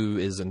rundown of who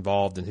is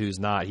involved and who's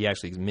not, he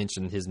actually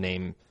mentioned his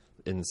name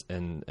in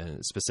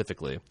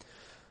specifically.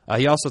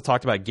 He also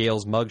talked about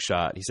Gale's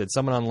mugshot. He said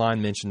someone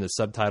online mentioned the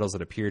subtitles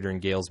that appear during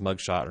Gale's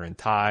mugshot are in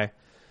Thai.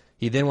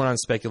 He then went on to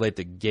speculate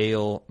that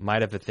Gale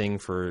might have a thing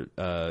for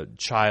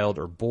child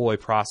or boy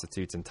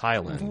prostitutes in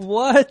Thailand.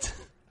 What?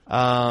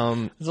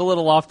 It's a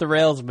little off the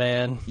rails,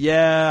 man.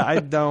 Yeah,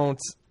 I don't.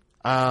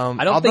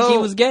 I don't think he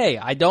was gay.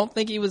 I don't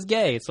think he was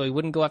gay, so he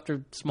wouldn't go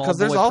after small boy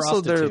prostitutes. Because there's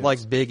also they're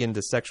like big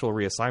into sexual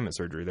reassignment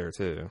surgery there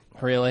too.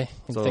 Really?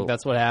 You think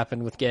that's what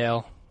happened with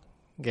Gale?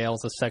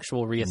 Gale's a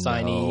sexual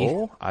reassignee.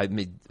 No, I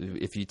mean,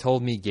 if you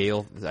told me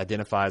Gale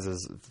identifies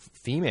as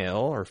female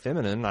or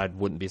feminine, I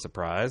wouldn't be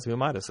surprised. Who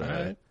am I to say?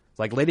 Right.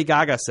 Like Lady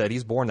Gaga said,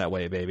 he's born that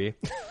way, baby.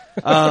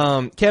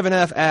 Kevin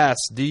F.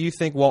 asks, do you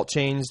think Walt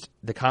changed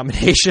the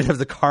combination of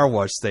the car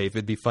wash safe?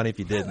 It'd be funny if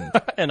he didn't.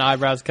 And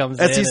Eyebrows comes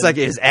in. He's like,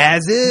 it's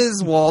as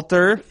is,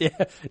 Walter.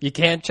 Yeah, you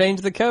can't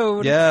change the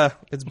code. Yeah,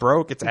 it's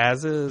broke. It's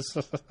as is.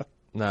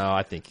 No,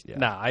 I think, yeah.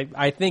 No,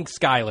 I think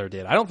Skyler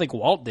did. I don't think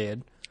Walt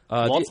did.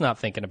 Walt's not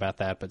thinking about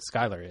that, but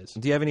Skyler is.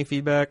 Do you have any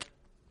feedback?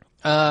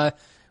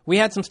 We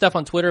had some stuff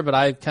on Twitter, but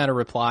I kind of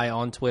reply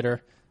on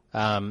Twitter.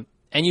 And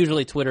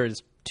usually Twitter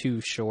is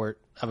too short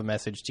of a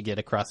message to get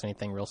across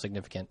anything real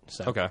significant.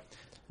 So okay.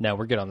 No,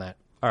 we're good on that.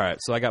 All right.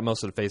 So I got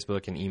most of the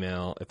Facebook and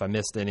email. If I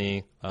missed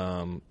any,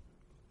 I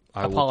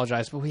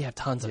apologize, but we have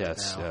tons of it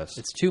now. Yes.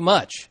 It's too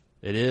much.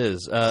 It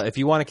is. If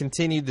you want to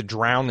continue the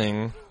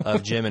drowning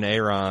of Jim and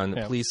Aaron,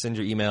 please send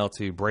your email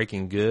to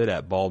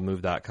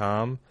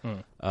breakinggood@baldmove.com.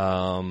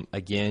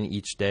 Again,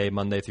 each day,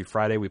 Monday through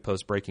Friday, we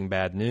post Breaking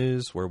Bad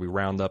news where we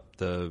round up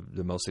the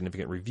most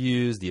significant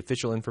reviews, the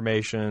official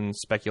information,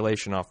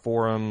 speculation off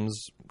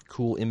forums,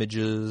 cool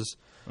images,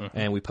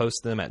 and we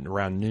post them at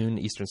around noon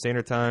Eastern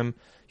Standard Time.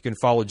 You can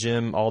follow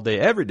Jim all day,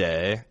 every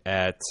day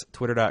at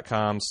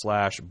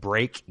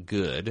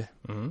twitter.com/breakgood.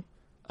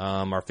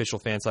 Our official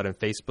fan site on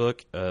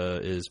Facebook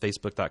is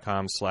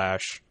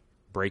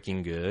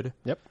facebook.com/breakinggood.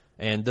 Yep.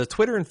 And the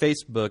Twitter and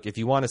Facebook, if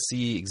you want to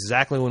see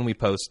exactly when we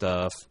post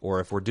stuff or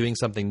if we're doing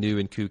something new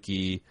and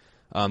kooky,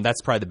 that's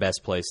probably the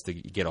best place to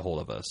get a hold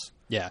of us.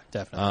 Yeah,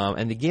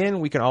 definitely. And again,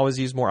 we can always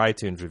use more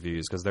iTunes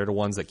reviews because they're the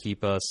ones that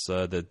keep us,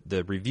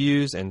 the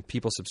reviews and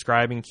people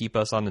subscribing keep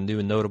us on the new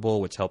and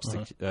notable, which helps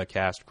the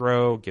cast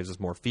grow, gives us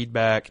more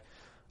feedback,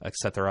 et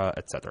cetera,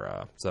 et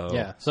cetera. So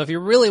if you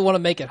really want to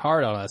make it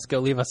hard on us, go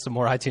leave us some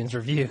more iTunes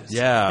reviews.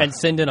 Yeah. And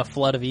send in a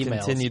flood of emails.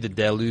 Continue the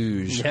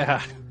deluge.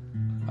 Yeah.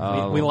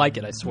 We like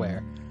it, I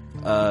swear.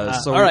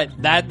 So all right,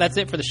 that's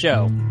it for the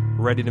show.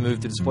 Ready to move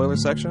to the spoiler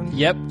section?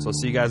 Yep. So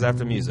see you guys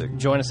after music.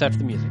 Join us after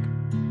the music.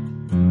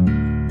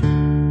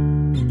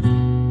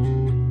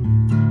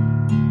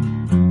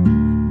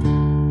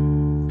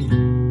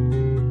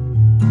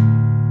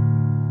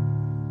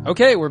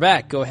 Okay, we're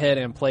back. Go ahead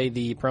and play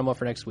the promo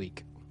for next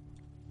week.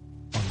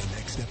 On the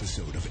next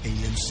episode of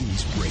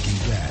AMC's Breaking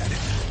Bad,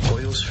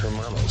 Pollos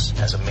Hermanos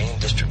has a main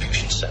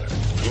distribution center.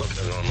 I'm looking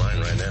at it online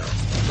right now.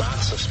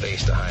 Lots of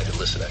space to hide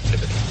illicit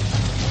activity.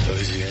 So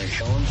is he going to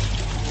kill him?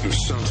 If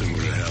something were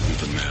to happen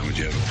to the man, would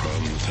you have a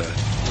problem with that?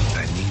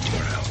 I need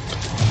your help.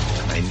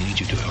 I need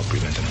you to help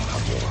prevent an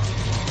all-out war.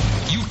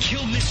 You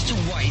kill Mr.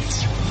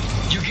 White,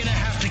 you're going to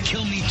have to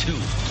kill me too.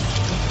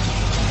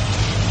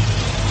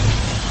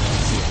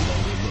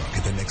 Look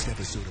at the next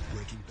episode of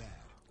Breaking Bad.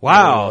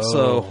 Wow.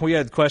 So we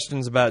had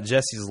questions about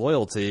Jesse's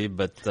loyalty,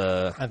 but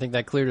I think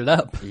that cleared it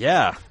up.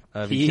 Yeah.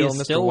 If you kill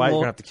Mr. White,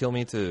 you're going to have to kill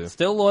me too.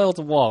 Still loyal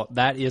to Walt.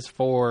 That is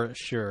for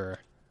sure.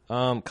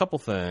 Couple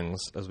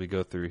things as we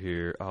go through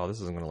here. Oh,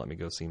 this isn't going to let me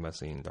go scene by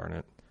scene, darn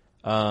it.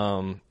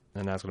 And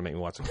now it's going to make me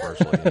watch a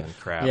commercial again.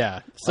 Crap. Yeah.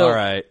 So, all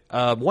right.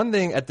 One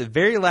thing, at the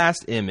very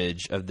last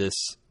image of this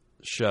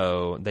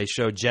show, they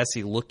show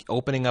Jesse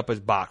opening up his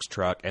box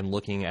truck and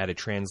looking at a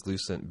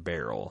translucent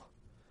barrel.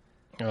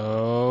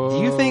 Oh. Do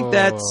you think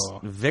that's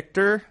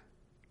Victor?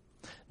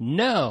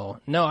 No,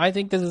 I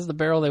think this is the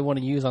barrel they want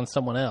to use on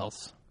someone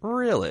else.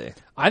 Really?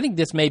 I think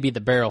this may be the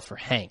barrel for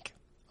Hank,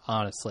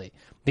 honestly.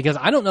 Because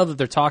I don't know that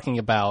they're talking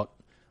about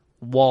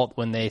Walt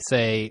when they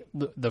say,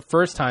 the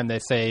first time they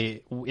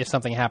say, if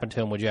something happened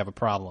to him, would you have a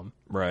problem?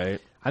 Right.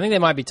 I think they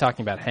might be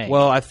talking about Hank.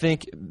 Well, I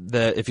think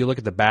that if you look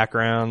at the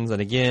backgrounds, and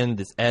again,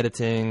 this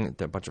editing,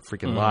 they're a bunch of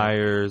freaking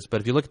liars,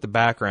 but if you look at the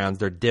backgrounds,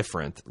 they're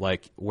different.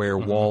 Like where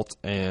Walt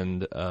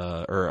and,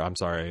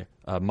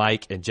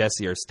 Mike and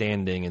Jesse are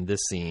standing in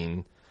this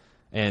scene,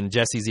 and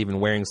Jesse's even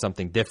wearing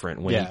something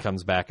different when he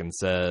comes back and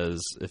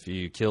says, if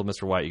you kill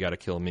Mr. White, you got to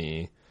kill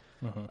me.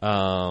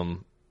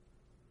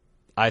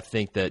 I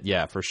think that,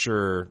 yeah, for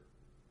sure,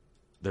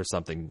 there's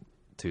something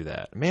to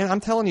that. Man, I'm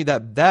telling you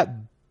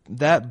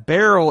that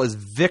barrel is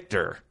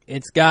Victor.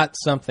 It's got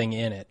something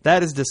in it.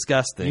 That is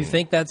disgusting. You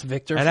think that's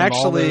Victor? And from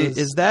actually, all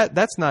those...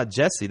 that's not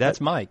Jesse. That's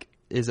Mike.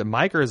 Is it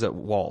Mike or is it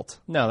Walt?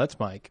 No, that's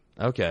Mike.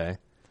 Okay.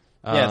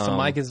 Yeah, so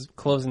Mike is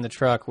closing the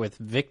truck with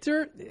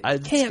Victor.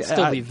 It can't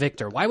still be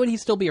Victor. Why would he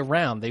still be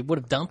around? They would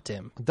have dumped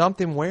him.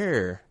 Dumped him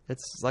where?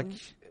 It's like...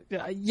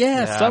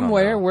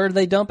 somewhere where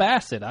they dump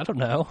acid. I don't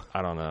know.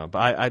 I don't know,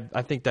 but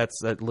I think that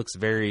looks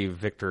very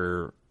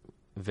Victor's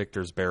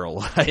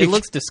barrel-like. It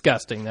looks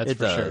disgusting. That's it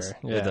for does. sure.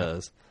 Yeah. It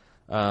does.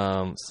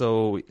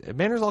 So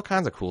man, there's all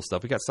kinds of cool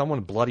stuff. We got someone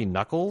with bloody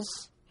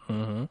knuckles.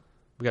 Mm-hmm.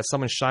 We got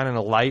someone shining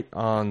a light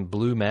on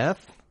blue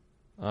meth.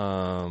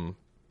 Yeah.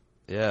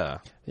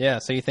 Yeah.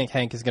 So you think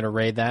Hank is going to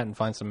raid that and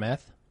find some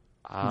meth?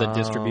 The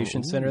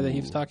distribution center that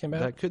he was talking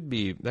about. That could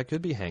be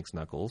Hank's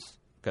knuckles.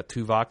 Got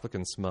Tuvok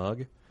looking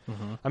smug.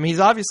 Mm-hmm. I mean,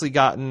 he's obviously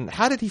gotten...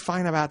 How did he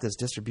find about this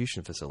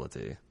distribution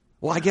facility?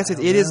 Well, I guess it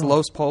is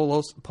Los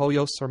Pollos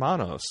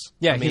Hermanos.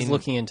 Yeah, he's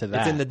looking into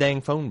that. It's in the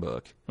dang phone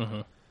book.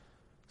 Mm-hmm.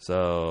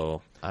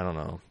 So, I don't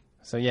know.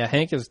 So, yeah,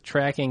 Hank is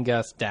tracking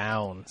Gus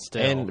down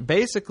still. And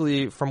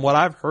basically, from what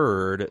I've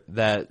heard,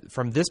 that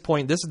from this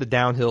point, this is the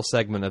downhill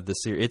segment of the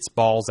series. It's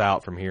balls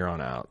out from here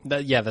on out.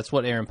 That's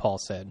what Aaron Paul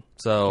said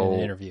in an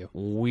interview.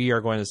 We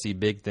are going to see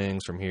big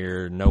things from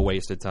here. No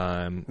wasted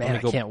time. Man, I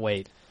can't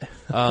wait.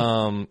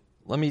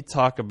 Let me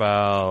talk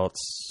about...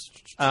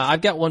 I've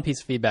got one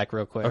piece of feedback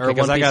real quick. Okay,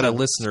 because I got a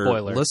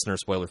spoiler. listener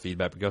spoiler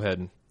feedback, but go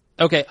ahead.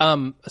 Okay,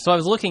 so I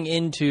was looking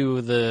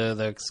into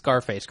the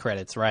Scarface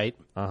credits, right,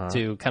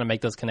 to kind of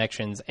make those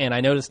connections, and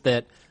I noticed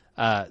that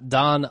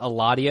Don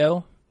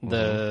Eladio,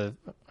 the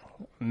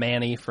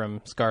Manny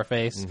from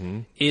Scarface,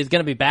 is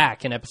going to be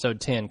back in episode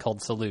 10 called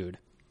Salud.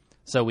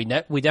 So we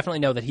definitely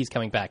know that he's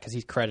coming back because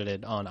he's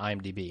credited on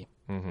IMDb.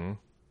 Mm-hmm.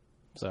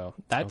 So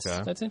that's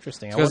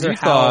interesting. Because you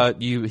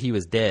thought he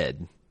was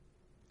dead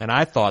And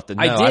I thought that,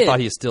 I thought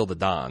he's still the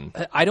Don.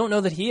 I don't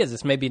know that he is.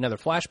 This may be another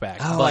flashback.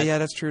 Oh, yeah,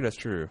 that's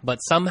true. But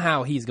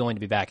somehow he's going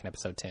to be back in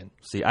episode 10.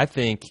 See, I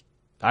think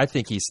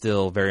he's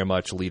still very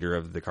much leader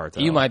of the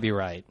cartel. You might be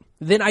right.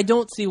 Then I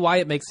don't see why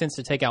it makes sense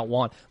to take out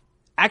Juan.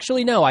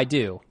 Actually, no, I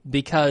do.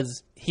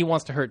 Because he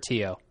wants to hurt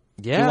Tio.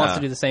 Yeah. He wants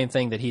to do the same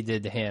thing that he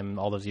did to him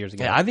all those years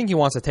ago. Yeah, I think he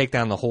wants to take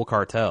down the whole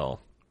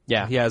cartel.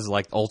 Yeah. He has,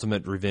 like,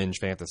 ultimate revenge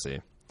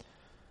fantasy.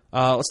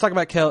 Let's talk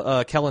about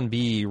Kellen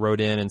B. wrote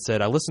in and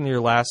said, I listened to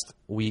your last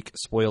week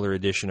spoiler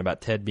edition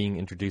about Ted being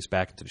introduced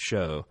back into the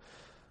show.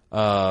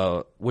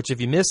 Which, if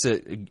you miss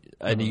it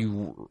and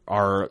you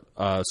are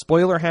a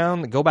spoiler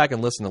hound, go back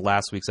and listen to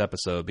last week's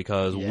episode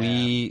because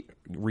we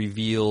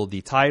reveal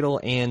the title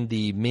and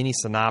the mini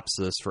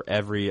synopsis for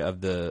every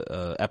of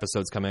the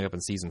episodes coming up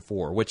in season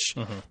 4, which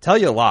tell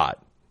you a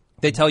lot.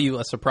 They tell you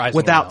a surprising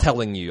without amount.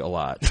 telling you a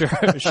lot.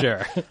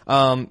 Sure.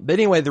 But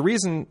anyway, the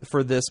reason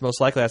for this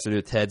most likely has to do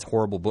with Ted's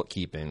horrible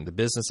bookkeeping. The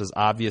business is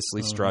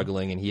obviously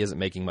struggling, and he isn't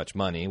making much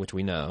money, which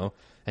we know.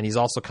 And he's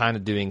also kind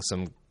of doing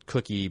some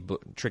tricky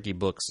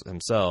books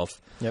himself.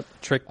 Yep,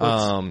 trick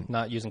books.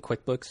 Not using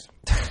QuickBooks.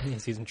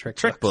 He's using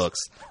trick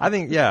books. I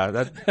think,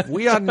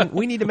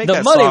 we need to make the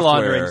that money software.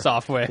 laundering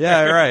software.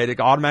 Yeah, right.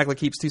 It automatically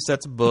keeps 2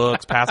 sets of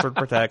books, password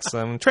protects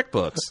them. Trick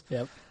books.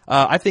 Yep.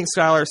 I think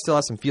Skylar still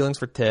has some feelings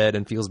for Ted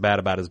and feels bad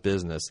about his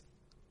business.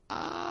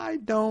 I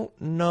don't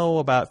know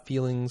about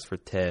feelings for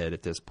Ted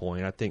at this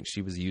point. I think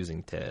she was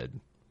using Ted.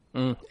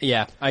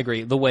 Yeah, I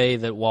agree. The way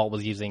that Walt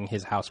was using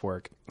his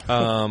housework.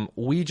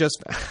 We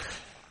just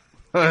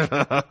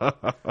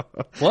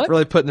What?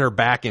 Really putting her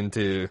back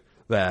into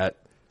that.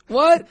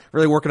 What?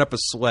 Really working up a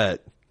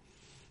sweat.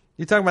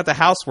 You're talking about the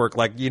housework,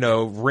 like,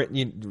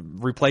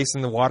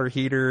 replacing the water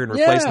heater and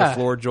replacing the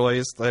floor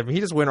joist. I mean,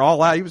 he just went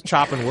all out. He was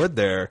chopping wood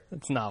there.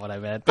 That's not what I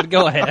meant, but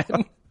go ahead.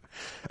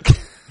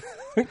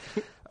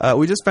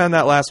 We just found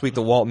out last week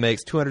that Walt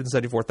makes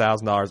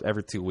 $274,000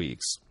 every 2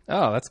 weeks.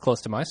 Oh, that's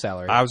close to my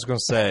salary. I was going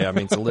to say, I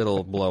mean, it's a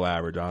little below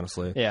average,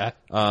 honestly. Yeah.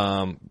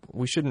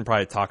 We shouldn't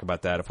probably talk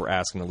about that if we're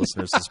asking the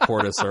listeners to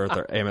support us or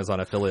their Amazon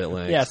affiliate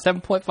links. Yeah,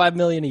 $7.5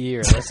 million a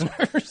year,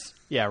 listeners.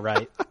 Yeah,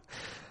 right.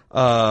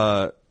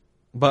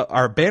 But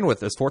our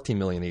bandwidth is $14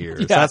 million a year.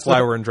 So that's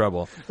why we're in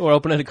trouble. We're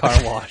opening a car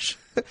wash.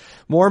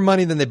 More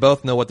money than they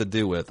both know what to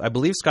do with. I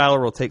believe Skylar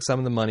will take some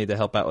of the money to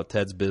help out with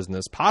Ted's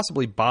business,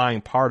 possibly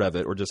buying part of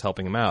it or just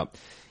helping him out.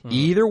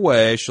 Either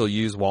way, she'll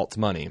use Walt's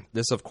money.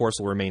 This, of course,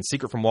 will remain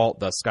secret from Walt,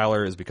 thus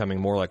Skylar is becoming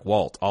more like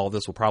Walt. All of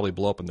this will probably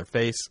blow up in their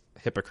face.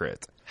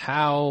 Hypocrite.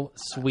 How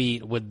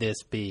sweet would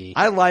this be?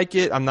 I like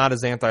it. I'm not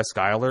as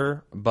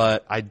anti-Skylar,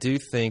 but I do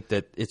think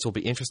that it will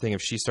be interesting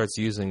if she starts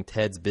using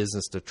Ted's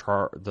business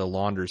to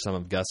launder some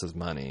of Gus's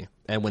money.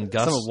 And when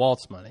Gus... Some of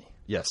Walt's money.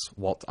 Yes,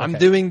 Walt. Okay. I'm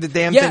doing the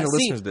damn thing the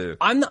listeners do.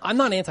 I'm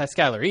not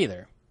anti-Skylar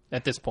either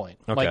at this point.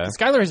 Okay. Like,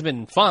 Skylar has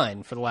been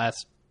fine for the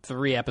last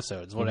 3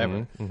 episodes,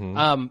 whatever.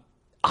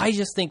 I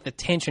just think the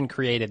tension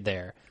created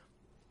there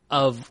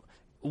of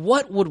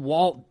what would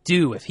Walt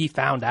do if he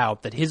found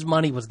out that his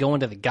money was going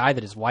to the guy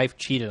that his wife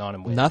cheated on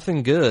him with?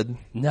 Nothing good.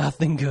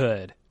 Nothing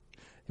good.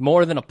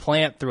 More than a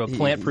plant through a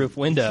plant-proof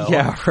window.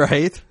 Yeah,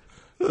 right?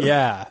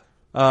 Yeah.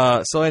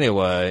 So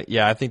anyway,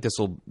 yeah, I think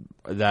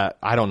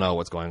I don't know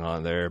what's going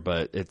on there,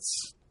 but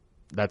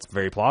that's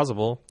very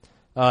plausible.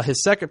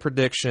 His second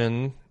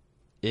prediction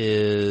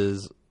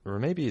is, or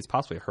maybe it's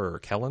possibly her,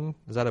 Kellen.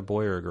 Is that a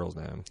boy or a girl's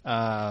name?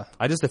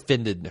 I just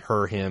offended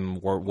her, him,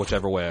 or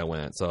whichever way I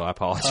went, so I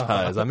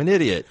apologize. I'm an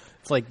idiot.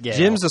 It's like Gail.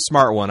 Jim's a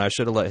smart one. I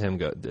should have let him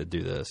go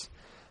do this.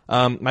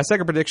 My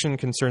second prediction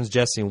concerns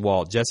Jesse and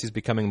Walt. Jesse's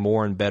becoming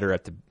more and better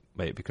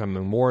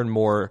becoming more and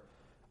more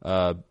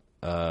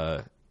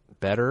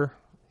better.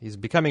 He's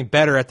becoming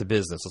better at the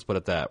business. Let's put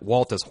it that.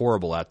 Walt is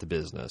horrible at the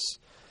business.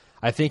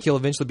 I think he'll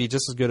eventually be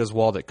just as good as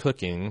Walt at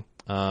cooking.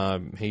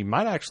 He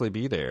might actually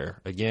be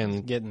there.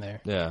 Again, getting there.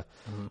 Yeah.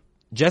 Mm-hmm.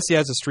 Jesse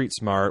has the street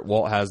smart.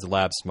 Walt has the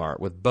lab smart.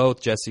 With both,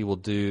 Jesse will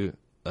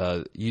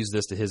use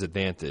this to his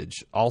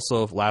advantage.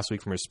 Also, last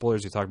week from your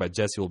spoilers, we talked about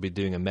Jesse will be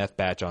doing a meth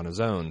batch on his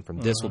own.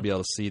 From this, we'll be able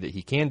to see that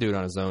he can do it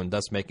on his own,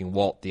 thus making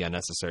Walt the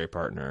unnecessary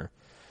partner.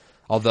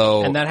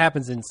 And that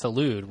happens in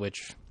Salud,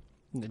 which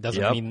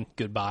doesn't mean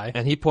goodbye.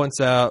 And he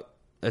points out,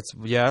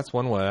 it's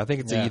one way. I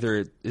think it's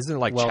either, isn't it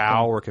like welcome.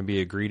 Ciao, or it can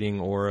be a greeting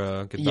or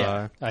a goodbye?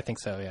 Yeah, I think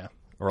so, yeah.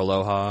 Or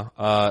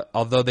aloha.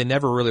 Although they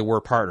never really were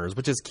partners,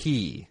 which is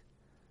key.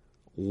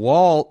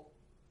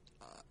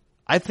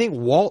 I think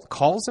Walt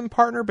calls him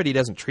partner, but he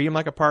doesn't treat him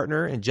like a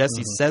partner. And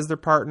Jesse says they're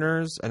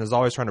partners and is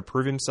always trying to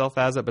prove himself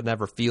as it, but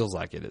never feels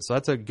like it is. So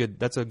that's a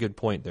good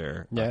point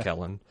there,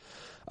 Kellen.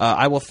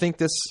 I will think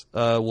this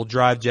will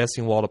drive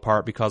Jesse and Walt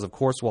apart because, of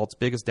course, Walt's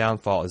biggest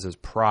downfall is his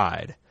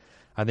pride.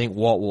 I think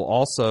Mike will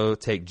also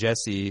take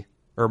Jesse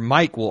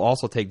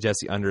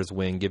under his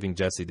wing, giving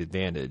Jesse the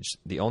advantage.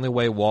 The only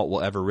way Walt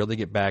will ever really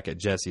get back at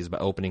Jesse is by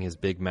opening his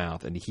big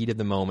mouth. In the heat of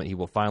the moment, he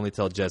will finally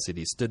tell Jesse that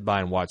he stood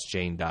by and watched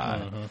Jane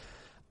die. Mm-hmm.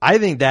 I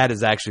think that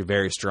is actually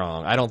very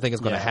strong. I don't think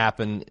it's going to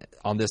happen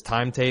on this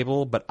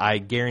timetable, but I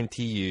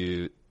guarantee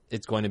you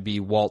it's going to be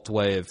Walt's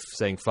way of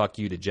saying fuck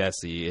you to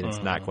Jesse, and it's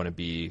not going to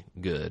be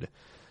good.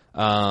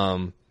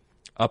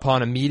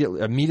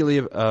 Immediately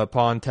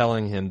upon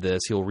telling him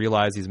this, he'll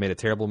realize he's made a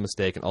terrible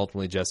mistake, and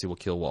ultimately Jesse will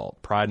kill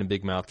Walt. Pride and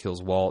Big Mouth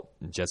kills Walt,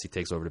 and Jesse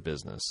takes over the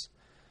business.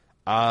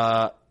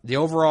 The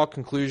overall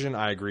conclusion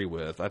I agree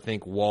with. I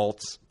think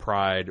Walt's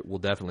pride will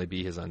definitely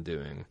be his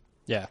undoing.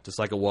 Yeah. Just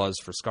like it was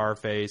for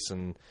Scarface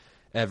and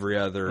every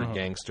other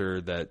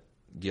gangster that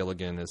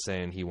Gilligan is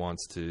saying he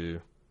wants to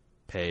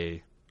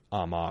pay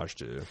homage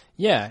to.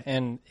 Yeah,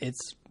 and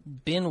it's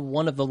been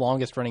one of the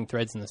longest running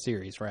threads in the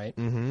series, right?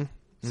 Mm-hmm.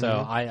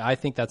 So I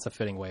think that's a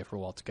fitting way for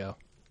Walt to go.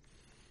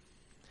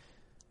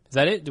 Is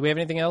that it? Do we have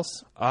anything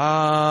else?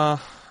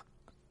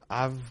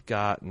 I've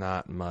got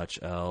not much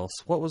else.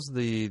 What was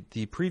the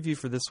preview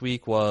for this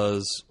week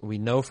was we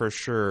know for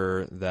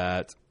sure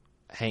that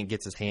Hank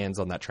gets his hands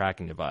on that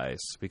tracking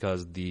device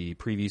because the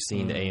preview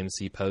scene that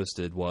AMC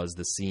posted was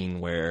the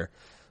scene where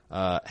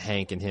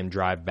Hank and him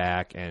drive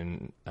back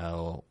and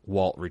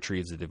Walt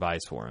retrieves the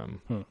device for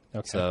him.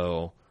 Okay.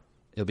 So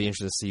it'll be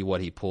interesting to see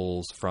what he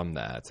pulls from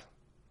that.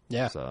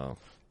 Yeah. So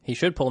he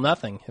should pull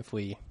nothing if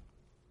we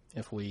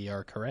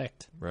are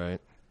correct. Right.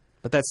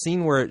 But that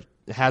scene where it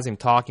has him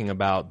talking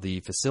about the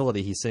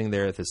facility, he's sitting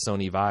there with his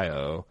Sony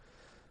Vaio,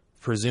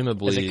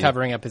 presumably... Is it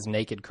covering up his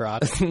naked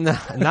crotch? No,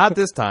 not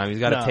this time. He's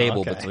got a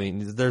table okay.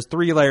 between... There's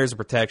 3 layers of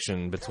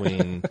protection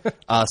between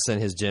us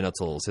and his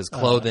genitals. His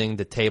clothing,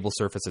 the table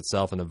surface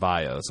itself, and the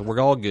Vaio. So we're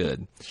all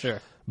good. Sure.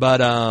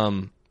 But,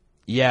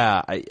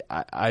 yeah,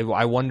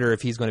 I wonder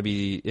if he's going to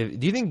be...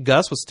 do you think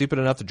Gus was stupid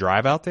enough to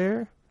drive out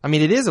there? I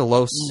mean, it is a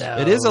Los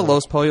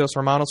Pollos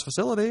Hermanos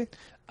facility.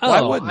 Why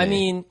wouldn't he? I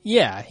mean,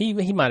 yeah, he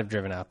might have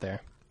driven out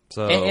there.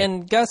 So,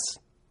 and Gus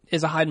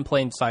is a hide in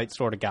plain sight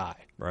sort of guy.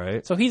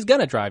 Right. So he's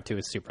going to drive to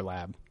his super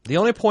lab. The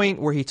only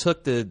point where he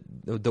took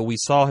we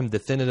saw him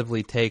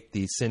definitively take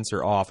the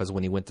sensor off is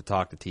when he went to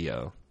talk to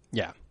Tio.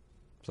 Yeah.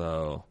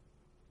 So,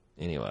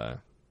 anyway.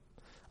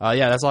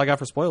 Yeah, that's all I got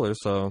for spoilers,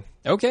 so.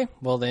 Okay,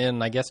 well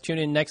then I guess tune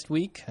in next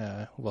week.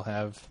 We'll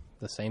have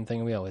the same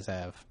thing we always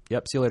have.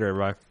 Yep, see you later,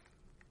 everybody.